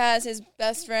that he has his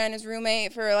best friend, his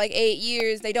roommate for like 8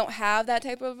 years. They don't have that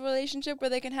type of relationship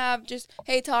where they can have just,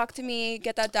 hey, talk to me,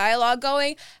 get that dialogue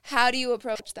going. How do you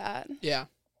approach that? Yeah,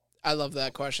 I love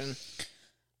that question.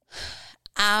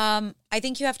 I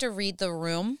think you have to read the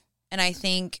room, and I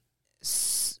think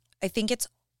it's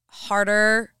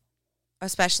harder.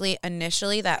 Especially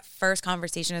initially, that first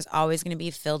conversation is always going to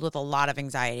be filled with a lot of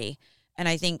anxiety. And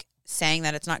I think saying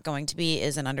that it's not going to be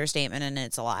is an understatement and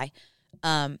it's a lie.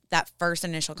 That first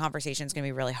initial conversation is going to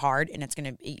be really hard, and it's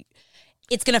going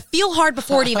to feel hard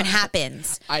before it even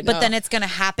happens. I know. But then it's going to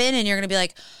happen, and you're going to be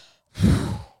like,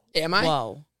 am I?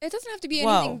 whoa. It doesn't have to be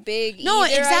anything big. No,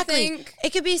 either, exactly. I think.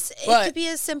 It could be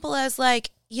as simple as like,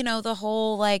 you know, the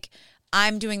whole like,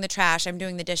 I'm doing the trash, I'm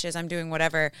doing the dishes, I'm doing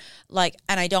whatever, like,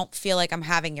 and I don't feel like I'm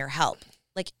having your help.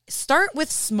 Like, start with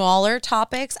smaller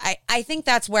topics. I think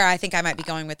that's where I think I might be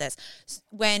going with this.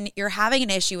 When you're having an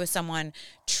issue with someone,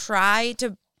 try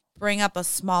to bring up a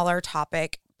smaller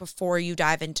topic before you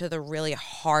dive into the really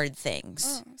hard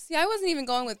things. Oh, see, I wasn't even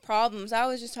going with problems. I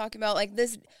was just talking about like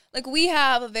this, like we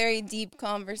have a very deep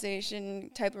conversation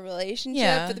type of relationship.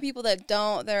 Yeah. For the people that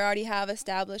don't, they already have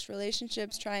established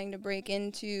relationships trying to break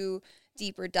into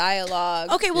deeper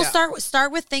dialogue. Okay, well, Yeah.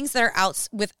 start with things that are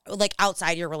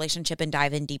outside your relationship and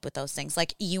dive in deep with those things.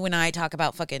 Like you and I talk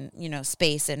about fucking,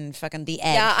 space and fucking the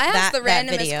egg. Yeah, I ask the that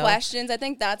randomest video. questions. I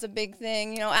think that's a big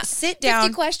thing. Sit 50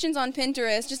 down. questions on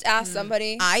Pinterest. Just ask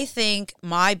somebody. I think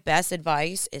my best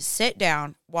advice is sit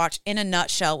down, watch In a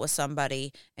Nutshell with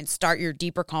somebody, and start your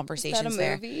deeper conversations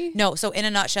there. movie? No, so In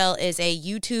a Nutshell is a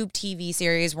YouTube TV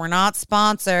series. We're not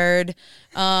sponsored,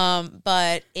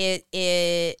 but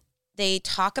they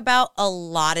talk about a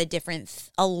lot of different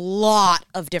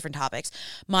topics.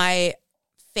 My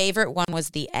favorite one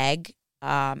was the egg.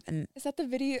 And Is that the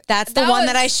video? that's the one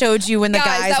that I showed you when the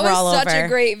guys that were all was such over. a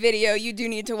great video. You do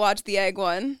need to watch the egg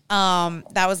one.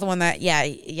 That was the one that,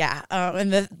 yeah.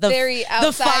 And the Very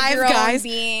outside your own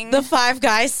being. the 5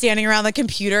 guys standing around the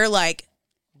computer, like,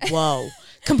 whoa,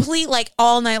 complete, like,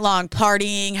 all night long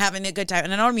partying, having a good time.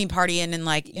 And I don't mean partying and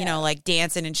like, like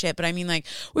dancing and shit, but I mean like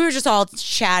we were just all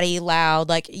chatty, loud,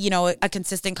 like, a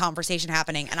consistent conversation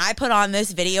happening. And I put on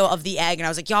this video of the egg and I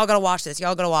was like, y'all gotta watch this.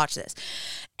 Y'all gotta watch this.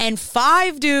 And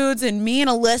 5 dudes and me and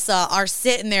Alyssa are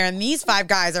sitting there, and these 5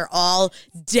 guys are all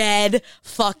dead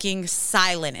fucking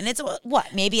silent. And it's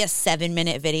maybe a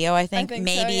 7-minute video, I think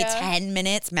maybe so, yeah. 10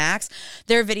 minutes max.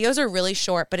 Their videos are really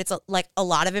short, but it's like a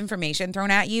lot of information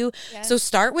thrown at you. Yeah. So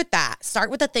start with that.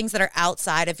 Start with the things that are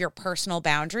outside of your personal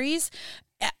boundaries.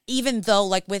 Even though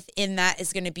like within that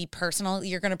is going to be personal,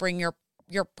 you're going to bring your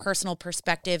personal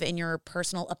perspective and your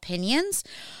personal opinions.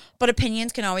 But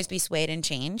opinions can always be swayed and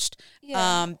changed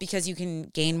because you can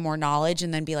gain more knowledge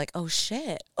and then be like, oh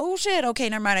shit, okay,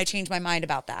 never mind, I changed my mind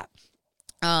about that.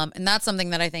 And that's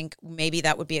something that I think maybe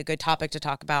that would be a good topic to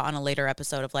talk about on a later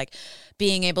episode of like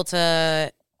being able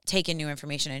to take in new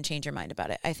information and change your mind about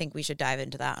it. I think we should dive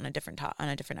into that on a different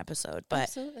episode.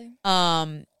 But Absolutely.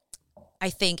 I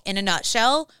think In a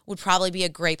Nutshell would probably be a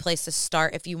great place to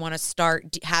start if you want to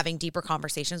start having deeper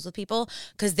conversations with people,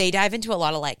 because they dive into a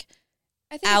lot of like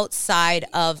I think outside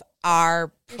of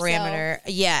our parameter,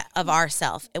 of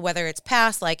ourself, whether it's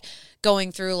past, like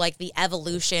going through like the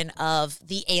evolution of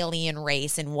the alien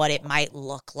race and what it might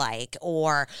look like,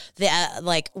 or the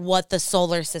like what the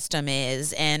solar system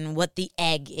is and what the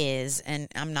egg is. And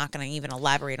I'm not going to even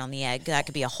elaborate on the egg. That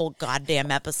could be a whole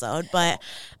goddamn episode. But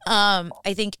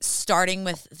I think starting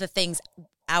with the things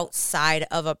outside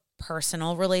of a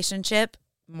personal relationship,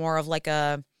 more of like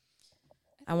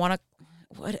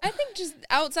I think just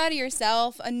outside of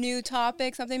yourself, a new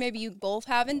topic, something maybe you both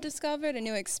haven't discovered, a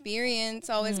new experience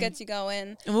always gets you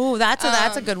going. Ooh, that's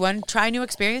a good one. Try new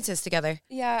experiences together.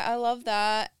 Yeah, I love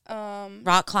that.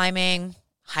 Rock climbing,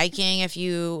 hiking. If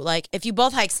you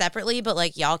both hike separately, but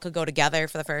like y'all could go together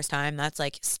for the first time, that's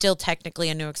like still technically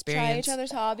a new experience. Try each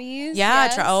other's hobbies. Yeah.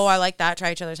 Yes. I like that.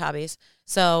 Try each other's hobbies.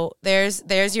 So there's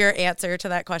your answer to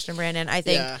that question, Brandon. I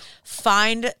think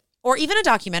find, or even a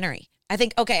documentary. I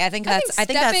think that's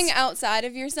stepping outside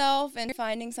of yourself and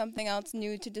finding something else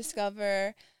new to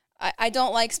discover. I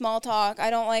don't like small talk. I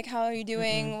don't like, how are you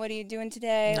doing? Mm-hmm. What are you doing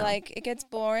today? No. Like, it gets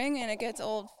boring and it gets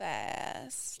old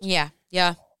fast. Yeah,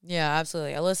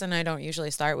 absolutely. Alyssa and I don't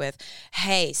usually start with,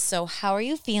 hey, so how are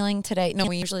you feeling today? No,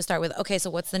 we usually start with, okay, so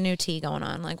what's the new tea going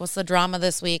on? Like, what's the drama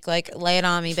this week? Like, lay it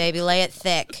on me, baby. Lay it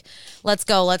thick. Let's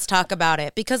go. Let's talk about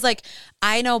it. Because, like,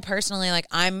 I know personally, like,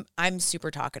 I'm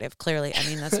super talkative, clearly. I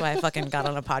mean, that's why I fucking got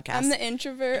on a podcast. I'm the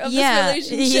introvert of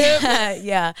this relationship.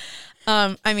 Yeah.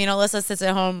 I mean, Alyssa sits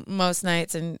at home most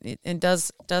nights and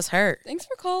does hurt. Thanks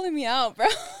for calling me out, bro.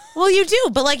 Well, you do,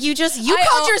 but like you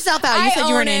called yourself out. You said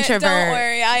you were an introvert. Don't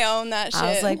worry, I own that shit.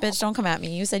 I was like, bitch, don't come at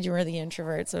me. You said you were the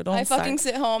introvert, so don't. I fucking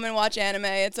sit home and watch anime.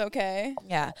 It's okay.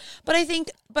 Yeah, but I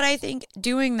think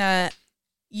doing that,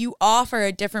 you offer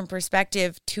a different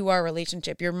perspective to our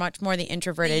relationship. You're much more the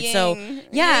introverted. Yin. So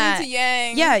yeah, Yin to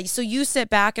yang. Yeah. So you sit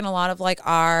back in a lot of like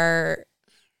our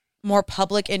more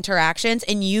public interactions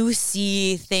and you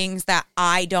see things that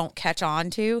I don't catch on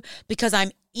to because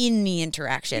I'm in the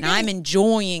interaction. I'm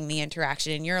enjoying the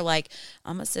interaction. And you're like,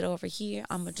 I'm going to sit over here.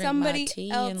 I'm going to drink my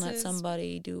tea and let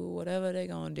somebody do whatever they're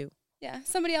going to do. Yeah.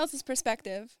 Somebody else's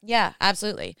perspective. Yeah,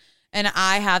 absolutely. And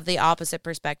I have the opposite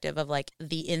perspective of like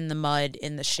the in the mud,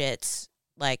 in the shits,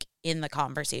 like in the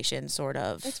conversation sort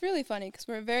of. It's really funny because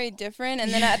we're very different.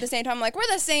 And then at the same time, like, we're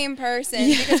the same person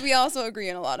because we also agree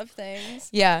on a lot of things.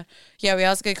 Yeah. Yeah. We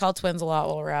also get called twins a lot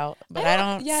while we're out, but I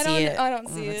don't see it. I don't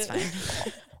see it. It's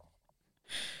fine.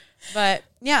 But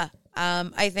yeah,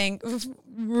 I think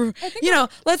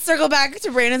let's circle back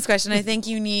to Brandon's question. I think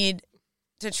you need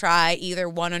to try either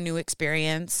a new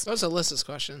experience. That was Alyssa's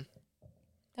question.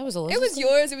 That was Alyssa's. It was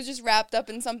yours. It was just wrapped up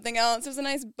in something else. It was a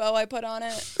nice bow I put on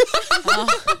it.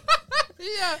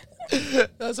 Yeah,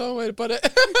 that's one way to put it.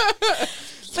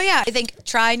 But yeah, I think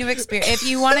try new experience. If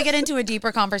you want to get into a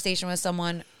deeper conversation with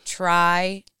someone,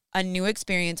 try a new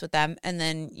experience with them, and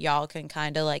then y'all can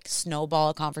kind of like snowball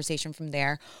a conversation from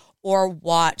there. Or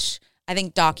watch, I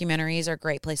think documentaries are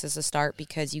great places to start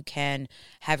because you can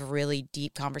have really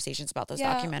deep conversations about those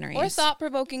documentaries. Or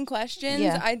thought-provoking questions.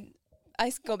 Yeah.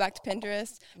 I go back to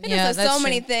Pinterest. Pinterest Yeah, has that's so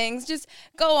many true. things. Just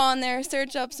go on there,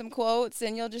 search up some quotes,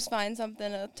 and you'll just find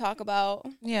something to talk about.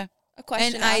 Yeah. A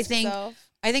question And to I ask think yourself.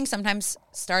 I think sometimes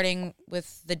starting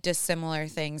with the dissimilar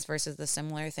things versus the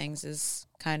similar things is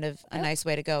kind of a nice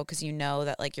way to go because you know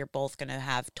that like you're both going to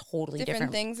have totally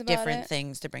Different things about different it.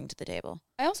 things to bring to the table.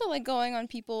 I also like going on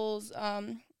people's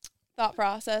thought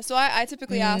process. So I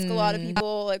typically ask a lot of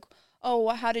people like, "Oh,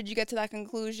 how did you get to that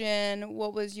conclusion?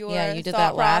 What was your Yeah, you did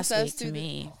thought that last process week to through the-"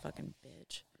 me, fucking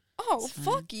bitch. Oh,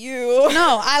 fuck you!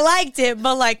 No, I liked it,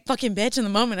 but like fucking bitch in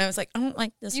the moment, I was like, I don't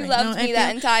like this. You right loved now. me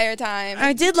that entire time.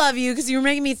 I did love you because you were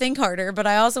making me think harder, but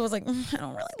I also was like, I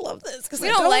don't really love this because We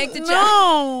don't like to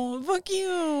No, fuck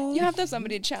you. You have to have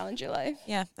somebody to challenge your life.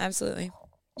 Yeah, absolutely.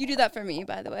 You do that for me,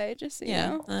 by the way, just so you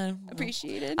Yeah, know.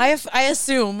 Appreciated. I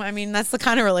assume. I mean, that's the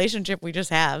kind of relationship we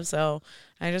just have, so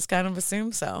I just kind of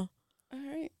assume so. All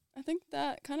right. I think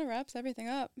that kind of wraps everything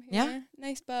up. Yeah. Here.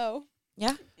 Nice bow.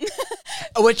 Yeah.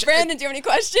 Which Brandon, do you have any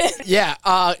questions? Yeah.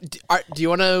 Do you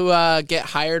want to get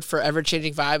hired for Ever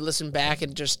Changing Vibe? Listen back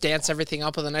and just dance everything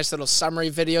up with a nice little summary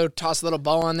video. Toss a little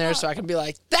bow on there so I can be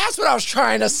like, "That's what I was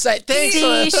trying to say." Thanks.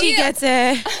 See, she gets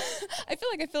it. I feel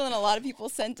like I fill in a lot of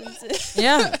people's sentences.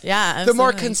 Yeah, yeah. The more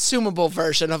absolutely. consumable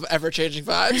version of Ever Changing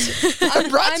Vibes.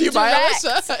 I'm brought to you by direct.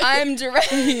 Alyssa. I'm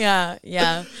direct. Yeah,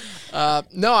 yeah.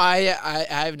 No, I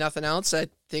have nothing else. I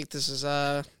think this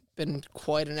has been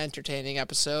quite an entertaining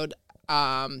episode.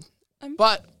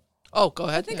 But go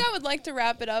ahead. I think I would like to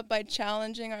wrap it up by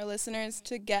challenging our listeners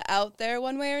to get out there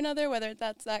one way or another, whether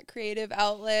that's that creative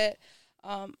outlet,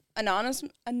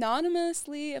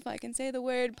 anonymously, if I can say the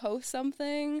word, post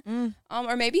something,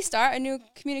 or maybe start a new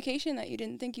communication that you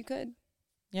didn't think you could.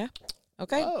 Yeah.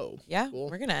 Okay. Oh, Yeah, cool.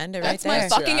 we're gonna end it That's right my there.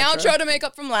 fuck- fucking Your outro. outro to make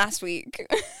up from last week.